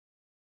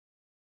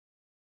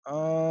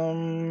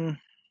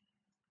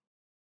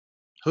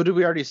 Who did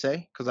we already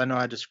say? Because I know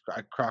I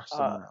crossed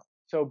someone out.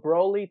 So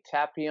Broly,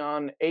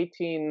 Tapion,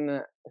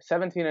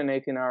 17 and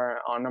 18 are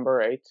on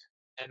number 8.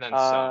 And then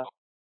Cell.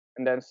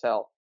 And then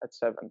Cell at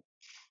 7.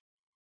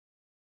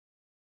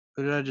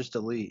 Who did I just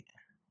delete?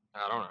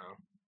 I don't know.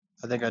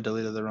 I think I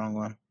deleted the wrong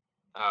one.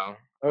 Oh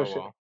shit.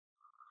 Well.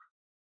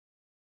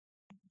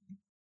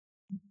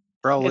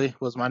 Broly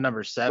was my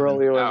number 7.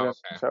 Broly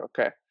was okay. So,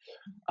 okay.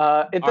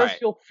 It does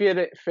feel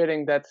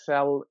fitting that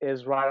Cell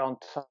is right on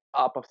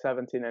top of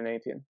 17 and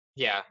 18.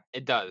 Yeah,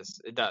 it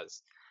does. It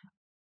does.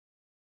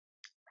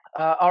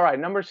 All right,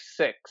 number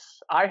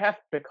 6. I have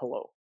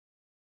Piccolo.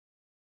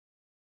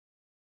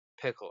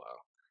 Piccolo.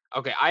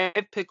 Okay, I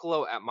have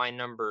Piccolo at my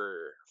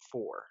number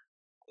 4.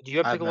 Do you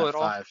have Piccolo at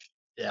all? 5.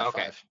 Yeah,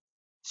 okay. 5.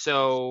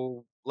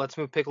 So let's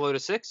move Piccolo to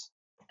 6.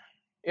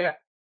 Yeah.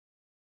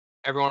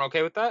 Everyone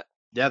okay with that?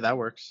 Yeah, that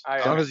works.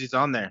 As long as he's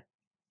on there.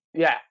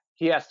 Yeah,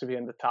 he has to be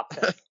in the top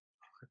 10.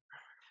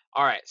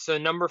 All right, so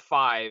number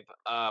 5,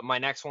 my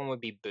next one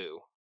would be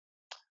Boo.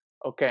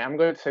 Okay, I'm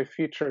going to say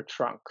Future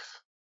Trunks.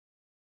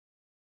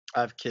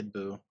 I have Kid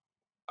Boo.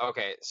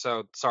 Okay,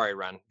 so sorry,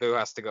 Ren. Boo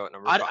has to go at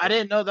number 5. I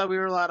didn't know that we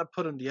were allowed to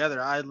put them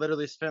together. I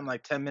literally spent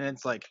like 10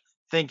 minutes like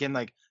thinking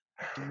like,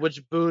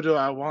 which Boo do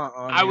I want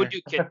on I would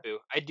do Kid Boo.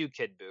 I do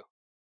Kid Boo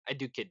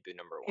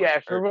number 1. Yeah,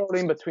 if you're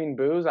voting between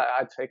Boos,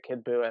 I'd say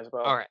Kid Boo as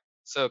well. All right,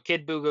 so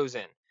Kid Boo goes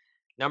in.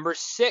 Number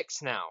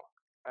 6 now.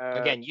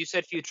 Again, you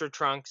said Future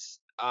Trunks.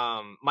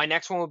 My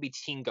next one would be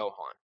Teen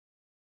Gohan.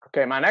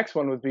 Okay, my next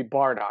one would be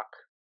Bardock.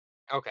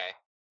 Okay,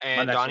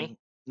 and Donnie?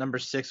 Number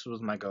 6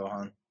 was my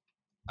Gohan.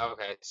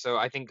 Okay, so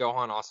I think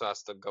Gohan also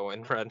has to go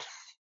in red.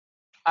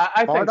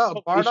 I think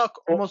Bardock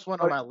almost went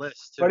on my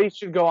list too. But he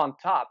should go on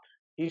top.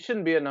 He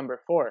shouldn't be a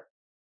number 4.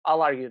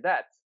 I'll argue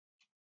that.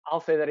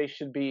 I'll say that he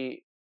should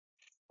be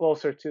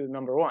closer to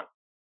number 1.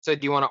 So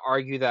do you want to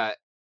argue that?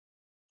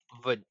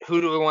 But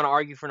who do we want to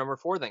argue for number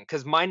 4 then?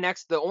 Because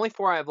the only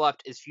 4 I have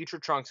left is Future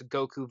Trunks,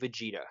 Goku,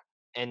 Vegeta,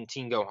 and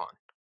Teen Gohan.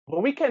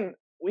 Well, we can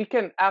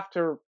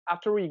after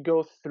we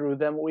go through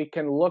them, we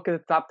can look at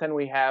the top 10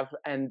 we have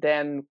and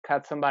then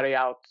cut somebody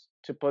out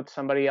to put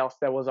somebody else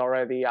that was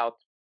already out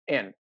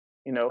in.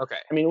 You know. Okay.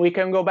 I mean, we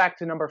can go back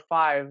to number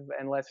 5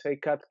 and let's say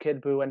cut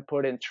Kid Buu and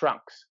put in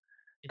Trunks.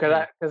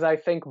 Because I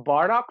think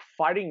Bardock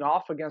fighting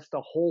off against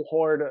the whole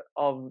horde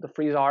of the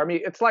Frieza army,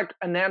 it's like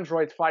an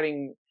android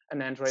fighting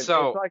an android.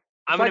 So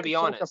I'm gonna be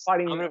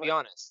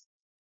honest.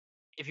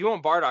 If you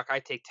want Bardock, I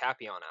take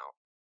Tapion out.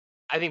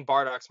 I think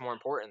Bardock's more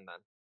important then.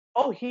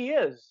 Oh, he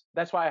is.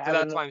 That's why I have.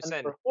 That's why I'm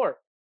saying.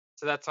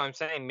 So that's why I'm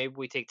saying maybe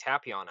we take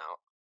Tapion out.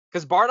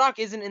 Because Bardock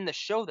isn't in the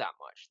show that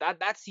much.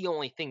 That's the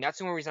only thing. That's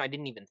the only reason I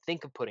didn't even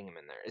think of putting him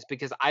in there. Is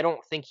because I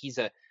don't think he's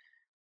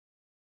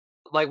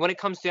like when it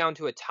comes down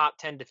to a top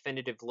 10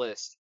 definitive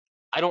list,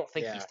 I don't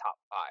think he's top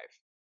 5.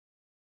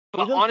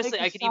 But honestly,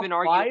 I could even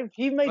argue.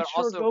 He made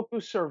sure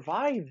Goku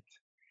survived.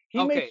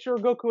 He made sure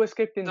Goku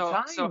escaped in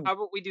time. So how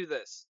about we do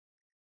this?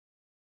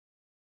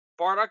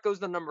 Bardock goes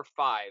to number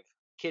 5.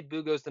 Kid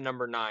Buu goes to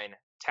number 9.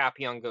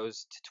 Tapion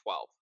goes to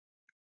 12.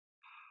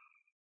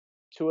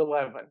 To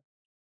 11.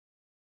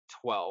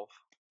 12.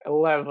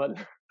 11.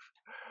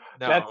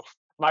 No.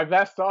 My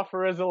best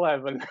offer is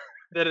 11.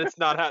 Then it's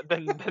not.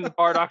 Then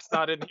Bardock's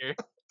not in here.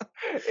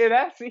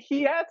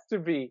 He has to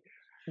be.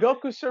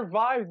 Goku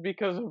survived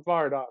because of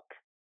Bardock.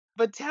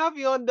 But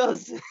Tapion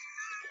doesn't.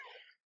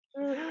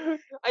 I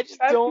just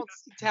don't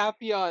see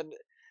Tapion.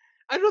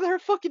 I'd rather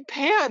have fucking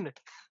Pan.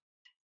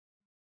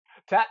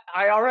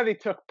 I already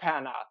took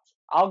Pan out.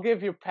 I'll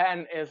give you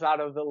Pan is out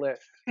of the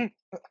list.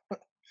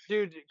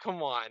 Dude,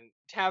 come on.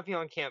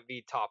 Tapion can't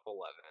be top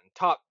 11.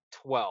 Top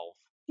 12.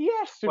 He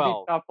has to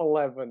be top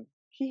 11.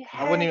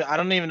 I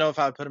don't even know if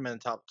I would put him in the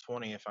top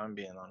 20 if I'm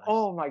being honest.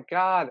 Oh my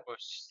god.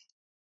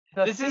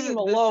 The theme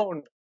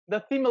alone.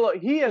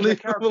 He is a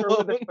character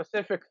with a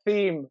specific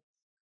theme.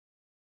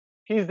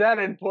 He's that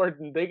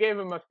important. They gave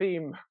him a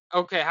theme.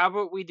 Okay, how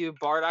about we do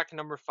Bardock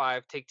number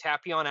 5, take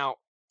Tapion out.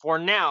 For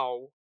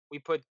now, we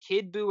put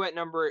Kid Buu at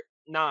number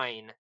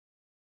 9,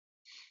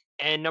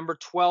 and number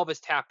 12 is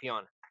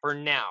Tapion. For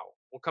now.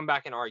 We'll come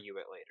back and argue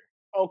it later.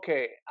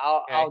 Okay,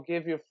 I'll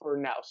give you for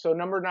now. So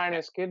number 9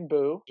 is Kid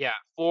Buu. Yeah,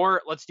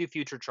 4, let's do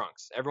Future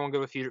Trunks. Everyone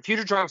good with Future?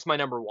 Future Trunks is my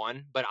number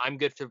 1, but I'm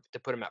good to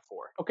put him at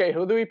 4. Okay,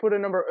 who do we put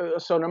in number?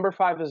 So number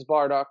 5 is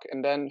Bardock,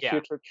 and then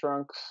Future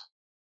Trunks.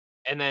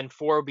 And then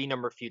 4 will be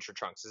number Future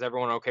Trunks. Is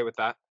everyone okay with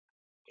that?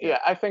 Yeah,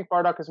 I think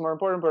Bardock is more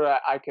important, but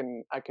I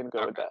can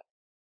go with that.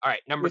 All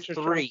right, number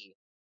Future 3.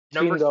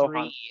 Trunks, number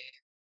 3,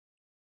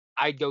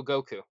 I'd go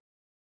Goku.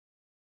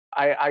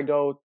 I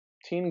go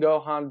Teen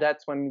Gohan.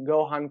 That's when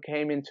Gohan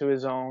came into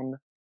his own.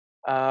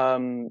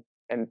 And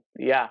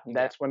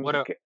that's when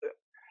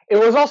it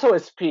was also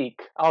his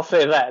peak. I'll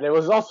say that. It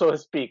was also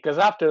his peak, because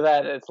after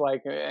that, it's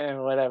like,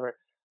 whatever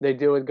they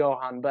do with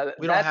Gohan. But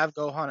we don't have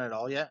Gohan at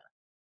all yet?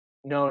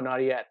 No,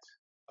 not yet.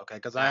 Okay,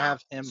 because I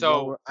have him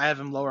lower. I have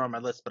him lower on my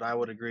list, but I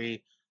would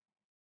agree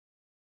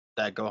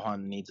that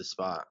Gohan needs a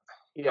spot.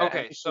 Yeah.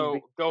 Okay, so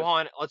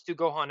Gohan. Let's do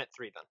Gohan at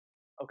 3 then.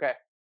 Okay.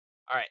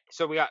 All right,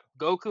 so we got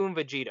Goku and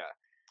Vegeta.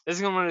 This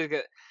is going to be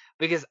good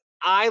because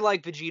I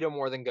like Vegeta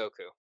more than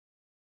Goku.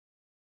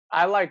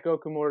 I like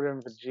Goku more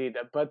than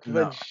Vegeta, but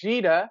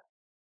Vegeta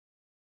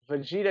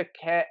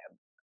can't.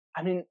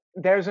 I mean,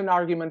 there's an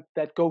argument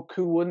that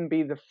Goku wouldn't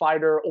be the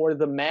fighter or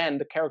the man,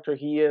 the character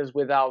he is,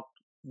 without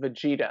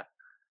Vegeta.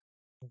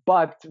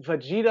 But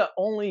Vegeta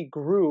only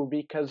grew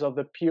because of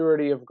the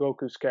purity of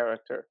Goku's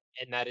character.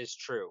 And that is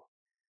true.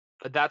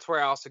 But that's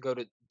where I also go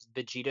to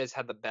Vegeta's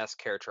had the best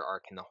character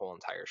arc in the whole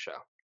entire show.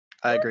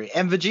 I agree.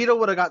 And Vegeta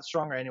would have got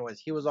stronger anyways.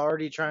 He was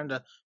already trying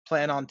to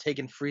plan on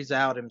taking Frieza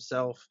out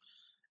himself,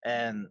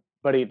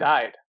 but he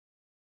died.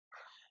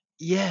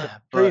 Yeah,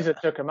 Frieza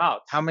took him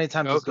out. How many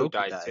times has Goku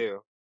died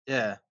too?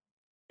 Yeah.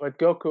 But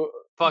Goku.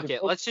 Fuck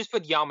it. Let's just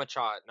put Yamcha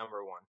at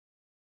number 1.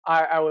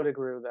 I would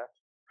agree with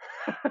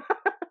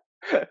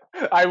that.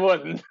 I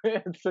wouldn't.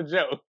 It's a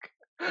joke.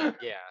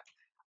 Yeah.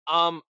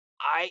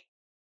 I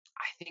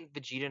think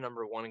Vegeta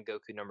number 1 and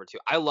Goku number 2.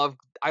 I love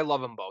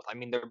them both. I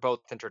mean, they're both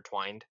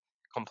intertwined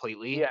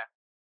completely. Yeah.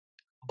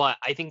 But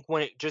I think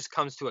when it just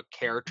comes to a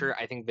character,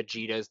 I think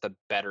Vegeta is the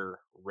better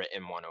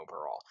written one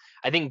overall.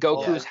 I think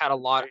Goku's had a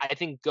lot. I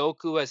think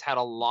Goku has had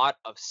a lot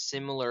of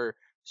similar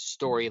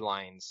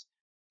storylines.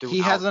 He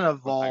hasn't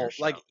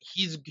evolved. Like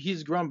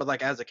he's grown, but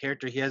like as a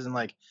character, he hasn't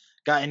like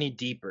got any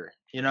deeper.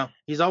 You know,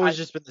 he's always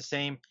just been the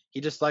same.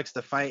 He just likes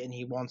to fight and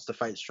he wants to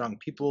fight strong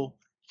people.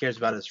 He cares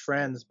about his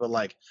friends, but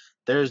like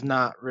there's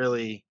not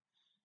really.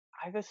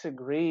 I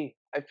disagree.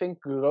 I think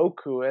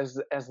Goku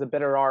as the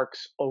better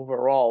arcs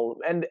overall,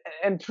 and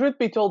truth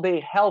be told, they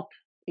help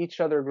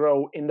each other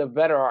grow in the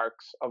better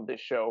arcs of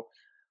this show.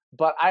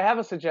 But I have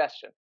a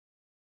suggestion.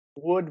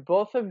 Would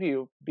both of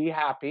you be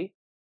happy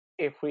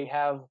if we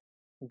have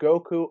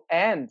Goku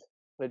and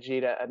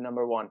Vegeta at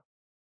number 1,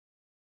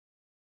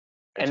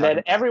 and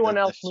then everyone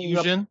else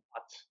moves up?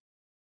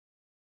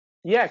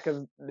 Yeah,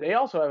 because they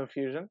also have a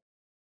fusion,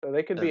 so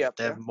they could be up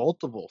there. They have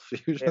multiple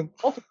fusions. They have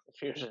multiple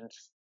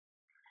fusions.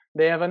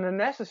 They have an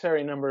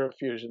unnecessary number of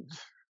fusions.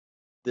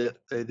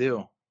 They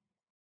do.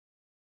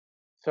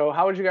 So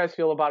how would you guys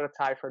feel about a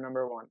tie for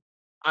number 1?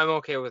 I'm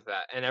okay with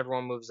that, and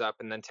everyone moves up,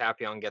 and then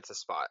Tapion gets a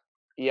spot.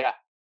 Yeah.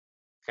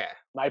 Okay.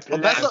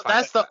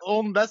 That's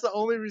the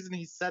only reason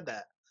he said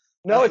that.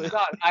 No, it's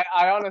not.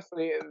 I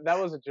honestly, that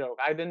was a joke.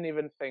 I didn't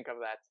even think of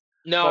that.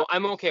 No,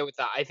 I'm okay with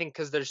that. I think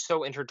because they're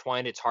so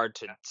intertwined, it's hard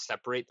to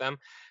separate them.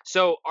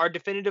 So our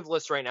definitive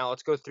list right now,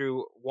 let's go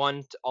through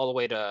 1 all the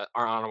way to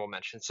our honorable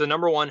mentions. So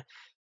number 1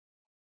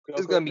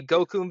 is going to be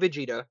Goku and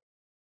Vegeta.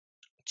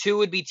 2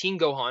 would be Teen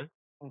Gohan,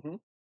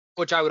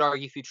 which I would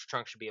argue Future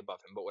Trunks should be above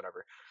him, but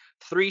whatever.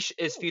 3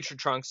 is Future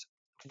Trunks.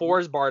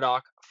 4 is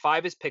Bardock.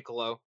 5 is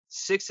Piccolo.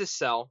 6 is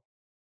Cell.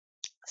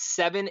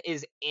 7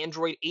 is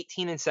Android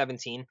 18 and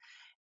 17.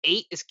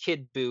 8 is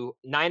Kid Buu,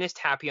 9 is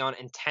Tapion,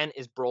 and 10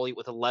 is Broly,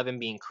 with 11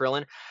 being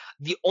Krillin.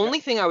 The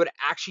only thing I would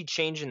actually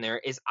change in there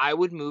is I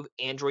would move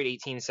Android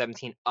 18 and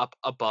 17 up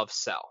above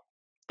Cell.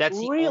 That's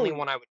the only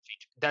one I would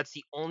change. That's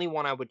the only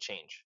one I would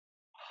change.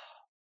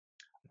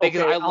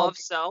 Because I love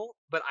Cell,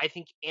 but I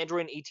think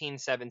Android 18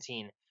 and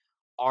 17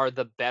 are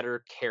the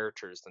better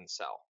characters than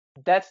Cell.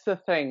 That's the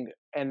thing,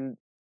 and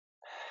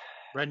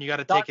Ren, you got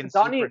to take in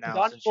Super now.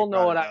 Donnie will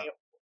know what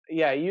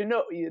Yeah,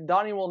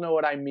 Donnie will know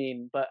what I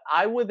mean, but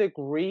I would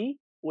agree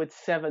with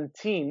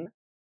 17.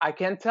 I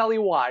can't tell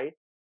you why,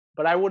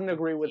 but I wouldn't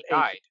agree with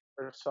 8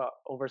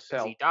 over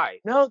Cell. He died.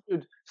 No,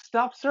 dude,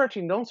 stop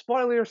searching. Don't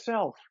spoil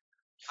yourself.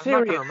 I'm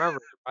not gonna remember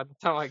by the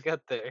time I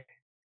get there.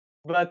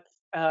 But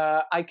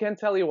I can't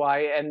tell you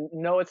why, and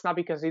no, it's not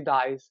because he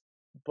dies,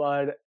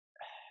 but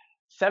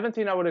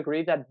 17 I would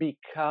agree that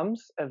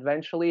becomes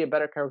eventually a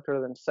better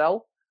character than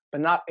Cell, but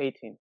not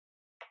 18.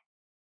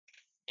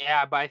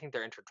 Yeah, but I think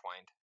they're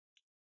intertwined.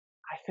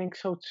 I think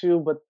so too,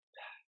 but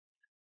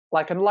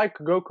like unlike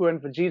Goku and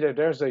Vegeta,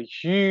 there's a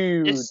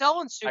huge. Is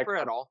Cell and Super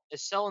at all?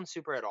 Is Cell and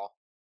Super at all?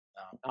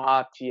 No.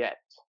 Not yet.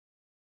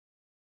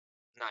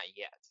 Not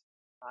yet.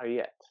 Not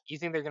yet. You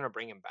think they're gonna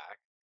bring him back?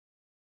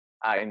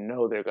 I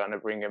know they're gonna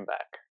bring him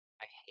back.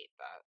 I hate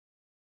that.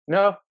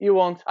 No, you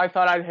won't. I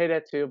thought I'd hate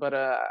it too, but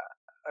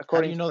according.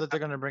 How do you know that they're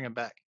gonna bring him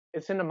back?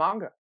 It's in the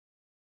manga.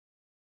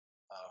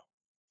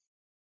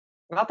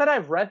 Oh. Not that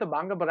I've read the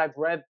manga, but I've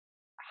read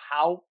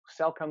how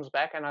Cell comes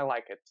back, and I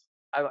like it.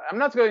 I'm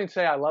not going to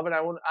say I love it.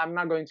 I'm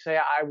not going to say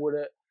I would.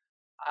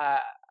 I'm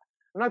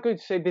not going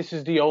to say this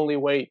is the only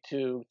way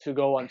to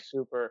go on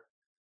Super,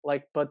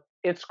 but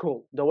it's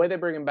cool. The way they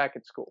bring him back,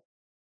 it's cool.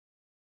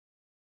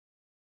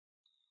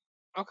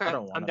 Okay,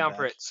 I'm down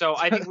for it. So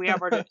I think we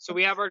have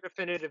our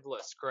definitive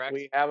list, correct?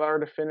 We have our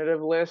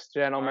definitive list,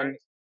 gentlemen.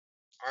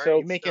 All right.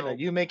 So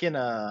you making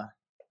a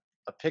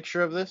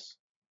picture of this?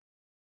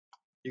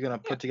 You're gonna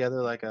put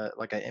together like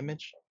an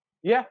image?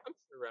 Yeah,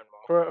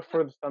 for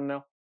the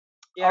thumbnail.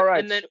 Yeah, all right.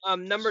 And then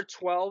number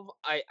 12,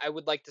 I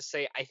would like to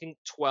say I think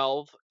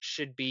 12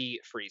 should be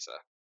Frieza,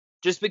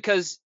 just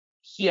because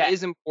he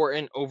is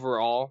important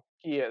overall.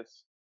 He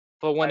is.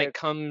 But when it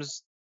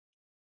comes,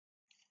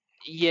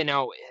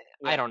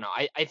 I don't know.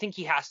 I think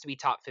he has to be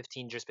top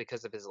 15 just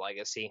because of his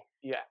legacy.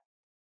 Yeah,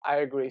 I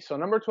agree. So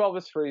number 12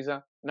 is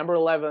Frieza. Number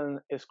 11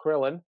 is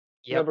Krillin.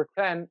 Yep. Number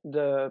 10,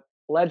 the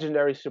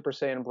legendary Super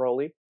Saiyan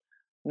Broly.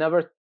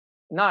 Number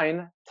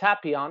 9,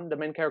 Tapion, the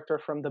main character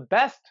from the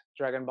best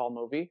Dragon Ball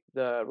movie,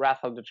 The Wrath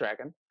of the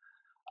Dragon.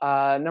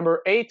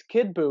 Number 8,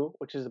 Kid Buu,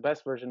 which is the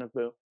best version of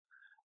Buu.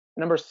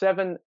 Number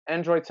 7,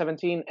 Android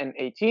 17 and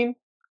 18.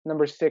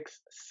 Number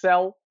 6,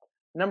 Cell.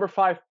 Number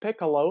 5,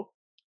 Piccolo.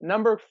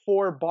 Number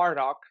 4,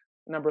 Bardock.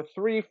 Number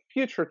 3,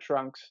 Future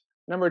Trunks.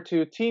 number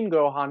 2, Team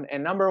Gohan,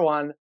 and number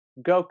 1,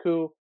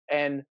 Goku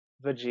and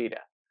Vegeta.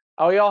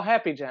 Are we all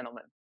happy,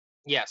 gentlemen?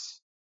 Yes.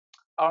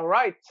 All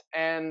right.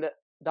 And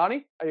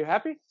Donnie, are you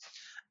happy?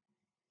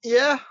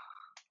 Yeah.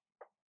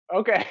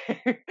 Okay.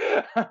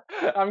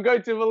 I'm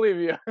going to believe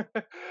you.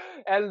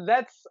 And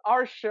that's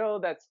our show.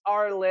 That's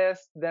our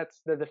list.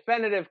 That's the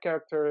definitive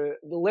the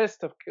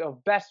list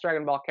of best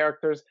Dragon Ball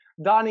characters.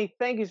 Donnie,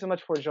 thank you so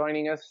much for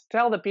joining us.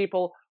 Tell the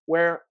people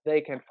where they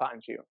can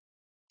find you.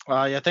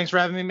 Yeah, thanks for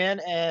having me,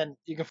 man. And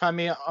you can find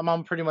me. I'm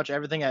on pretty much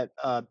everything at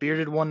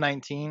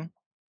Bearded119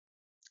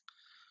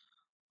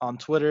 on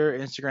Twitter,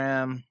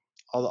 Instagram,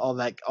 all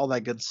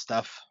that good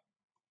stuff.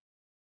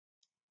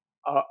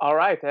 All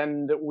right,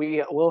 and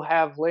we will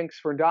have links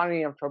for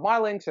Donnie and for my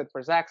links and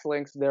for Zach's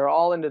links. They're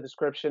all in the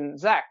description.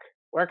 Zach,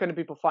 where can the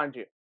people find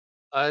you?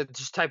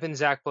 Just type in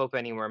Zach Pope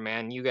anywhere,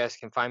 man. You guys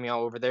can find me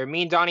all over there.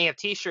 Me and Donnie have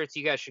T-shirts.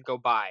 You guys should go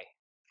buy.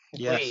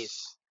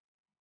 Yes.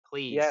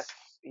 Please.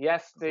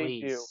 Yes,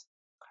 they do.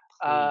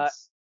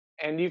 Please.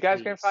 And you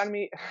guys can find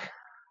me.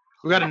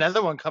 We got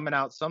another one coming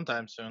out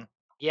sometime soon.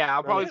 Yeah,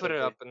 I'll probably put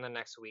it up in the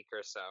next week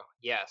or so.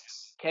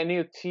 Yes. Can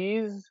you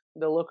tease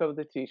the look of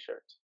the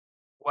T-shirt?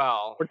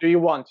 Well. Or do you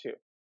want to?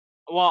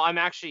 Well, I'm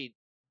going to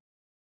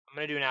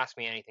do an Ask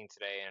Me Anything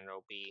today, and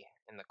it'll be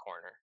in the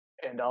corner.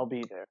 And I'll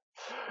be there.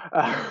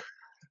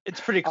 It's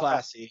pretty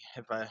classy,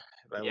 if I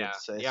would say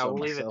so. Yeah, we'll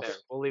leave myself. it there.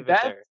 We'll leave it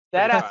there.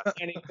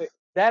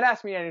 That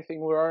Ask Me Anything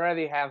will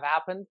already have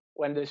happened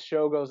when this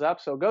show goes up,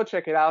 so go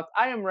check it out.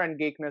 I am Ren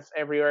Geekness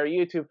everywhere,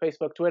 YouTube,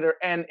 Facebook, Twitter,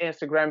 and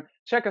Instagram.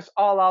 Check us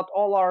all out.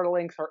 All our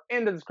links are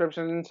in the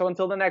description. And so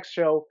until the next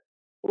show,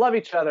 love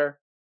each other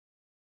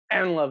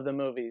and love the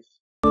movies.